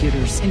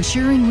prosecutors,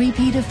 ensuring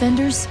repeat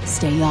offenders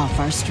stay off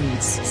our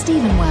streets.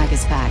 Stephen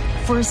Wagaspack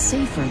for a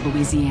safer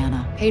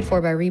Louisiana. Paid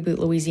for by Reboot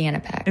Louisiana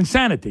PAC.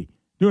 Insanity.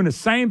 Doing the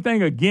same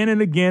thing again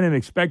and again and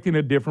expecting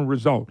a different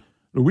result.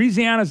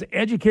 Louisiana's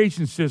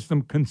education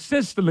system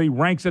consistently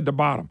ranks at the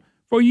bottom.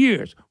 For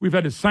years, we've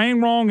had the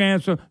same wrong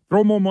answer,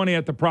 throw more money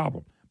at the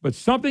problem. But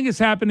something is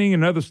happening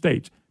in other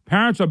states.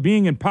 Parents are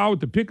being empowered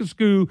to pick a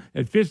school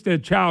that fits their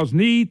child's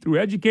need through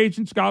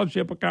education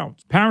scholarship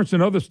accounts. Parents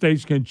in other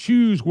states can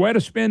choose where to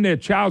spend their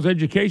child's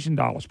education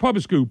dollars.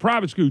 Public school,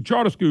 private school,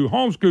 charter school,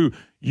 homeschool.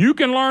 You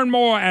can learn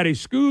more at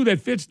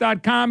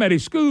aschoolthatfits.com, at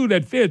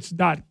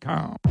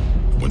aschoolthatfits.com.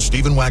 When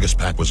Stephen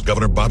Wagaspack was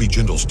Governor Bobby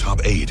Jindal's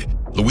top aide,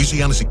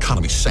 Louisiana's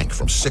economy sank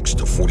from 6th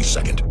to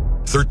 42nd.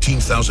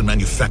 13,000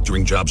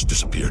 manufacturing jobs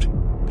disappeared.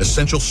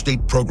 Essential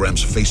state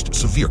programs faced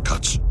severe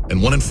cuts,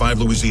 and 1 in 5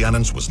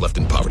 Louisianans was left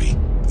in poverty.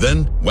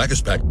 Then,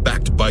 Wagaspack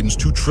backed Biden's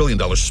 $2 trillion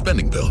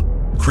spending bill,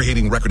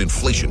 creating record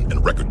inflation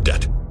and record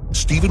debt.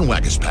 Stephen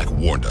Wagaspack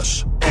warned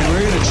us. And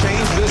we're going to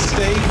change this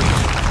state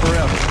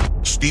forever.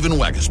 Stephen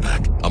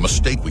Wagaspack, a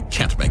mistake we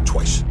can't make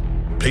twice.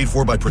 Paid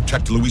for by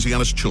Protect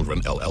Louisiana's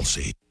Children,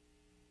 LLC.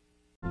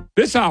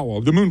 This hour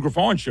of the Moon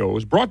Griffon Show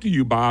is brought to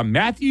you by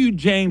Matthew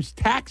James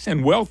Tax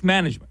and Wealth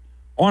Management.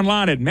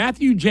 Online at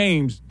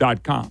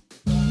MatthewJames.com.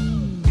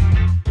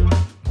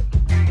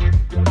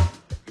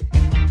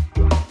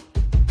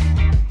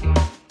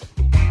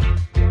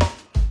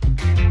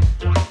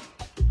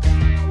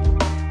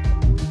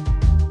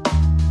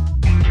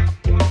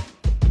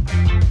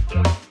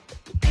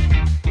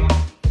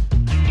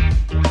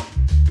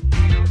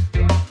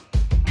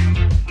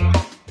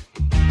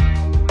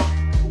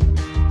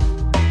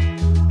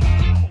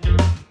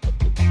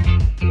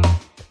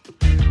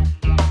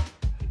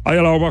 Hi,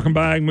 hello, welcome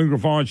back. Moon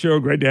Griffon Show.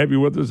 Great to have you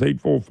with us.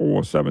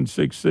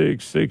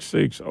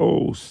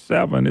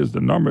 844-766-6607 is the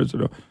number. It's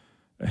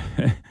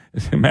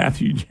the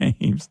Matthew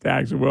James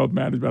Tax and Wealth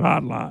Management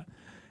Hotline.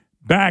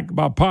 Back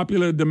by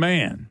popular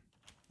demand.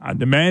 I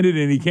demanded,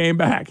 and he came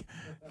back.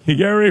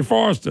 Gary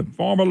Forster,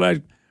 former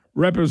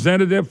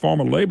representative,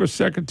 former labor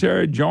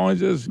secretary,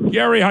 joins us.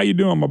 Gary, how you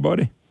doing, my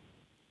buddy?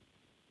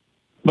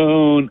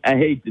 Moon, I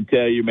hate to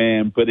tell you,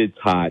 man, but it's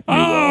hot.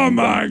 Oh,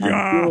 my God.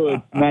 I'm sure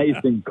it's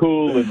nice and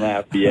cool in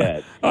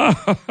Lafayette.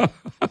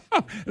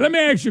 Let me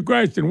ask you a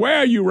question. Where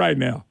are you right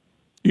now?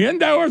 You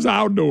indoors or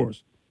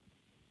outdoors?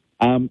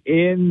 I'm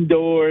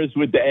indoors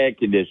with the air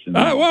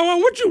conditioner.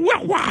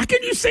 Why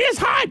can you say it's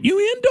hot? You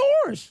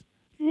indoors.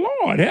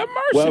 Lord, have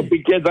mercy. Well,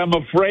 because I'm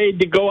afraid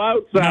to go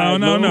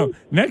outside. No.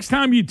 Next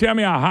time you tell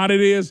me how hot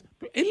it is,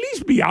 at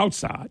least be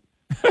outside.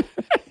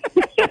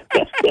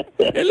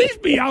 At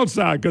least be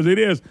outside, because it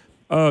is.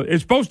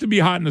 It's supposed to be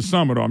hot in the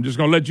summer, though. I'm just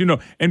going to let you know.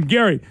 And,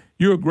 Gary,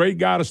 you're a great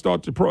guy to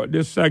start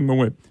this segment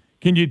with.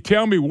 Can you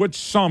tell me which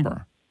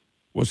summer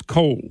was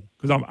cold?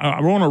 Because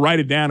I want to write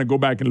it down and go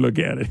back and look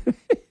at it.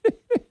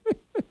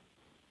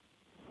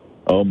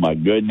 Oh, my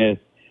goodness.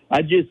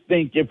 I just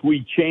think if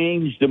we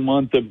changed the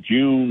month of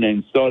June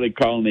and started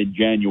calling it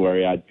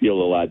January, I'd feel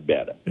a lot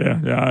better.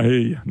 Yeah, I hear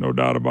you. No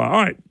doubt about it.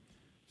 All right.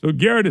 So,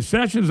 Gary, the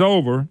session's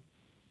over,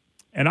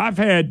 and I've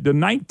had the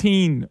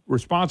 19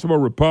 responsible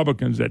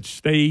Republicans that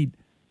stayed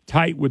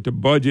tight with the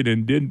budget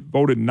and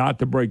voted not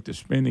to break the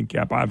spending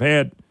cap. I've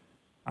had,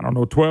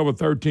 12 or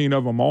 13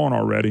 of them on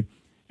already,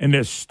 and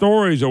their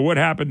stories of what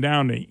happened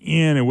down the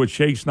end and what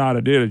Sheikh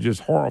Snyder did are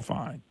just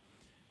horrifying.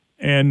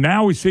 And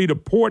now we see the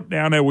port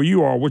down there where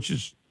you are, which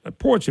is the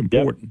port's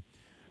important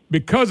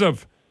because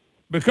of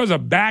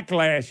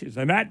backlashes.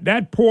 And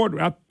that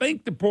port, I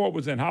think the port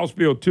was in House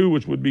Bill 2,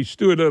 which would be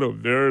Stuart Little,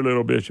 very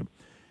little bishop.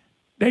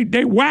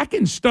 They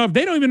whacking stuff.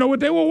 They don't even know what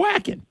they were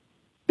whacking.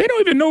 They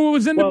don't even know what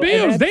was in the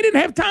bills. They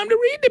didn't have time to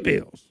read the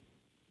bills.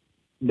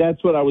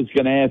 That's what I was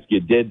going to ask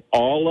you. Did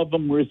all of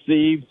them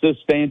receive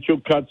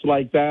substantial cuts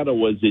like that, or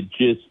was it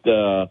just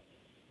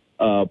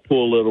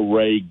poor little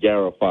Ray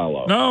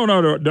Garofalo?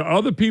 No. The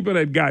other people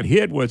that got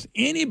hit was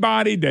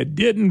anybody that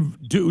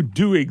didn't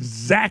do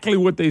exactly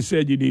what they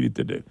said you needed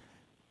to do.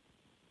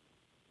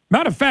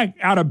 Matter of fact,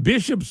 out of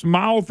Bishop's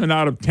mouth and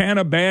out of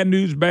Tanner Bad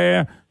News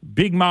Bear,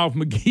 Big Mouth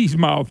McGee's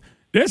mouth,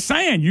 they're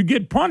saying you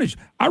get punished.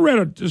 I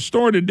read a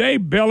story today,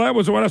 Bel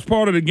Edwards, well, that's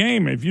part of the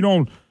game. If you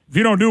don't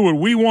do what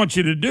we want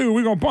you to do,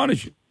 we're going to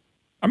punish you.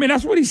 I mean,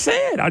 that's what he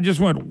said. I just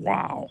went,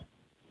 wow.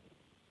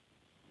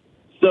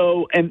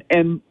 So,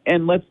 and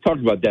let's talk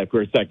about that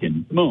for a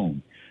second.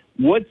 Moon,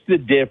 what's the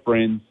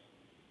difference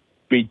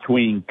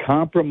between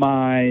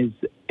compromise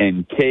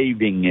and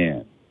caving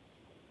in?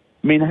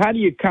 I mean, how do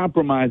you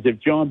compromise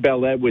if John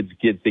Bel Edwards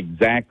gets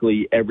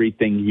exactly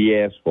everything he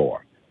asked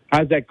for?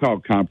 How's that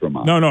called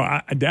compromise? No,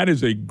 that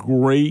is a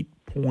great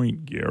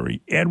point,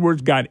 Gary.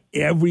 Edwards got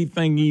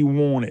everything he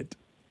wanted,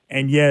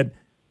 and yet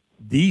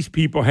these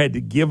people had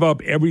to give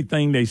up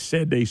everything they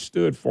said they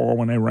stood for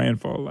when they ran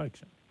for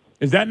election.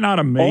 Is that not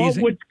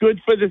amazing? All what's good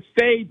for the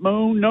state,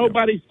 Moon.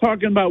 Nobody's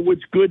talking about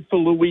what's good for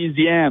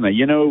Louisiana.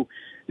 You know,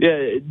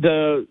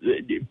 the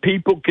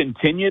people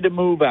continue to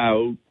move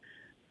out.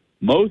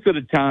 Most of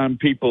the time,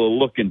 people are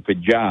looking for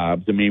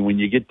jobs. I mean, when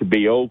you get to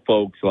be old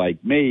folks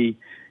like me,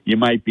 you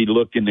might be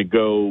looking to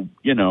go,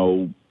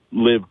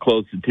 live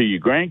closer to your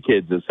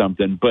grandkids or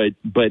something.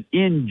 But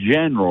in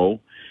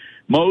general,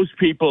 most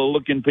people are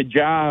looking for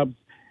jobs.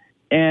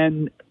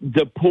 And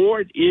the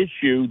port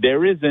issue,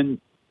 there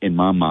isn't, in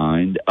my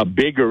mind, a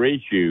bigger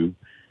issue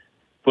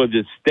for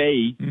the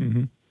state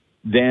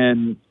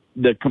than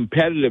the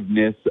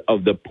competitiveness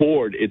of the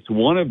port. It's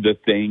one of the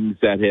things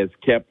that has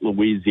kept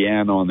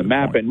Louisiana on the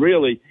map. And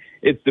really,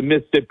 it's the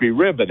Mississippi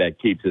River that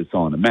keeps us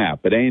on the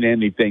map. It ain't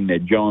anything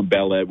that John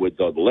Bel Edwards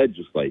or the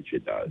legislature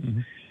does.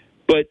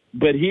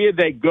 But here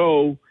they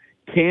go,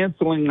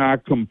 canceling our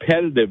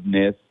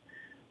competitiveness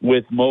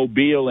with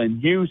Mobile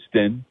and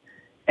Houston,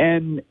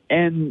 and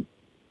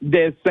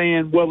they're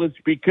saying, well, it's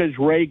because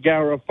Ray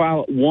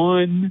Garofalo,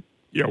 one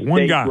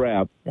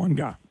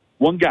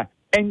guy,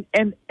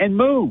 and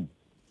move.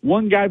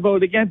 One guy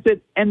voted against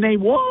it, and they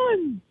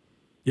won.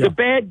 Yeah. The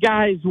bad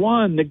guys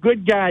won. The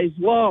good guys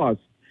lost.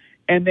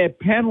 And they're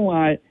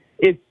penalized.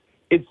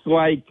 It's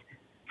like,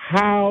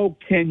 how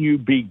can you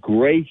be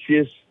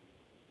gracious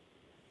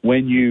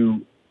when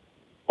you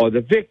are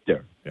the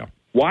victor? Yeah.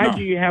 Why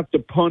do you have to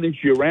punish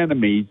your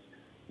enemies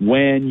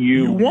when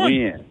you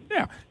win?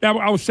 Yeah. Now,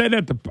 I was saying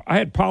that I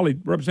had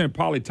Representative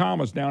Polly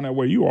Thomas down there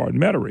where you are in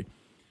Metairie.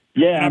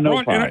 Yeah, and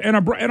I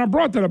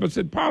brought that up. I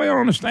said, Polly, I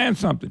don't understand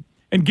something.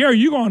 And, Gary,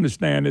 you're going to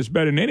understand this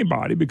better than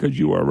anybody because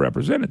you are a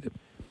representative.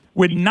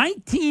 With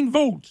 19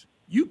 votes,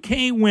 you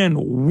can't win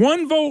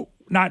one vote.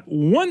 Not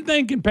one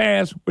thing can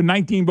pass with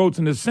 19 votes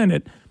in the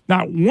Senate.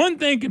 Not one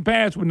thing can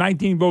pass with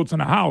 19 votes in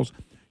the House.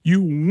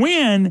 You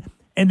win,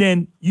 and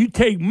then you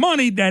take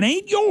money that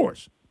ain't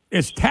yours.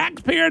 It's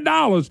taxpayer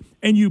dollars,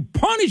 and you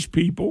punish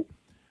people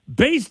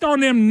based on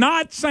them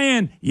not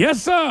saying,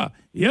 yes, sir,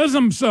 yes,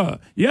 sir,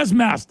 yes,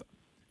 master.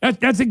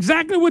 That's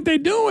exactly what they're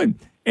doing.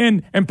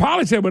 And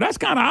Polly said, well, that's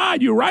kind of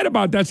odd. You're right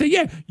about that. I said,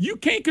 yeah, you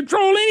can't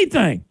control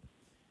anything.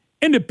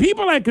 And the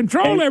people that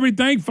control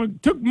everything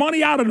took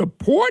money out of the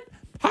port?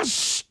 How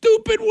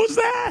stupid was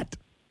that?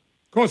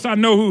 Of course, I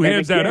know who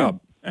heads that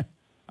up.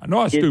 I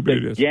know how stupid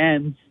it is. It's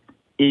against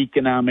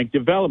economic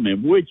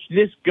development, which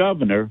this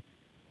governor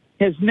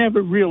has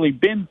never really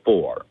been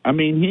for. I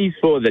mean, he's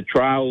for the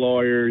trial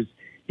lawyers.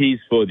 He's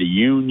for the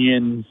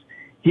unions.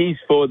 He's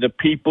for the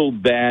people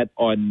that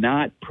are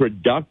not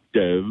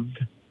productive.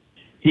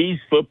 He's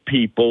for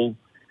people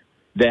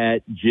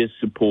that just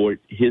support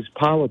his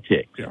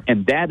politics. Yeah.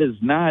 And that is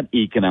not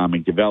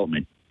economic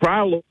development.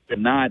 Trial lawyers are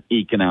not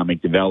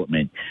economic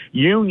development.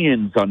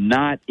 Unions are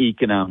not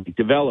economic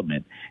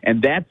development.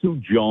 And that's who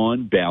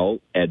John Bel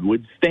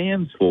Edwards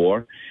stands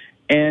for.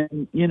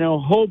 And, you know,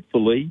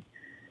 hopefully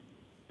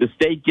the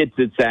state gets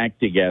its act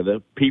together,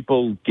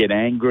 people get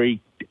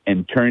angry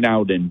and turn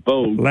out and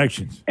vote.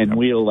 Elections. And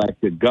we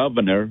elect a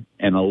governor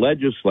and a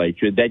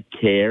legislature that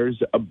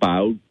cares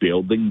about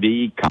building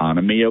the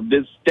economy of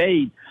this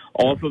state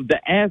off of the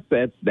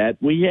assets that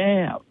we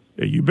have.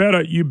 Yeah,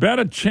 you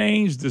better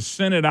change the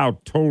Senate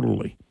out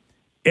totally.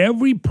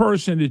 Every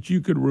person that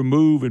you could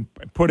remove and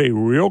put a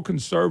real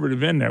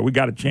conservative in there, we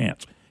got a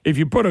chance. If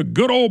you put a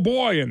good old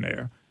boy in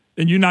there,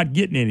 then you're not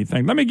getting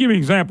anything. Let me give you an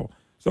example.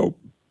 So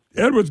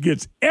Edwards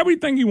gets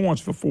everything he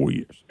wants for 4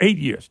 years, 8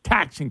 years,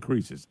 tax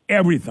increases,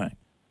 everything,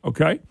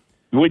 okay?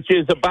 Which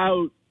is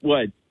about,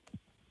 what,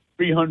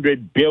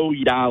 $300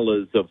 billion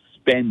of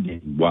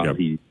spending while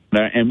he's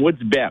there. And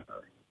what's better?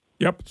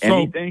 Yep. So,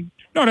 anything?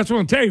 No, that's what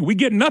I'm telling you. We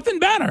get nothing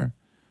better.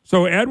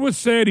 So Edwards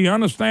said he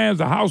understands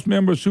the House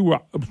members who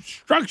are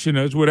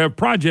obstructionists would have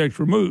projects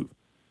removed.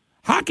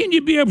 How can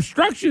you be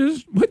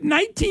obstructionist with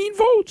 19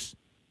 votes?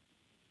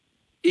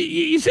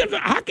 He said,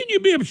 how can you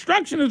be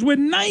obstructionist with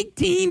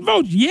 19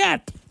 votes?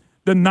 Yet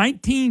the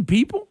 19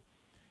 people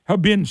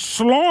have been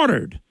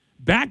slaughtered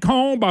back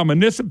home by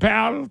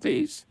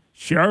municipalities,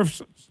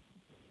 sheriffs,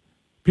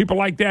 people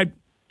like that,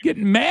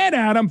 getting mad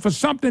at them for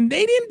something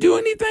they didn't do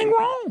anything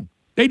wrong.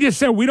 They just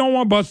said, we don't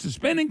want to bust the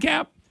spending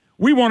cap.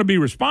 We want to be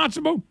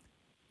responsible.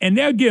 And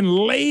they're getting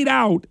laid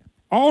out.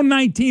 All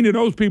 19 of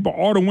those people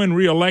ought to win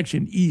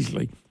re-election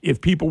easily if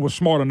people were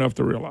smart enough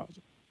to realize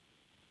it.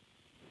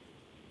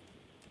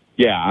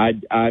 Yeah,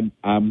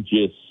 I'm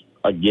just,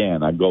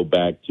 again, I go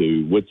back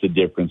to what's the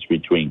difference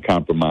between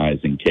compromise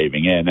and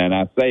caving in. And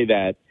I say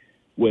that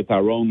with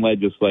our own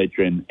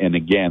legislature and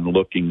again,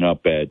 looking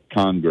up at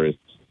Congress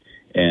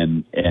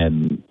and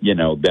you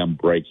know, them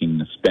breaking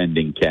the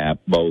spending cap,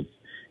 both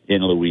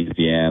in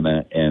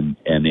Louisiana and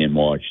in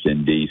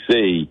Washington,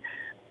 D.C.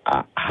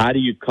 How do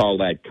you call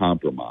that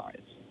compromise?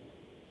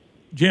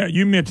 Yeah,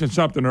 you mentioned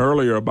something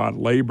earlier about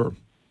labor.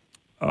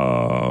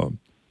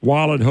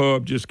 Wallet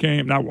Hub just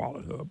came, not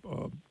Wallet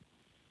Hub,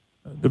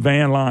 the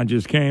van line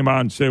just came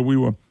out and said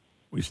we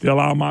still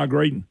out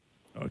migrating.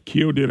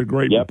 Keel did a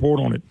great report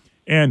on it.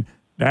 And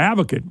the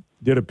Advocate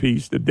did a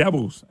piece, the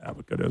Devil's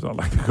Advocate, as I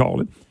like to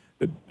call it.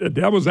 The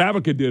Devil's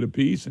Advocate did a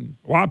piece, and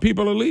why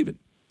people are leaving.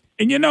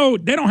 And, you know,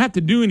 they don't have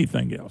to do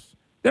anything else.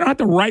 They don't have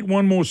to write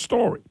one more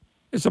story.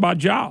 It's about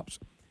jobs.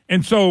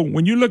 And so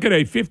when you look at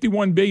a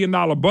 $51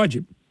 billion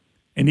budget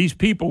and these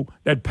people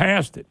that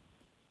passed it,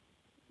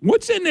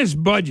 what's in this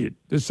budget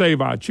to save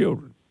our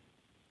children?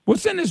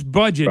 What's in this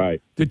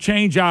budget to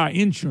change our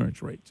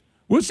insurance rates?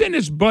 What's in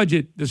this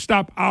budget to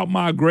stop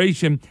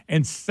out-migration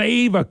and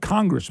save a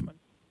congressman?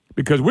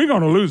 Because we're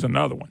going to lose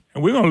another one,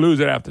 and we're going to lose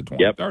it after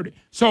 2030.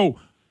 So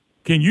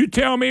can you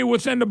tell me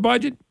what's in the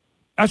budget?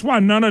 That's why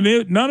none of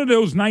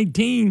those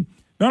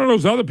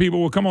other people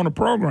will come on the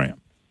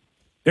program.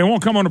 They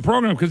won't come on the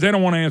program because they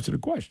don't want to answer the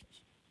questions.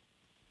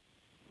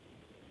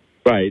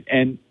 Right.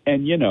 And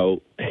you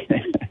know,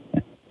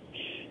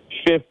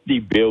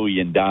 $50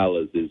 billion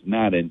is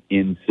not an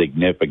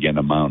insignificant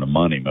amount of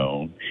money,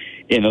 Moon.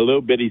 In a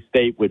little bitty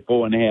state with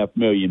 4.5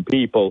 million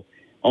people,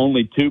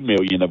 only 2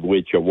 million of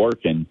which are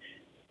working,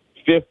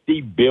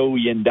 $50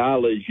 billion,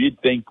 you'd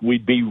think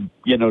we'd be,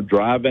 you know,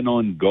 driving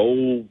on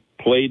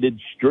gold-plated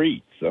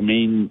streets. I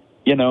mean,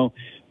 you know,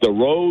 the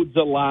roads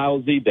are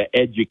lousy, the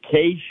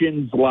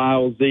education's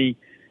lousy.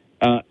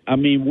 I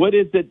mean, what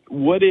is it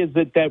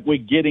that we're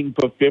getting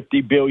for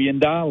 $50 billion?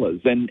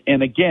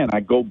 And again, I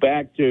go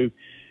back to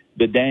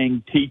the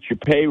dang teacher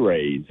pay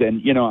raise.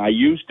 And, you know, I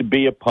used to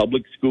be a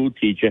public school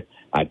teacher.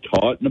 I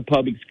taught in the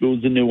public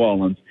schools in New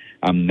Orleans.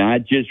 I'm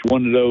not just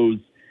one of those,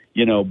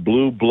 you know,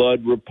 blue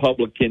blood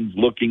Republicans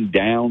looking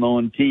down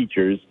on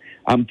teachers.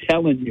 I'm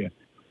telling you,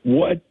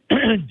 what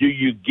do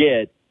you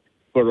get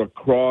for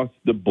across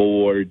the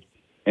board?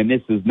 And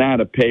this is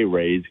not a pay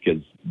raise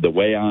because the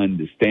way I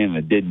understand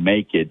it, didn't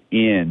make it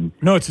in.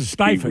 No, it's a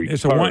stipend.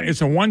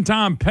 It's a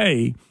one-time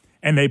pay,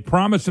 and they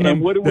promised them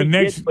and what do the we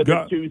next get for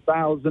the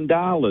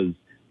 $2,000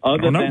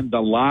 other than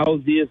the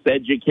lousiest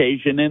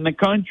education in the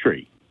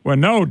country? Well,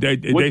 no, they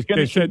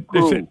said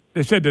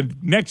the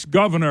next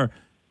governor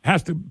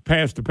has to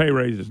pass the pay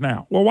raises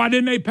now. Well, why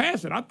didn't they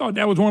pass it? I thought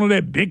that was one of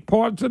their big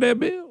parts of their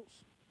bills.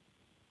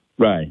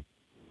 Right.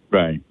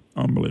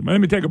 Unbelievable.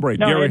 Let me take a break.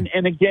 No, Gary.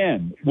 and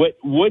again,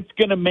 what's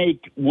going to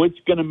make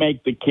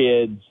the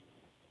kids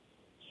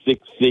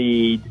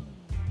succeed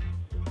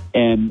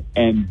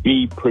and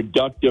be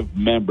productive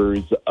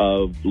members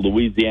of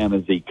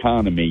Louisiana's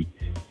economy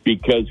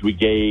because we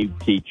gave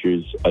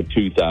teachers a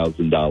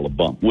 $2,000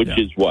 bump, which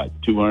is what,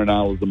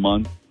 $200 a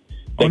month?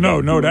 Oh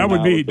no, that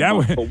would be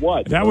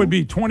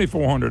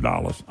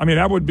 $2,400. I mean,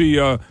 that would be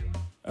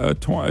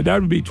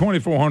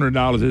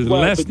 $2,400. Is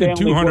less than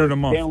 $200 a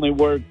month.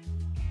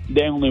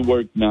 They only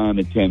work 9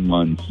 to 10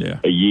 months a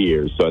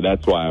year, so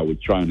that's why I was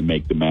trying to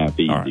make the math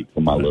easy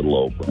for my little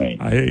old brain.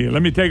 I hear you.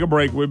 Let me take a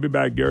break. We'll be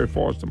back. Gary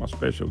Foster, my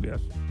special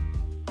guest.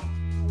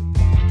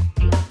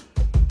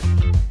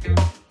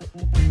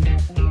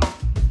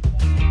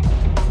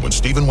 When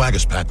Stephen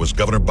Waguespack was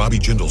Governor Bobby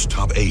Jindal's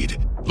top aide,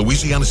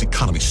 Louisiana's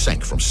economy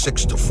sank from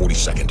 6th to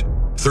 42nd.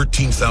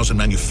 13,000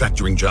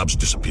 manufacturing jobs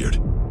disappeared.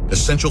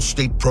 Essential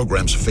state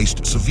programs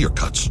faced severe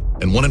cuts,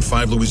 and 1 in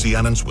 5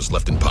 Louisianans was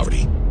left in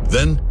poverty.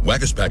 Then,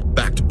 Waguespack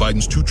backed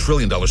Biden's $2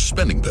 trillion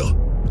spending bill,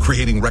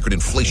 creating record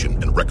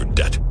inflation and record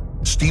debt.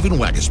 Stephen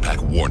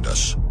Waguespack warned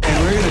us.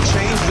 And we're going to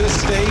change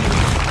this state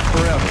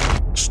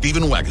forever.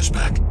 Stephen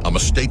Waguespack, a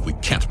mistake we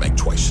can't make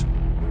twice.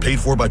 Paid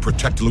for by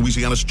Protect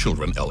Louisiana's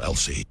Children,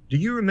 LLC. Do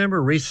you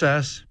remember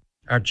recess?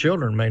 Our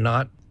children may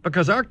not,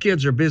 because our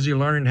kids are busy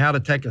learning how to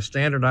take a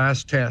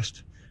standardized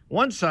test.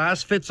 One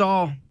size fits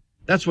all.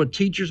 That's what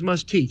teachers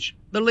must teach,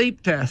 the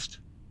LEAP test.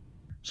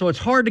 So it's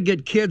hard to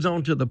get kids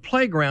onto the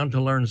playground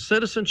to learn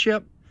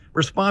citizenship,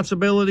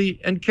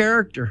 responsibility, and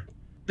character.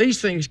 These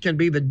things can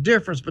be the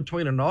difference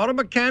between an auto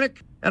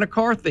mechanic and a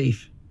car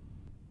thief.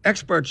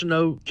 Experts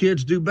know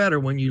kids do better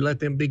when you let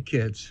them be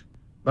kids,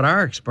 but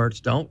our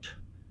experts don't.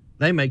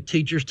 They make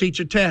teachers teach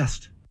a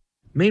test.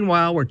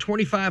 Meanwhile, we're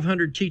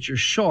 2,500 teachers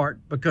short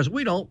because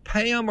we don't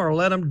pay them or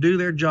let them do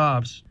their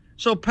jobs.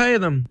 So pay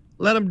them,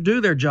 let them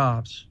do their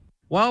jobs.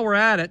 While we're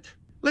at it,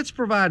 let's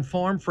provide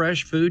farm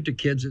fresh food to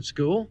kids at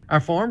school.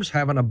 Our farms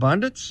have an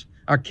abundance,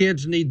 our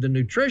kids need the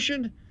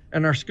nutrition,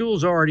 and our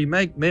schools already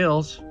make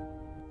meals.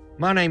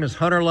 My name is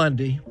Hunter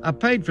Lundy. I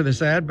paid for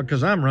this ad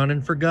because I'm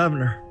running for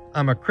governor.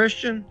 I'm a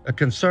Christian, a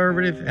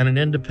conservative, and an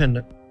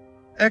independent.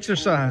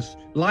 Exercise,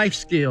 life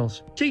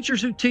skills, teachers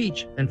who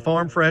teach, and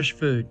farm fresh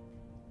food.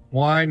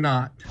 Why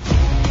not?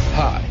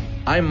 Hi,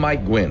 I'm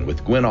Mike Gwynn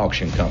with Gwynn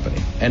Auction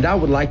Company, and I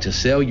would like to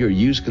sell your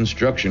used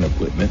construction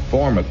equipment,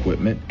 farm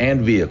equipment,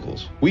 and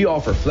vehicles. We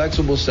offer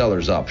flexible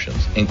seller's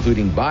options,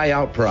 including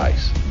buyout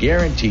price,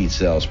 guaranteed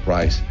sales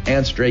price,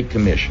 and straight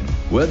commission.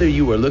 Whether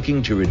you are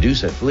looking to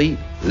reduce a fleet,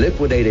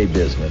 liquidate a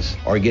business,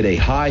 or get a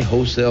high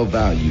wholesale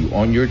value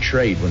on your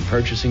trade when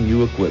purchasing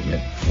new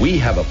equipment, we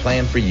have a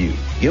plan for you.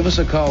 Give us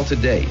a call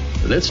today.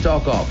 Let's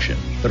Talk Auction,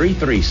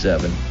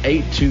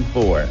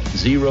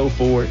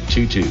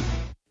 337-824-0422.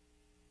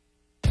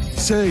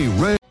 Say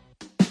Ray.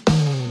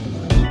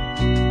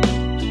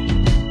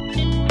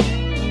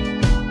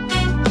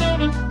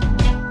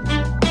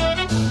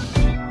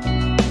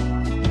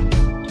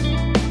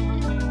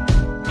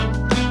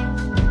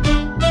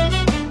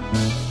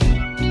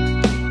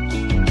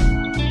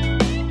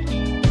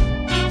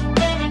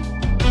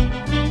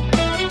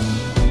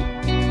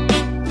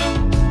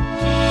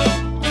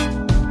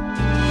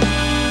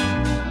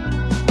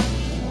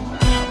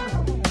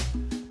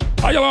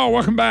 Hi, y'all.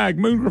 Welcome back.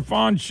 Moon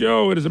Griffon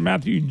Show. It is a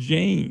Matthew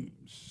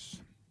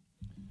James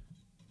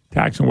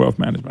Tax and Wealth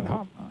Management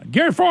Hotline.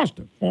 Gary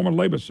Foster, former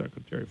Labor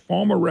Secretary,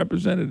 former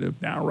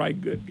representative,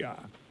 downright good guy,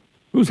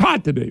 who's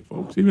hot today,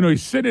 folks, even though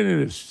he's sitting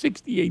in his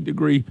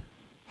 68-degree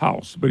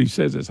house, but he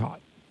says it's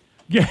hot.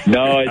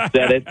 No, it's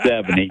set at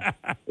 70.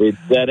 It's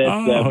set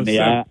at 70.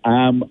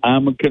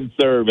 I'm a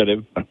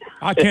conservative.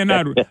 I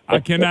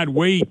cannot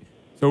wait.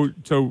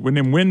 So when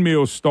them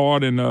windmills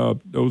start and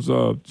those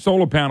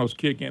solar panels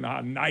kick in,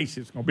 how nice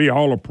it's going to be.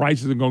 All the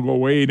prices are going to go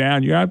way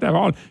down. You're not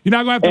going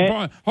to have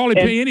to hardly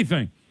pay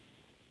anything.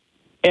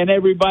 And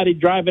everybody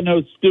driving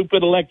those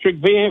stupid electric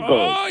vehicles.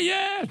 Oh,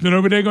 yeah.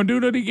 So what they're going to do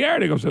to the Gary?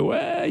 They're going to say,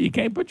 well, you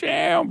can't put your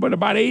air on, but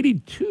about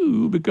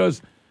 82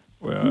 because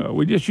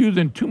we're just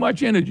using too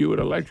much energy with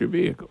electric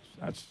vehicles.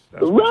 That's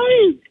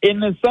right. In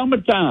the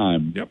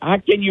summertime. Yep. How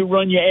can you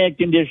run your air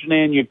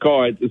conditioner and your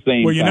car at the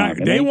same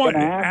time? They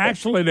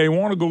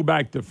want to go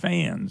back to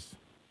fans.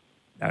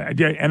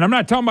 And I'm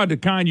not talking about the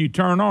kind you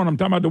turn on. I'm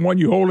talking about the one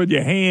you hold in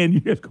your hand.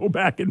 You just go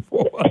back and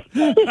forth.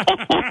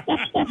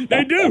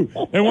 They do.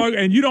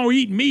 And you don't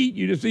eat meat.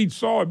 You just eat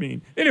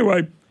soybean.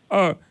 Anyway,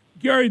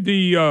 Gary,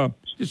 the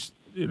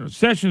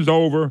session's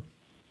over,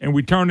 and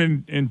we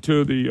turn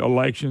into the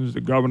elections,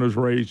 the governor's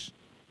race,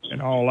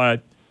 and all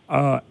that.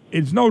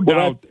 It's no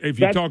doubt if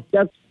you talk.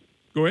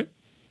 Go ahead.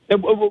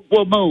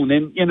 Well,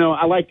 Moon, and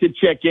I like to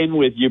check in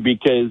with you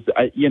because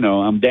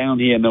I'm down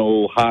here in the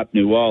old hot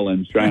New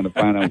Orleans trying to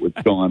find out what's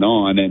going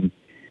on,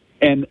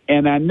 and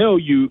I know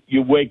you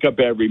wake up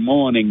every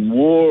morning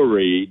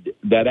worried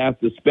that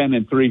after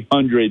spending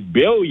 $300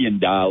 billion,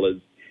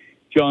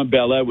 John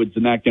Bel Edwards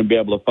is not going to be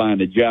able to find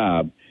a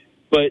job,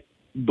 but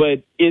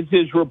is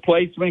his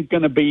replacement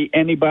going to be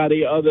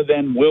anybody other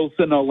than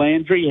Wilson or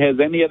Landry? Has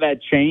any of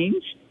that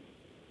changed?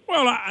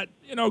 Well,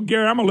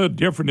 Gary, I'm a little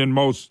different than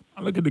most.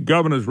 I look at the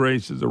governor's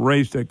race as a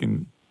race that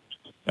can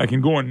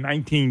go in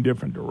 19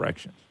 different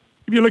directions.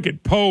 If you look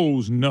at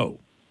polls,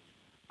 no.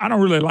 I don't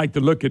really like to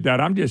look at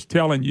that. I'm just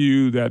telling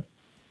you that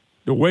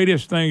the way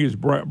this thing is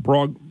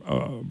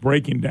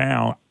breaking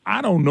down,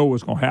 I don't know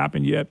what's going to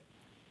happen yet.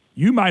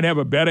 You might have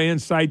a better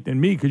insight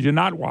than me because you're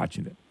not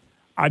watching it.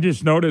 I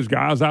just know there's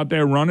guys out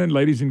there running,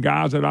 ladies and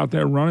guys that are out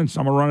there running.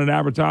 Some are running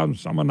advertising,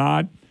 some are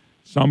not.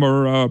 Some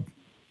are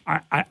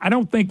I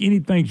don't think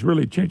anything's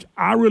really changed.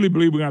 I really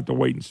believe we're going to have to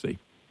wait and see.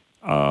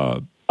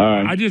 All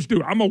right. I just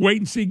do. I'm a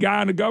wait-and-see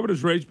guy in the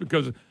governor's race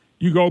because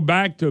you go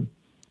back to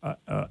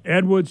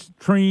Edwards,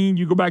 Treen,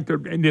 you go back to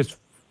and just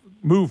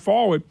move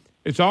forward.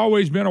 It's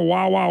always been a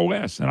wild, wild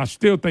west, and I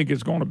still think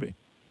it's going to be.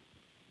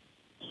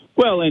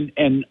 Well,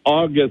 and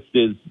August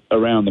is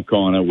around the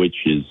corner, which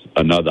is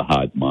another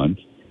hot month.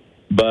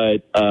 But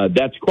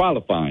that's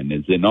qualifying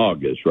is in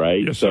August,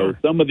 right? Yes, so sir.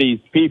 some of these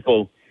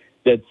people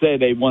that say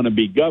they want to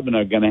be governor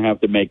are going to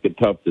have to make a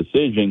tough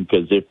decision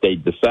because if they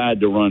decide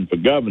to run for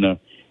governor,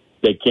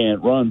 they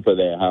can't run for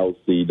their House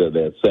seat or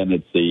their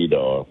Senate seat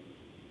or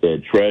their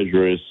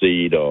treasurer's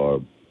seat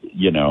or,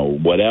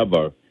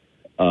 whatever.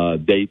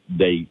 They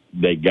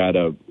got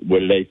to, what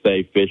do they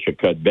say, fish or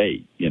cut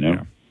bait,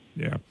 Yeah.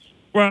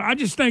 Well, I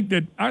just think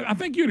that I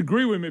think you'd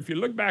agree with me if you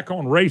look back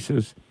on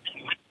races.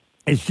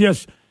 It's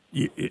just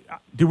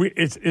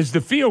is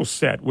the field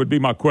set? Would be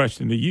my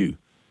question to you.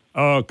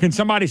 Can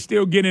somebody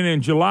still get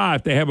in July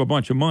if they have a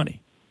bunch of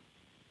money?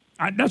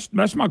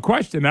 That's my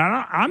question.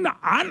 I'm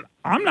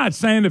not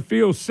saying the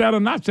field's set or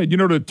not set.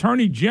 The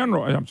Attorney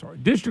General,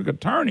 District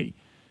Attorney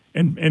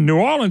in New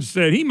Orleans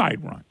said he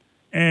might run,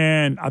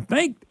 and I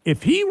think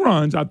if he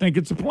runs, I think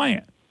it's a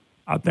plan.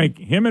 I think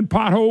him and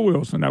Pothole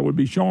Wilson, that would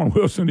be Sean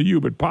Wilson to you,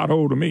 but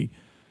Pothole to me.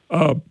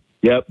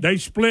 Yep. They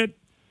split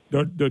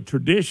the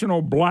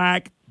traditional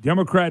black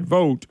Democrat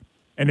vote,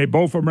 and they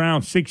both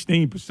around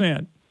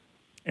 16%.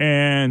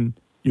 And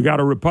you got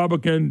a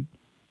Republican,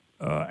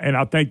 and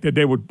I think that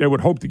they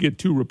would hope to get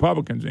 2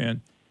 Republicans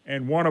in,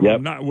 and one of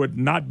them would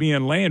not be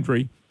in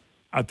Landry.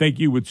 I think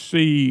you would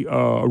see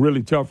a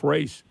really tough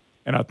race,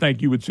 and I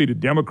think you would see the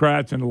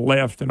Democrats and the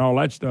left and all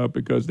that stuff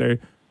because they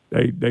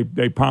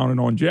pounding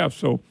on Jeff.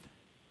 So.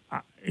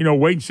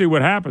 Wait and see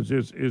what happens.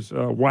 Is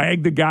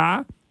Wag the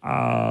guy,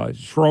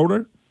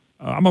 Schroeder?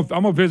 I'm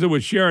gonna visit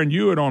with Sharon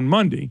Hewitt on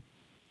Monday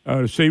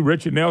to see.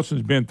 Richard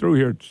Nelson's been through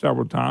here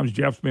several times.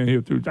 Jeff's been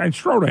here through, and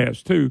Schroeder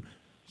has too.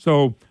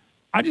 So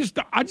I just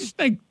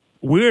think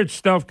weird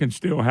stuff can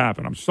still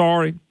happen. I'm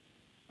sorry.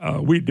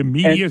 The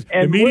media's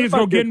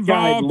gonna get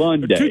involved.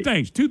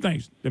 Two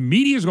things. The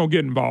media's gonna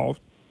get involved.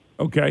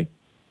 Okay,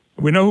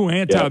 we know who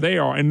anti they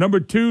are, and number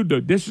 2,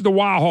 this is the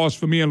wild horse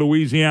for me in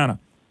Louisiana.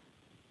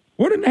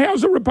 What in the hell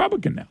is a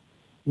Republican now?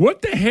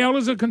 What the hell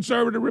is a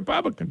conservative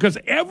Republican? Because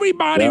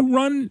everybody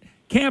run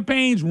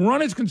campaigns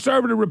run as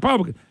conservative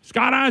Republicans.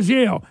 Scott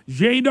Eisele,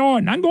 Jay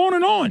Darden, I'm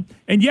going on.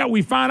 And yet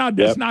we find out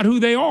that's not who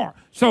they are.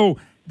 So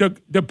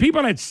the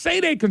people that say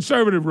they're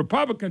conservative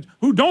Republicans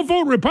who don't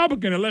vote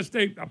Republican unless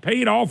they are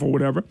paid off or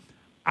whatever,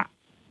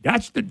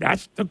 that's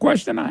the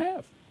question I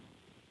have.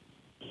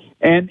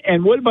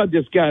 And what about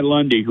this guy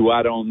Lundy, who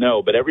I don't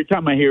know, but every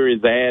time I hear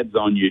his ads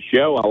on your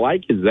show, I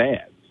like his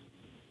ads.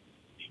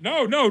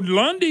 No,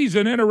 Lundy's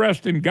an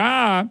interesting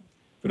guy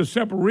for the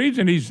simple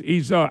reason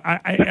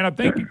I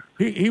think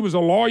he was a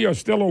lawyer,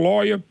 still a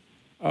lawyer.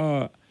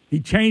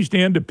 He changed to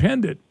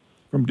independent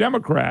from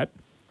Democrat,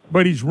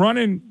 but he's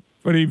running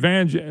for the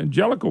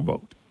evangelical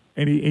vote,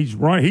 and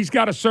he's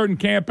got a certain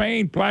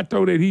campaign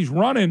plateau that he's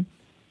running,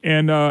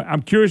 and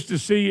I'm curious to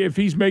see if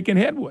he's making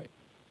headway.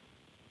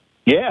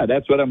 Yeah,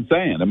 that's what I'm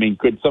saying. I mean,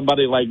 could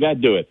somebody like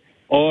that do it?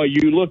 Or are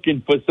you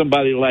looking for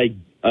somebody like?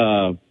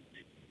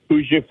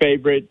 Who's your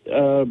favorite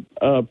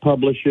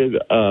publisher?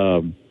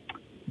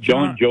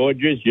 John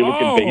Georges. You're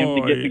looking for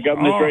him to get the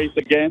governor's race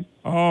again?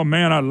 Oh,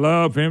 man, I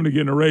love him to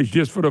get in the race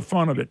just for the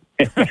fun of it.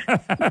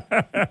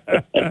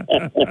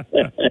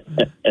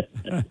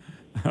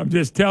 I'm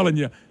just telling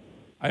you,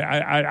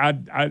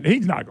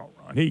 he's not going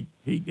to run. He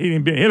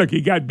didn't be. Look,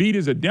 he got beat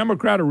as a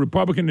Democrat, a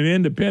Republican, and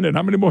independent.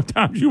 How many more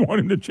times you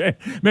want him to change?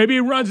 Maybe he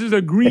runs as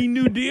a Green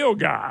New Deal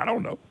guy. I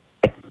don't know.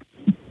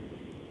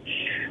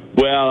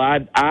 Well,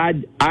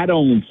 I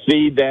don't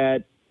see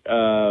that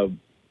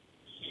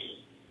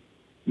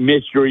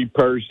mystery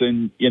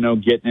person,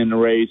 getting in the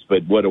race.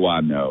 But what do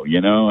I know?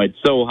 It's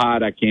so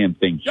hot I can't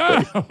think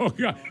straight. Oh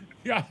God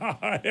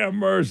have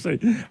mercy!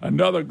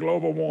 Another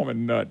global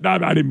warming nut. No,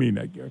 I didn't mean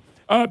that, Gary.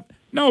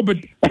 No, but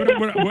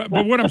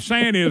what I'm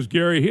saying is,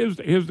 Gary, here's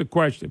the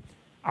question.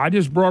 I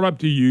just brought up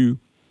to you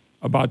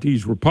about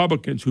these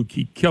Republicans who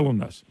keep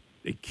killing us.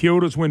 They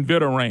killed us when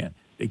Vitter ran.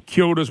 They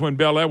killed us when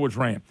Bell Edwards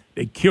ran.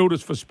 They killed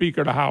us for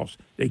Speaker of the House.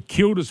 They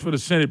killed us for the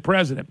Senate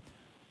President.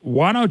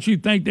 Why don't you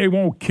think they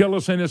won't kill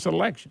us in this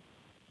election?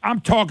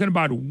 I'm talking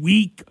about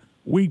weak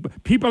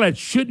people that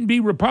shouldn't be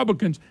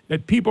Republicans,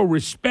 that people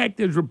respect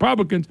as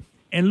Republicans,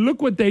 and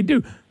look what they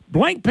do.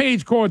 Blank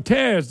Page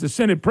Cortez, the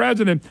Senate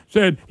President,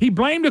 said he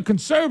blamed the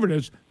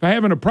conservatives for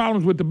having the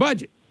problems with the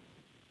budget.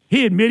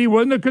 He admitted he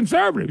wasn't a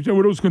conservative. He said,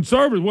 well, those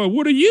conservatives, well,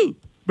 what are you?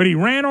 But he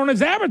ran on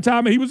his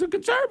advertisement. He was a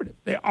conservative.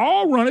 They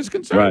all run as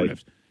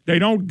conservatives. Right. They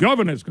don't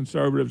govern as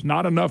conservatives,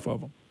 not enough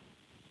of them.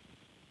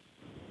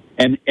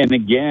 And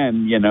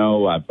again, you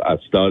know, I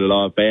started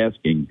off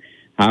asking,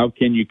 how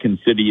can you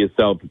consider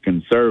yourself a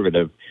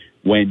conservative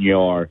when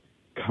your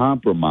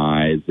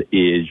compromise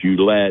is you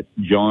let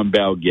John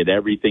Bell get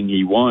everything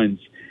he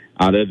wants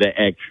out of the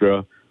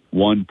extra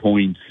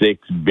 $1.6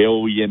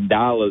 billion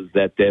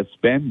that they're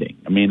spending?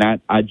 I mean,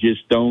 I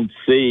just don't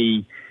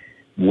see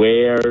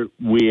where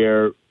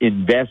we're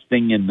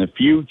investing in the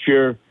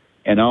future,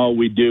 and all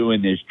we're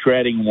doing is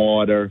treading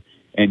water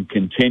and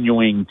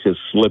continuing to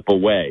slip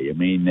away. I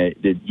mean,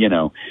 you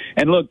know,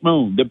 and look,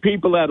 Moon, the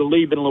people that are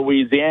leaving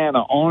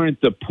Louisiana aren't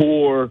the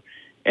poor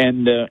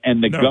and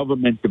the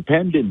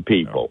government-dependent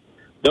people.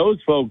 No. Those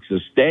folks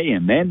are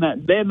staying.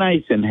 They're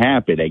nice and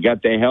happy. They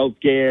got their health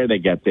care. They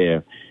got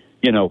their,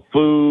 you know,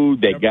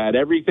 food. They got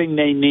everything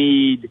they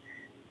need.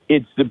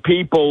 It's the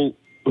people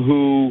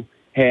who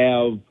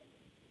have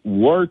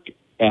work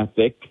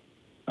ethic,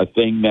 a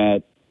thing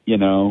that, you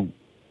know,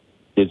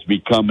 is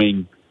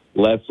becoming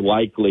less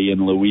likely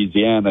in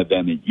Louisiana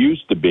than it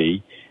used to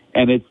be,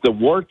 and it's the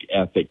work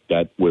ethic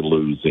that we're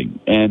losing,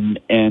 and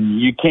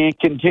you can't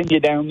continue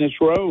down this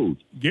road.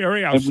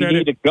 Gary, we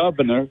need a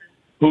governor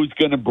who's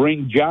going to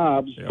bring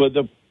jobs for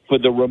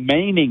the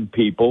remaining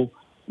people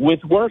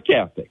with work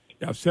ethic.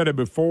 I've said it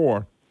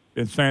before,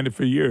 been saying it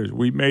for years.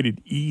 We made it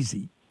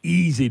easy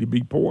to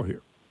be poor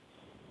here.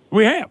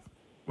 We have.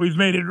 We've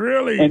made it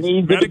really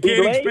easy.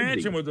 Medicaid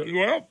expansion was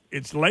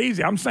it's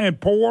lazy. I'm saying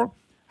poor.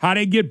 How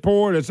they get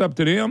poor, that's up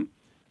to them.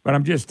 But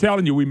I'm just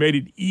telling you, we made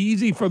it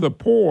easy for the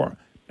poor.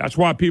 That's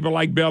why people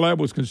like Bell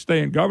Edwards can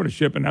stay in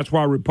governorship, and that's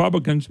why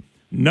Republicans,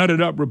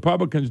 nutted up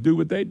Republicans, do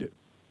what they do.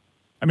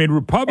 I mean,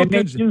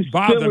 Republicans and they do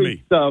bother silly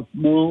me. Stuff,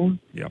 Moon.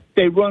 Yep.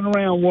 They run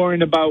around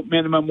worrying about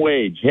minimum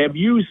wage. Have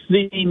you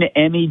seen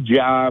any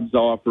jobs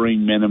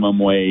offering minimum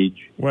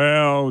wage?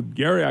 Well,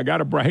 Gary, I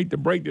hate to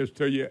break this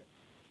to you.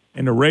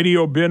 In the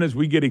radio business,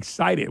 we get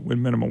excited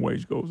when minimum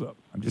wage goes up.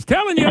 I'm just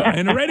telling you.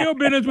 In the radio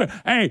business,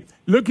 hey,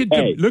 look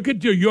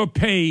at your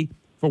pay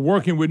for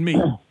working with me.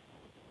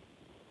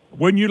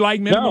 Wouldn't you like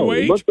minimum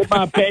wage? Look at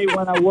my pay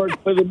when I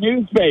worked for the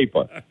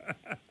newspaper.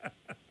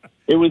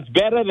 It was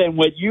better than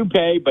what you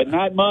pay, but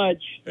not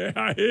much. Yeah,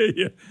 I hear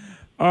you.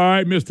 All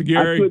right, Mr.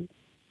 Gary,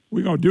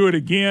 we're going to do it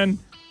again.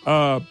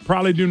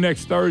 Probably do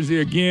next Thursday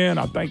again.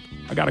 I think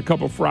I got a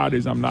couple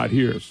Fridays I'm not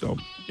here. So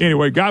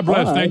anyway, God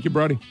bless. Right. Thank you,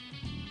 buddy.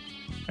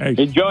 Hey,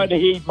 enjoy the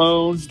heat,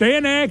 Moon. Stay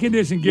in the air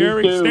condition,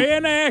 Gary. Stay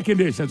in the air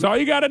condition. That's all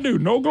you got to do.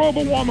 No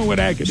global warming with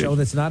air conditioning. Show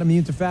that's not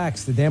immune to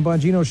facts. The Dan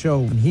Bongino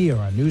Show here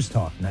on News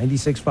Talk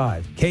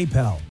 96.5 KPEL.